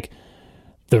alive. But like,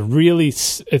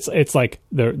 it's like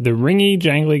the ringy,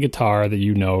 jangly guitar that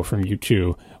you know from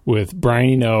U2 with Brian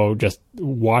Eno just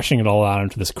washing it all out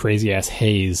into this crazy ass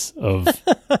haze of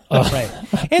right.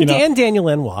 And Daniel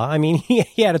Lanois. I mean,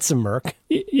 he added some murk.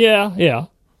 Yeah. Yeah.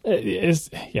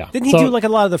 Didn't he do like a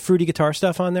lot of the fruity guitar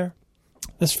stuff on there?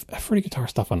 There's fruity guitar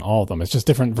stuff on all of them. It's just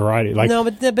different variety. Like no,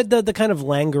 but the kind of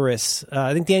languorous.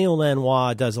 I think Daniel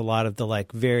Lanois does a lot of the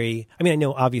like very. I mean, I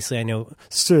know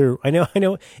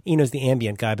Eno's the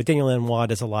ambient guy, but Daniel Lanois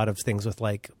does a lot of things with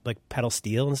like pedal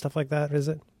steel and stuff like that. Is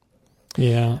it?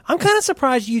 Yeah. I'm kind of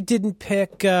surprised you didn't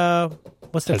pick.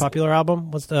 What's their popular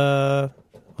album? What's the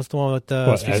one with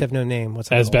Streets Have No Name? What's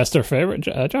that as best or favorite?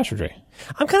 Joshua Tree.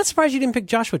 I'm kind of surprised you didn't pick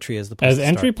Joshua Tree as the place as to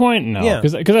entry start. point. No,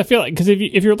 because I feel like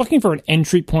if you're looking for an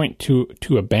entry point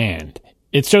to a band,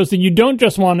 it shows that you don't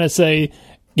just want to say,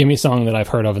 "Give me a song that I've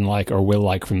heard of and like or will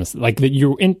like from this." Like that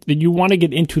that you want to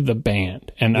get into the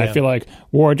band, and I feel like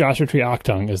War, Joshua Tree,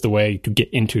 Achtung is the way to get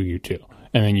into U2,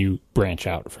 and then you branch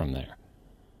out from there.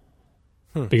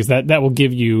 Because that will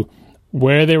give you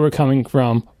where they were coming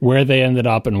from, where they ended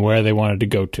up, and where they wanted to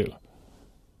go to.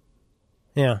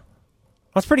 Yeah.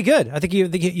 That's pretty good. I think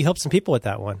you helped some people with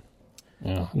that one.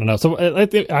 Yeah. No. So I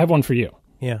have one for you.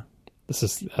 Yeah. This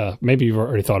is maybe you've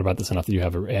already thought about this enough that you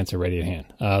have an answer ready at hand.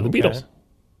 The Beatles.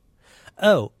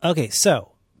 Oh, okay.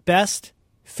 So best,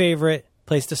 favorite,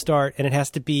 place to start, and it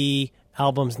has to be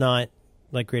albums, not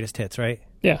like greatest hits, right?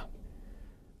 Yeah.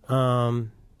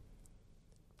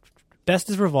 Best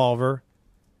is Revolver.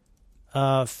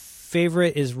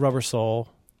 Favorite is Rubber Soul.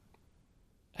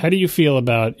 How do you feel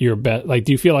about your best? Like,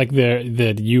 do you feel like there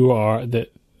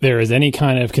is any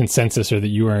kind of consensus, or that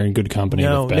you are in good company?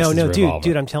 No, with best no, is Revolver?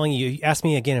 dude. I'm telling you. Ask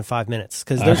me again in 5 minutes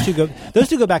because those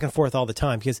two go back and forth all the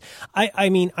time. Because I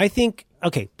mean, I think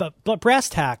okay, but Brass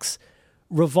Tacks.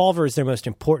 Revolver is their most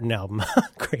important album.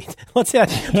 Great. Let's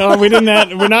add. No, we're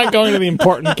not going to the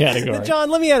important category. John,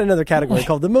 let me add another category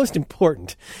called the most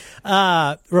important.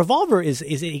 Revolver is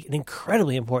an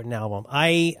incredibly important album.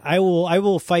 I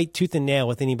will fight tooth and nail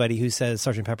with anybody who says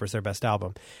Sgt. Pepper's their best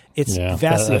album. It's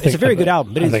vastly. It's a very good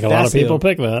album, but I think a lot of people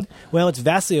pick that. Well, it's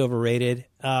vastly overrated,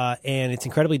 and it's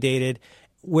incredibly dated.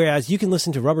 Whereas you can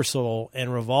listen to Rubber Soul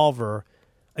and Revolver.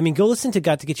 I mean, go listen to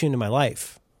 "Got to Get You Into My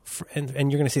Life." And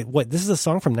you're going to say, what, this is a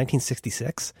song from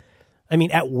 1966? I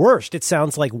mean, at worst, it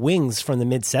sounds like Wings from the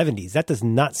mid-'70s. That does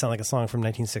not sound like a song from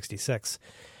 1966.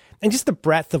 And just the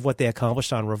breadth of what they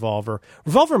accomplished on Revolver.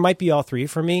 Revolver might be all three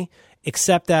for me,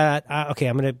 except that, okay,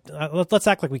 I'm going to, let's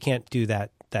act like we can't do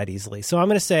that easily. So I'm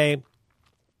going to say,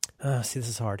 this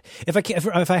is hard.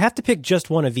 If I have to pick just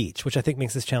one of each, which I think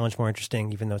makes this challenge more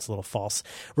interesting, even though it's a little false.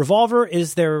 Revolver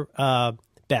is their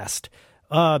best.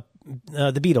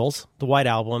 The Beatles, the White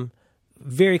Album,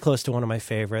 very close to one of my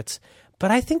favorites. But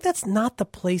I think that's not the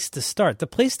place to start. The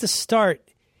place to start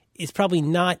is probably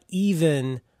not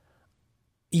even,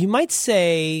 you might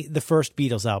say, the first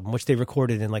Beatles album, which they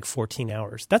recorded in like 14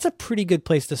 hours. That's a pretty good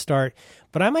place to start.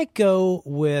 But I might go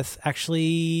with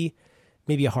actually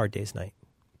maybe A Hard Day's Night.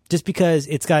 Just because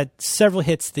it's got several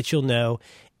hits that you'll know,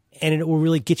 and it will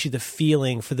really get you the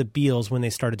feeling for the Beatles when they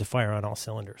started to fire on all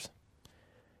cylinders.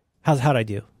 How'd I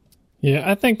do? Yeah,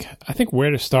 I think where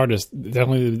to start is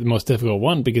definitely the most difficult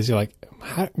one, because you're like,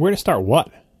 where to start? What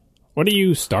are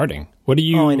you starting? What do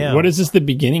you? Oh, I know. What is this the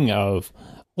beginning of?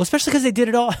 Well, especially because they did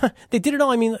it all. They did it all.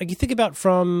 I mean, like you think about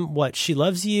from what She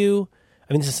Loves You.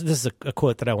 I mean, this is a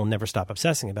quote that I will never stop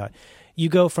obsessing about. You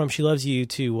go from She Loves You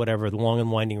to whatever, The Long and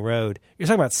Winding Road. You're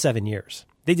talking about 7 years.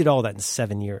 They did all that in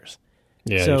 7 years.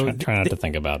 Yeah, so try not to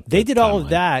think about. They did all of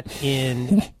that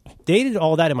in. They did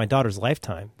all that in my daughter's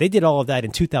lifetime. They did all of that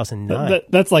in 2009.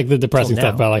 That's like the depressing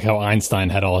stuff about like how Einstein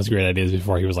had all his great ideas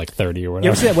before he was like 30 or whatever.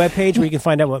 You ever see that webpage where you can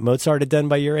find out what Mozart had done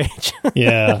by your age?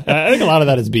 Yeah. I think a lot of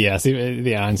that is BS,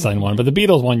 the Einstein one. But the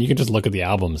Beatles one, you can just look at the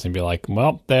albums and be like,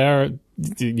 well,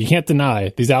 you can't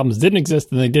deny these albums didn't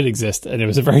exist and they did exist. And it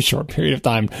was a very short period of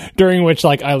time during which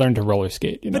like I learned to roller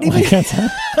skate. You know?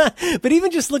 But even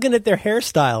just looking at their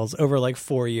hairstyles over like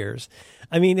 4 years,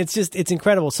 I mean, it's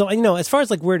incredible. So, as far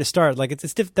as like where to start, like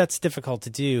that's difficult to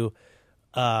do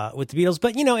with the Beatles.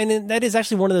 But, and that is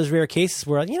actually one of those rare cases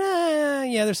where,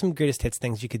 there's some greatest hits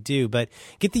things you could do, but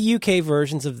get the UK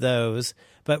versions of those.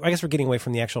 But I guess we're getting away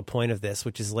from the actual point of this,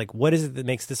 which is like, what is it that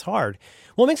makes this hard?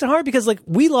 Well, it makes it hard because like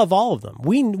we love all of them.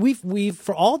 We've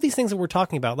for all of these things that we're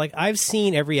talking about, like I've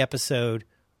seen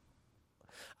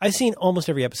almost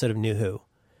every episode of New Who.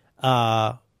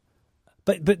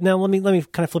 But now let me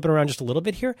kind of flip it around just a little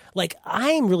bit here. Like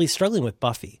I'm really struggling with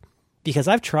Buffy because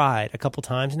I've tried a couple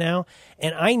times now,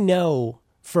 and I know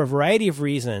for a variety of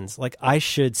reasons, like I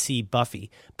should see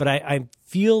Buffy, but I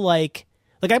feel like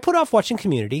I put off watching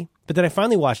Community, but then I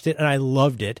finally watched it and I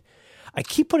loved it. I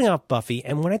keep putting off Buffy,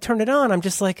 and when I turn it on, I'm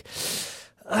just like,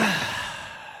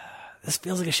 this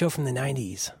feels like a show from the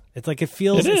 90s. It's like it's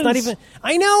not even,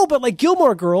 I know, but like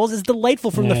Gilmore Girls is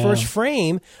delightful from the first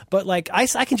frame, but like I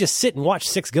can just sit and watch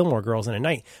 6 Gilmore Girls in a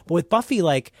night. But with Buffy,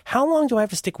 like how long do I have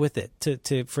to stick with it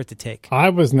for it to take? I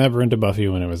was never into Buffy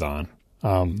when it was on.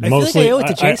 Mostly, feel like I owe it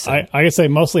to Jason. I could say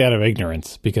mostly out of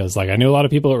ignorance because like I knew a lot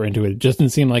of people that were into it. It just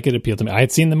didn't seem like it appealed to me. I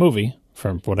had seen the movie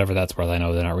from whatever that's worth. I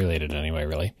know they're not related anyway,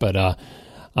 really. But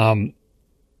and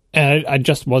I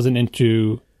just wasn't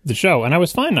into the show, and I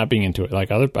was fine not being into it. Like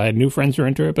I had new friends who were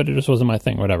into it, but it just wasn't my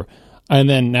thing, whatever. And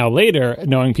then now later,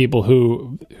 knowing people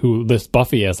who list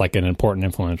Buffy as like an important,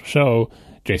 influential show,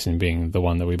 Jason being the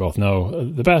one that we both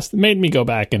know the best, made me go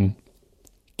back and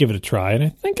give it a try. And I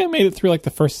think I made it through like the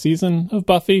first season of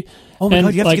Buffy. Oh my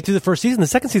God, you have to get through the first season. The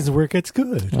second season is where it gets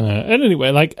good. And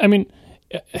anyway, like, I mean,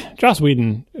 Joss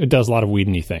Whedon does a lot of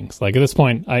Whedon-y things. Like at this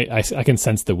point, I can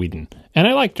sense the Whedon, and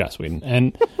I like Joss Whedon.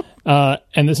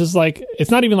 And this is like,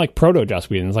 it's not even like proto Joss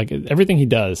Whedon. It's like everything he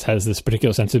does has this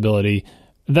particular sensibility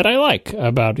that I like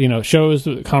about, shows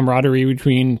camaraderie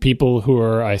between people who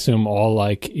are, I assume, all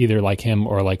like either like him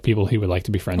or like people he would like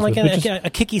to be friends with. Like a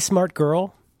kicky smart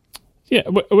girl. Yeah,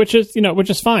 which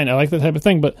is fine. I like that type of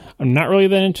thing, but I'm not really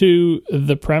that into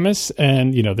the premise.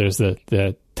 And, there's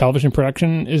the television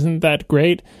production isn't that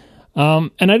great.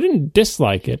 And I didn't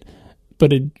dislike it,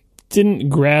 but it didn't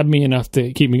grab me enough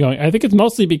to keep me going. I think it's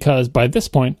mostly because by this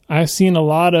point, I've seen a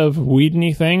lot of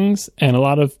Whedon-y things, and a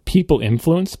lot of people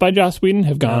influenced by Joss Whedon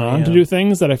have gone on to do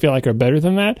things that I feel like are better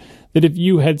than that. That if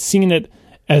you had seen it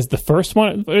as the first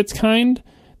one of its kind,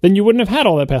 then you wouldn't have had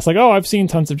all that past. Like, oh, I've seen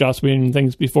tons of Joss Whedon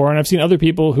things before, and I've seen other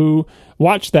people who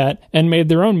watched that and made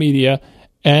their own media,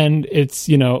 and it's,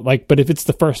 but if it's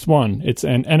the first one,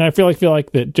 and I feel like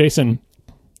that this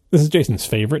is Jason's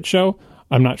favorite show.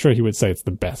 I'm not sure he would say it's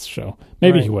the best show.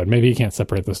 Maybe He would. Maybe he can't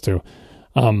separate those two.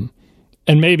 And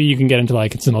maybe you can get into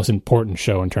like, it's the most important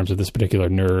show in terms of this particular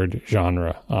nerd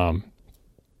genre.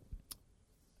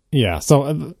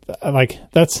 So like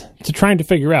that's trying to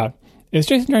figure out, is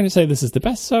Jason trying to say this is the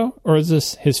best show, or is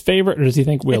this his favorite, or does he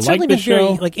think we'll like the show? It's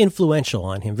certainly been very influential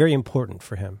on him, very important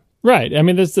for him. Right. I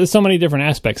mean, there's so many different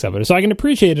aspects of it. So I can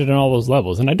appreciate it on all those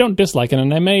levels. And I don't dislike it.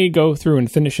 And I may go through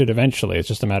and finish it eventually. It's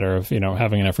just a matter of,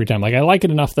 having enough free time. Like, I like it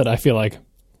enough that I feel like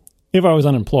if I was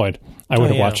unemployed, I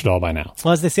would have watched it all by now.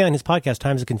 Well, as they say on his podcast,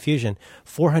 Times of Confusion,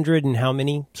 400 and how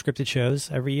many scripted shows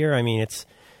every year? I mean,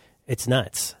 it's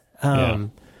nuts.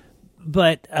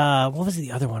 But what was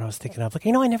the other one I was thinking of? Like,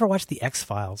 I never watched the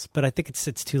X-Files, but I think it's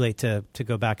too late to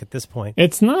go back at this point.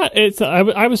 It's not.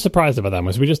 I was surprised about that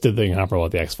much. We just did the incomparable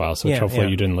at the X-Files, which hopefully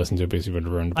you didn't listen to because you would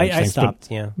have ruined a bunch of things. I stopped,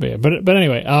 But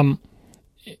anyway,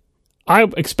 I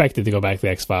expected to go back to the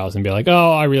X-Files and be like,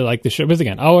 oh, I really like the show. Because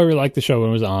again, I really liked the show when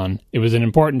it was on. It was an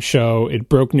important show. It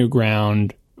broke new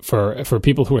ground for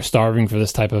people who are starving for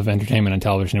this type of entertainment on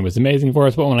television. It was amazing for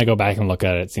us. But when I go back and look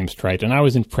at it, it seems trite. And I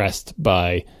was impressed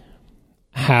by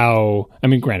how, I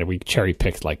mean, granted, we cherry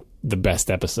picked like the best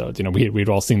episodes. We'd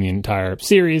all seen the entire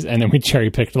series, and then we cherry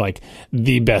picked like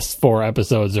the best 4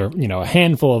 episodes, or a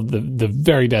handful of the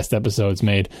very best episodes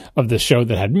made of the show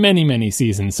that had many, many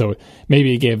seasons. So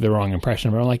maybe it gave the wrong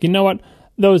impression. But I'm like, you know what?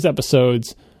 Those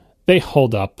episodes, they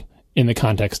hold up in the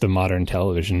context of modern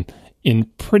television in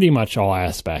pretty much all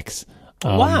aspects.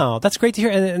 Wow, that's great to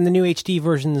hear. And the new HD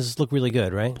versions look really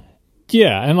good, right?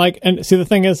 Yeah, and see, the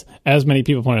thing is, as many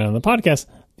people pointed out on the podcast,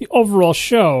 the overall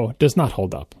show does not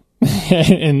hold up.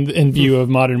 in view of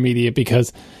modern media,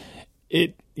 because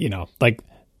it, like,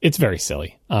 it's very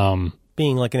silly.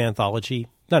 Being like an anthology.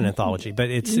 Not an anthology, but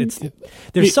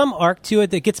there's some arc to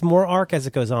it that gets more arc as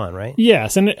it goes on, right?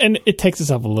 Yes, and it takes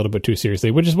itself a little bit too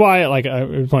seriously, which is why, like I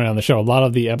pointed out on the show, a lot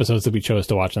of the episodes that we chose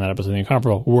to watch in that episode of The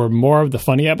Incomparable were more of the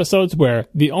funny episodes, where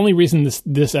the only reason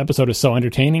this episode is so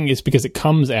entertaining is because it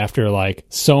comes after, like,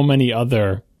 so many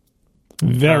other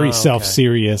very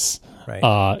self-serious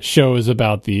shows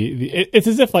about it's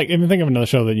as if, like, if you think of another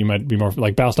show that you might be more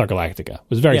like, Battlestar Galactica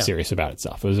was very serious about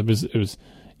itself. It was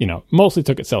mostly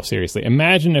took itself seriously.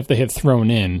 Imagine if they had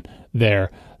thrown in there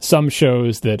some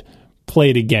shows that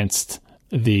played against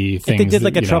the things. If they did,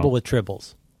 like, a Trouble with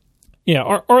Tribbles. Yeah,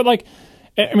 or like,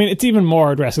 I mean, it's even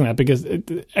more addressing that, because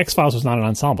X-Files was not an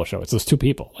ensemble show. It's those two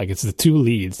people. Like, it's the two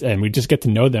leads, and we just get to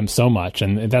know them so much,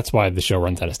 and that's why the show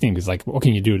runs out of steam, because, like, what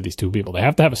can you do to these two people? They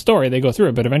have to have a story. They go through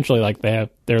it, but eventually, like, they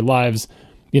have their lives,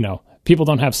 people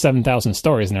don't have 7,000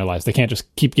 stories in their lives. They can't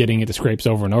just keep getting into scrapes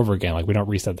over and over again. Like, we don't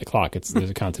reset the clock. There's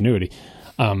a continuity.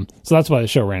 So that's why the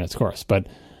show ran its course. But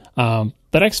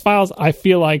X-Files, I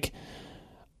feel like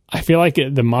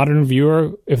the modern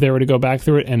viewer, if they were to go back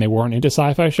through it and they weren't into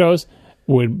sci-fi shows,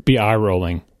 would be eye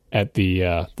rolling at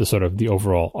the sort of the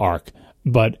overall arc.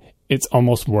 But it's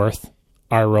almost worth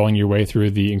eye rolling your way through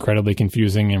the incredibly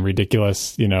confusing and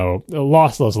ridiculous,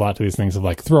 lost a lot to these things of,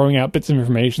 like, throwing out bits of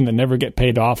information that never get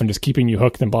paid off and just keeping you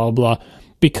hooked and blah, blah, blah,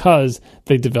 because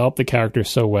they developed the characters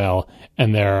so well,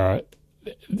 and there are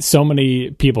so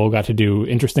many people got to do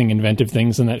interesting, inventive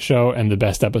things in that show, and the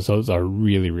best episodes are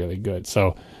really, really good.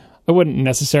 So I wouldn't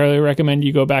necessarily recommend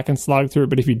you go back and slog through it,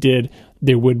 but if you did,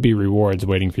 there would be rewards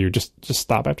waiting for you. Just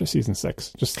stop after season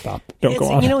 6. Just stop. Don't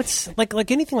go on. It's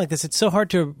like anything like this. It's so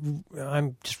hard to.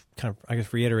 I'm just kind of, I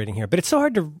guess, reiterating here, but it's so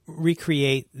hard to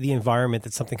recreate the environment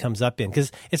that something comes up in,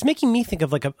 because it's making me think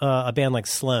of, like, a band like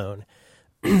Sloan.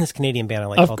 This Canadian band I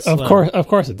like called Sloan. Of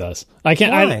course it does. I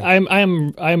can't.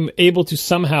 I'm able to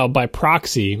somehow, by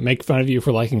proxy, make fun of you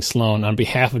for liking Sloan on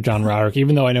behalf of John Roderick,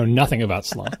 even though I know nothing about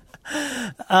Sloan.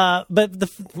 But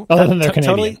other than they're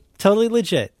Canadian. Totally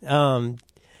legit. John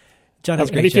has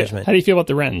great judgment. How do you feel about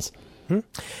the Wrens?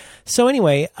 So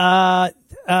anyway, I'll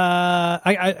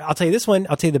tell you this one.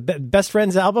 I'll tell you the best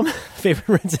Wrens album, favorite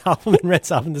Wrens album, and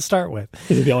Wrens album to start with.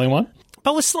 Is it the only one?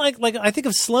 But was like I think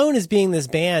of Sloan as being this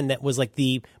band that was, like,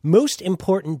 the most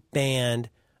important band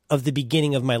of the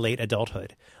beginning of my late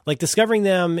adulthood. Like, discovering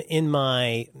them in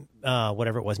my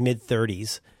whatever it was,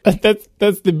 mid-30s. That's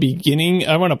the beginning.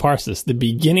 I want to parse this. The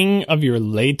beginning of your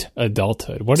late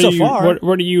adulthood. What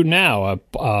are you now?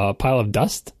 A pile of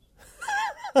dust?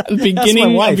 The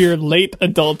beginning of your late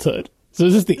adulthood. So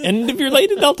is this the end of your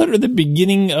late adulthood or the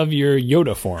beginning of your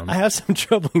Yoda form? I have some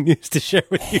troubling news to share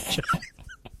with you, John.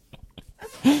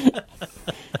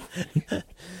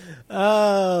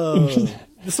 Oh,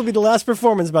 this will be the last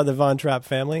performance by the Von Trapp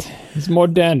family. He's more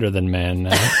dander than man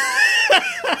now.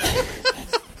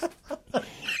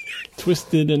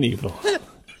 Twisted and evil.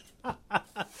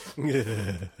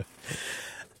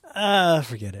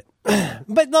 Forget it.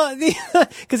 But no,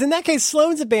 because in that case,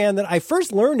 Sloan's a band that I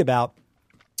first learned about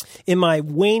in my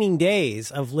waning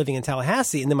days of living in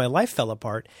Tallahassee, and then my life fell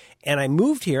apart, and I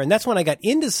moved here, and that's when I got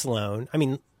into Sloan. I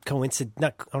mean, not I don't want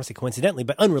to say coincidentally,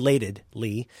 but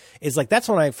unrelatedly, is like that's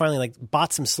when I finally, like,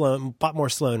 bought more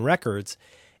Sloan records,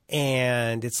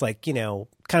 and it's like,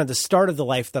 kind of the start of the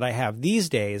life that I have these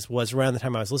days was around the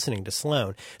time I was listening to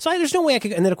Sloan. So there's no way I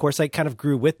could, and then of course I kind of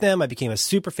grew with them. I became a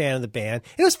super fan of the band.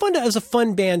 It was fun. It was a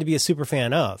fun band to be a super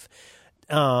fan of.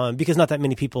 Because not that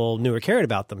many people knew or cared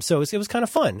about them. So it was kind of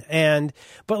fun.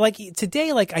 But like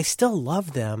today, like, I still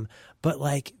love them, but,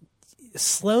 like,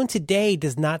 Sloan today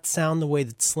does not sound the way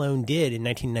that Sloan did in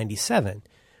 1997,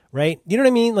 right? You know what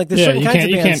I mean? Like, there's certain kinds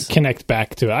of bands. You can't connect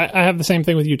back to it. I have the same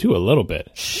thing with you too, a little bit.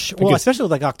 Well, especially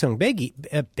with, like, Octone Baby.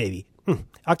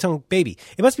 Octone Baby.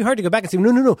 It must be hard to go back and say,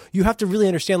 no. You have to really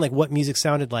understand, like, what music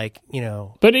sounded like,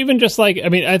 But even just, like, I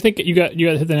mean, I think you got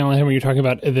hit the nail on the head when you're talking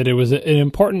about that it was an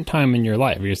important time in your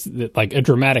life, like a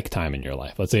dramatic time in your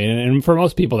life, let's say. And for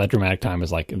most people, that dramatic time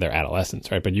is like their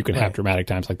adolescence, right? But you can have dramatic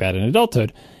times like that in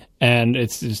adulthood, and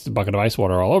it's just a bucket of ice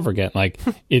water all over again. Like,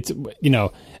 it's,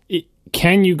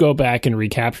 can you go back and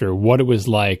recapture what it was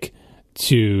like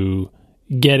to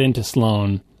get into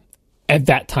Sloan at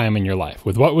that time in your life,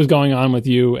 with what was going on with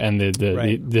you and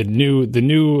the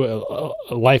new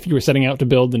life you were setting out to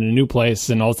build in a new place,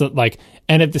 and also, like,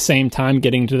 and at the same time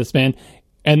getting to this band.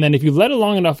 And then if you let a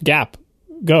long enough gap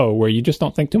go where you just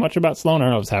don't think too much about Sloan, I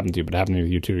don't know if it's happened to you, but it happened to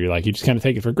you too. You're like, you just kind of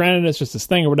take it for granted. It's just this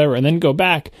thing or whatever. And then go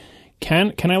back.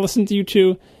 Can I listen to you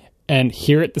two and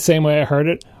hear it the same way I heard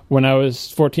it when I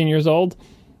was 14 years old?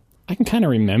 I can kind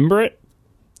of remember it,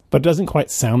 but it doesn't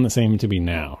quite sound the same to me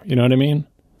now. You know what I mean?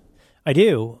 I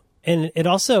do. And it's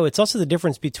also the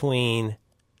difference between,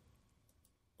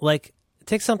 like,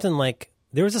 take something like,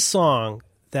 there was a song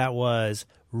that was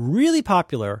really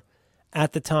popular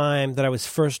at the time that I was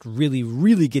first really,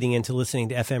 really getting into listening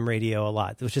to FM radio a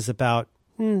lot, which is about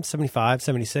 75,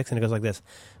 76, and it goes like this.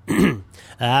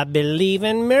 I believe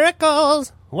in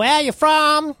miracles. Where you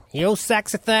from? You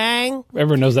sexy thing.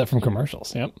 Everyone knows that from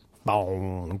commercials. Yep.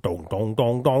 Dong, dong, dong,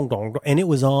 dong, dong, dong. And it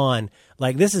was on,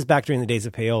 like, this is back during the days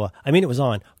of payola. I mean, it was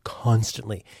on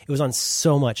constantly. It was on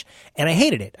so much. And I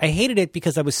hated it. I hated it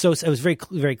because it was very,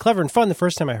 very clever and fun the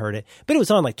first time I heard it, but it was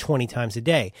on like 20 times a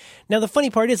day. Now, the funny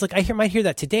part is, like, might hear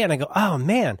that today and I go, oh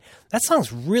man, that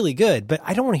song's really good, but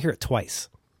I don't want to hear it twice.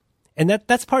 And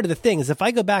that's part of the thing is if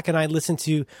I go back and I listen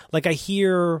to, like, I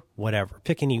hear whatever,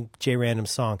 pick any J Random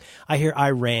song. I hear I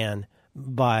Ran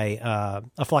by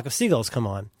A Flock of Seagulls come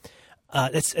on.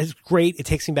 It's great. It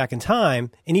takes me back in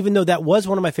time. And even though that was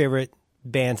one of my favorite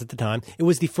bands at the time, it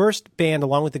was the first band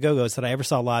along with the Go-Go's that I ever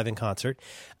saw live in concert.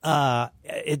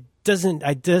 It doesn't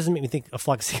make me think A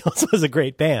Flock of Seagulls was a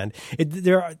great band.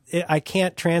 I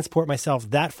can't transport myself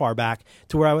that far back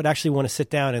to where I would actually want to sit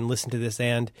down and listen to this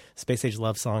and Space Age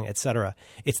Love Song, etc.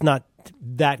 It's not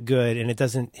that good, and it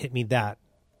doesn't hit me that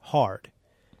hard.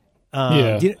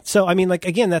 So I mean, like,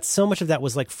 again, that's so much of that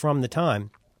was like from the time.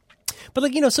 But,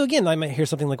 like, so again, I might hear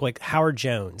something like Howard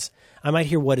Jones. I might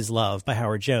hear What Is Love by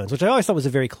Howard Jones, which I always thought was a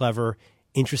very clever,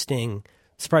 interesting,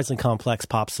 surprisingly complex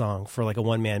pop song for like a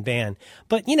one-man band.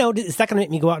 But, is that going to make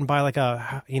me go out and buy like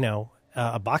a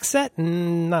box set?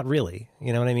 Not really.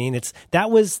 You know what I mean?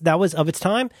 That was of its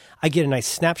time. I get a nice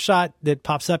snapshot that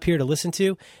pops up here to listen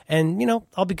to, and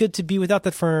I'll be good to be without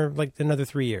that for like another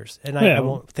 3 years, and I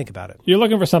won't think about it. You're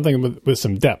looking for something with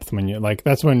some depth when you like.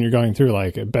 That's when you're going through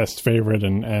like best favorite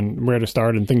and where to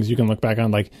start and things you can look back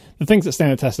on, like the things that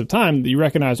stand the test of time that you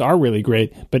recognize are really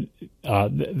great, but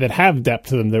that have depth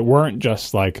to them that weren't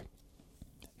just like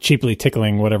cheaply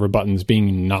tickling whatever buttons,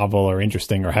 being novel or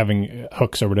interesting or having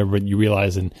hooks or whatever. But you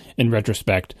realize in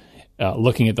retrospect,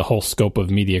 looking at the whole scope of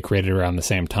media created around the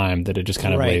same time, that it just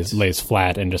kind of lays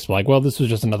flat and just like, well, this was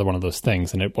just another one of those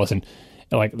things. And it wasn't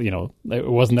like, it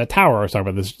wasn't that tower I was talking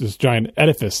about, this giant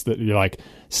edifice that you're like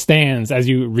stands as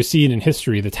you recede in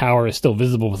history. The tower is still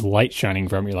visible with light shining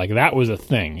from you. Like, that was a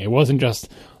thing. It wasn't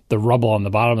just the rubble on the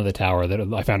bottom of the tower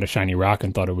that I found a shiny rock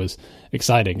and thought it was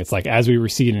exciting. It's like, as we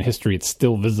recede in history, it's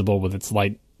still visible with its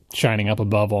light shining up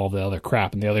above all the other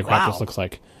crap, and the other crap just looks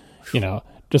like,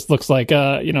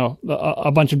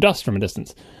 a bunch of dust from a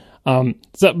distance.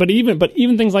 But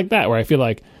even things like that, where I feel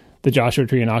like the Joshua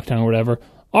Tree and Octung or whatever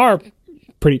are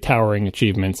pretty towering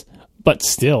achievements, but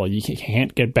still you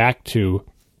can't get back to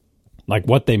like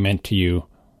what they meant to you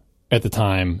at the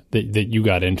time that you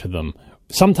got into them.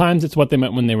 Sometimes it's what they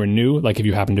meant when they were new, like if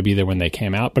you happen to be there when they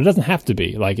came out, but it doesn't have to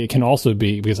be. Like, it can also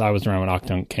be because I was around when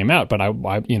Octung came out, but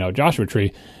I Joshua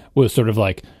Tree was sort of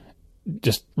like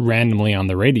just randomly on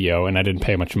the radio, and I didn't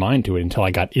pay much mind to it until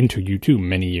I got into U2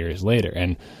 many years later.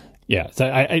 And yeah,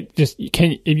 so if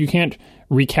you can't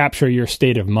recapture your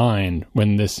state of mind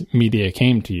when this media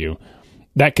came to you,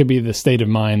 that could be the state of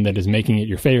mind that is making it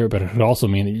your favorite, but it could also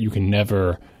mean that you can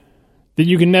never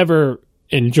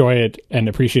enjoy it and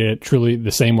appreciate it truly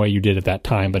the same way you did at that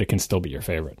time, but it can still be your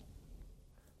favorite.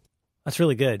 That's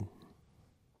really good.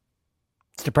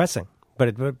 It's depressing,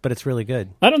 but it's really good.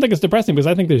 I don't think it's depressing because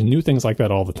I think there's new things like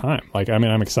that all the time. Like, I mean,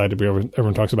 I'm excited to be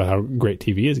everyone talks about how great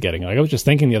TV is getting. Like, I was just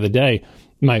thinking the other day,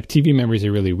 my TV memories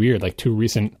are really weird. Like, two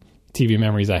recent TV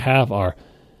memories I have are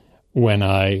when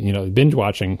I, binge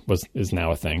watching is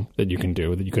now a thing that you can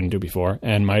do that you couldn't do before.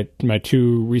 And my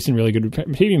two recent really good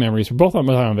TV memories were both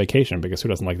on vacation, because who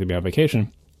doesn't like to be on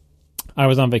vacation? I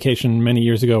was on vacation many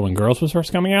years ago when Girls was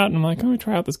first coming out, and I'm like, let me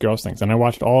try out this Girls thing. And I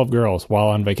watched all of Girls while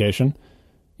on vacation,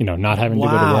 not having to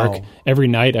go to work. Every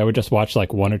night I would just watch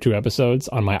like 1 or 2 episodes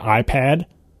on my iPad.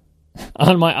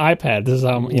 On my iPad. This is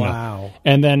how, Wow.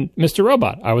 And then Mr.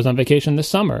 Robot. I was on vacation this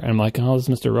summer, and I'm like, oh, this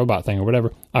Mr. Robot thing or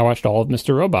whatever. I watched all of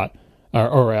Mr. Robot.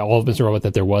 Or all of Mr. Robot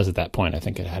that there was at that point. I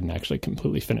think it hadn't actually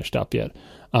completely finished up yet.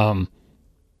 On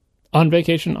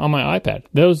vacation on my iPad.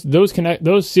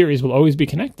 Those series will always be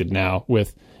connected now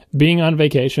with being on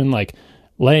vacation, like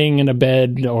laying in a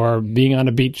bed or being on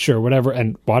a beach or whatever,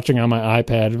 and watching on my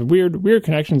iPad. Weird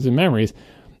connections and memories.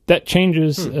 That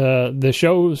changes the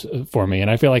shows for me,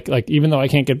 and I feel like even though I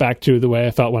can't get back to the way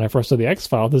I felt when I first saw the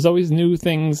X-Files, there's always new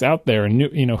things out there, and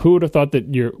new. Who would have thought that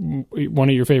one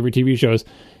of your favorite TV shows,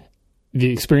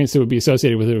 the experience that would be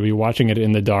associated with it would be watching it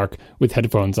in the dark with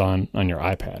headphones on your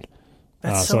iPad.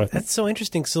 That's so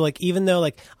interesting. So, like, even though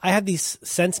like I have these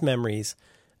sense memories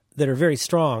that are very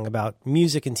strong about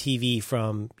music and TV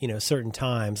from, certain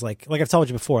times. Like I've told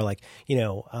you before, like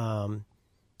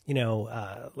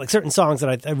certain songs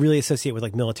that I really associate with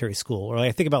like military school, or like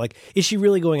I think about like, Is She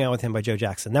Really Going Out With Him by Joe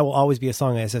Jackson? That will always be a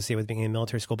song I associate with being in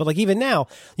military school. But like even now,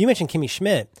 you mentioned Kimmy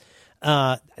Schmidt.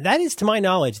 That is, to my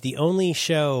knowledge, the only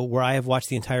show where I have watched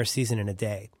the entire season in a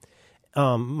day.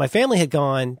 My family had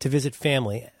gone to visit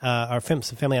family, some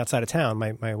family outside of town,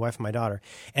 my wife and my daughter,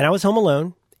 and I was home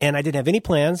alone and I didn't have any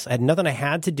plans. I had nothing I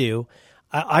had to do.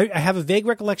 I have a vague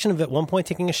recollection of at one point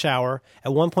taking a shower,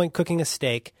 at one point cooking a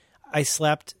steak. I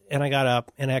slept and I got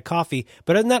up and I had coffee.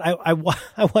 But other than that,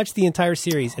 I watched the entire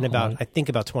series in about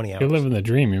 20 hours. You're living the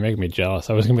dream. You're making me jealous.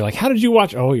 I was going to be like, how did you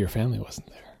watch? Oh, your family wasn't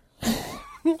there.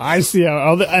 I see.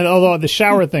 Although the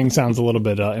shower thing sounds a little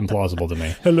bit implausible to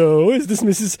me. Hello, is this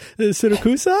Mrs.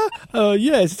 Siracusa?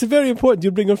 Yes, it's very important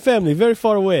you bring your family very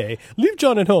far away. Leave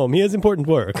John at home. He has important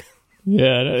work.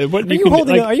 Yeah.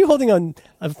 Are you holding on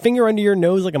a finger under your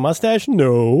nose like a mustache?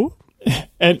 No.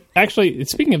 And actually,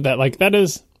 speaking of that, like that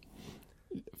is...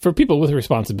 For people with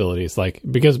responsibilities, like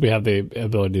because we have the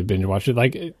ability to binge watch it,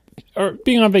 like or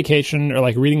being on vacation or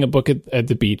like reading a book at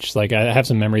the beach. Like I have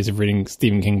some memories of reading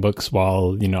Stephen King books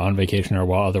while on vacation or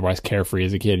while otherwise carefree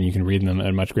as a kid, and you can read them at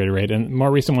a much greater rate. And more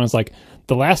recent ones like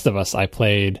The Last of Us, I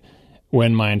played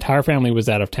when my entire family was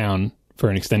out of town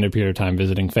for an extended period of time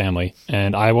visiting family,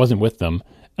 and I wasn't with them,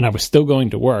 and I was still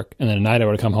going to work. And then at night I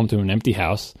would come home to an empty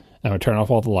house, and I would turn off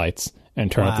all the lights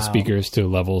and turn up the speakers to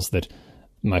levels that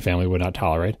my family would not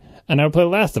tolerate, and I would play The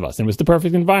Last of Us. And it was the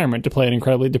perfect environment to play an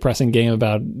incredibly depressing game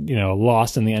about,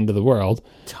 loss and the end of the world.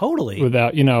 Totally.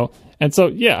 Without, and so,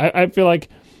 yeah, I feel like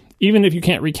even if you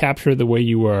can't recapture the way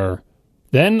you were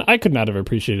then, I could not have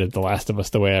appreciated The Last of Us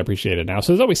the way I appreciate it now.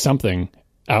 So there's always something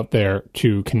out there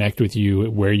to connect with you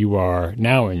where you are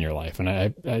now in your life. And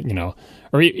I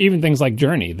or even things like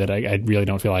Journey that I really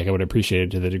don't feel like I would appreciate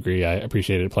it to the degree I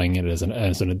appreciated playing it as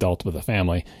an adult with a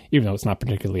family, even though it's not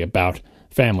particularly about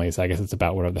families. I guess it's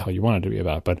about whatever the hell you want it to be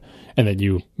about, and that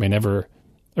you may never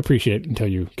appreciate until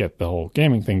you get the whole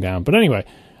gaming thing down. But anyway,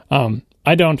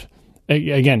 I don't,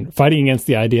 again, fighting against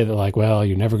the idea that like, well,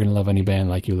 you're never going to love any band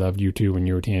like you loved U2 when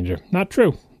you were a teenager. Not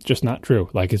true. Just not true.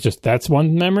 Like, it's just, that's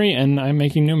one memory, and I'm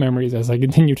making new memories as I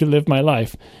continue to live my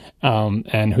life.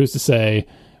 And who's to say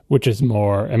which is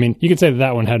more, I mean, you could say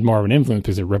that one had more of an influence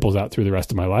because it ripples out through the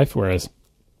rest of my life, whereas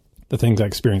the things I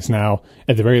experience now,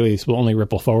 at the very least, will only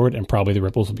ripple forward, and probably the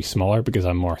ripples will be smaller because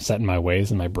I'm more set in my ways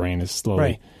and my brain is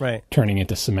slowly turning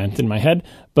into cement in my head.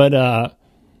 But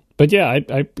yeah,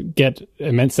 I get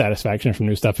immense satisfaction from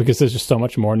new stuff because there's just so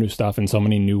much more new stuff and so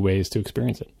many new ways to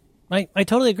experience it. I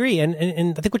totally agree. And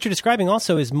I think what you're describing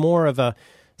also is more of a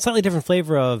slightly different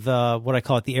flavor of what I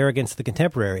call it, the arrogance of the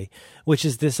contemporary, which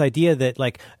is this idea that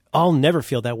like, I'll never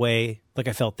feel that way like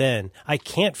I felt then. I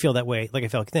can't feel that way like I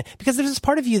felt then, because there's this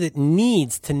part of you that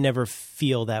needs to never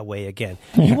feel that way again.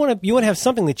 You want to have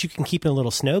something that you can keep in a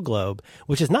little snow globe,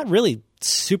 which is not really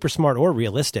super smart or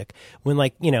realistic. When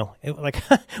like,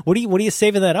 what are you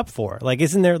saving that up for? Like,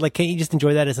 isn't there like, can't you just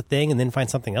enjoy that as a thing and then find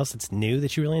something else that's new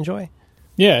that you really enjoy?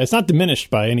 Yeah, it's not diminished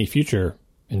by any future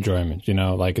enjoyment.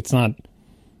 Like it's not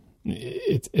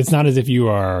as if you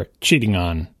are cheating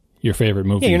on your favorite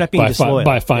movie. Yeah, you're not being disloyal.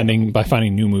 By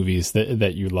finding new movies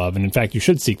that you love. And in fact, you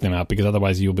should seek them out, because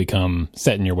otherwise you'll become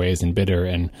set in your ways and bitter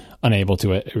and unable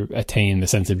to attain the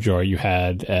sense of joy you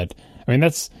had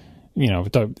that's,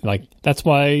 that's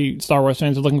why Star Wars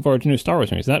fans are looking forward to new Star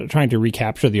Wars movies. They're not trying to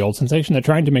recapture the old sensation. They're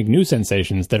trying to make new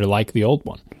sensations that are like the old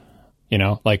one.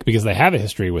 Because they have a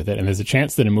history with it, and there's a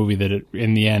chance that a movie that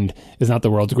in the end is not the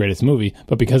world's greatest movie,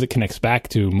 but because it connects back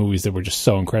to movies that were just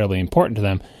so incredibly important to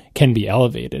them, can be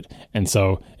elevated. And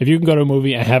so if you can go to a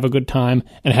movie and have a good time,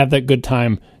 and have that good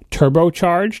time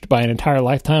turbocharged by an entire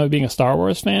lifetime of being a Star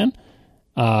Wars fan,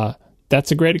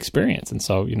 that's a great experience. And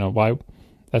so,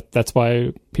 that's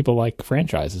why people like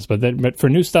franchises. But for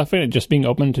new stuff in it, just being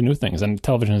open to new things. And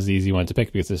television is the easy one to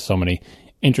pick because there's so many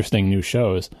interesting new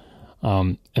shows.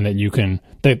 And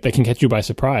that they can catch you by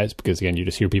surprise, because again, you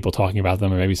just hear people talking about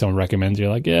them, or maybe someone recommends, you're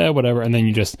like, yeah, whatever. And then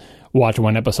you just watch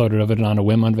one episode of it on a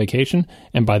whim on vacation.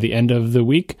 And by the end of the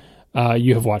week,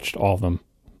 you have watched all of them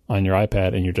on your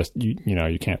iPad, and you're just, you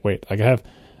can't wait. Like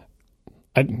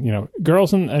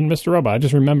Girls and Mr. Robot. I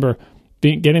just remember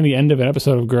getting the end of an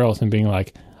episode of Girls and being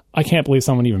like, I can't believe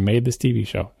someone even made this TV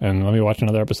show, and let me watch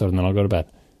another episode and then I'll go to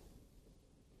bed.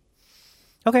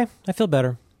 Okay. I feel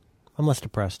better. I'm less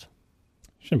depressed.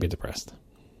 Shouldn't be depressed.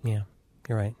 Yeah,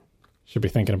 you're right. Should be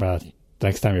thinking about the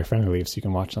next time your family leaves, so you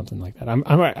can watch something like that.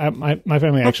 My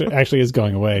family actually is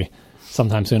going away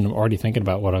sometime soon. I'm already thinking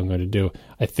about what I'm going to do.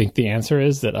 I think the answer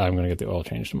is that I'm going to get the oil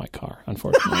changed in my car,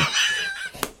 unfortunately.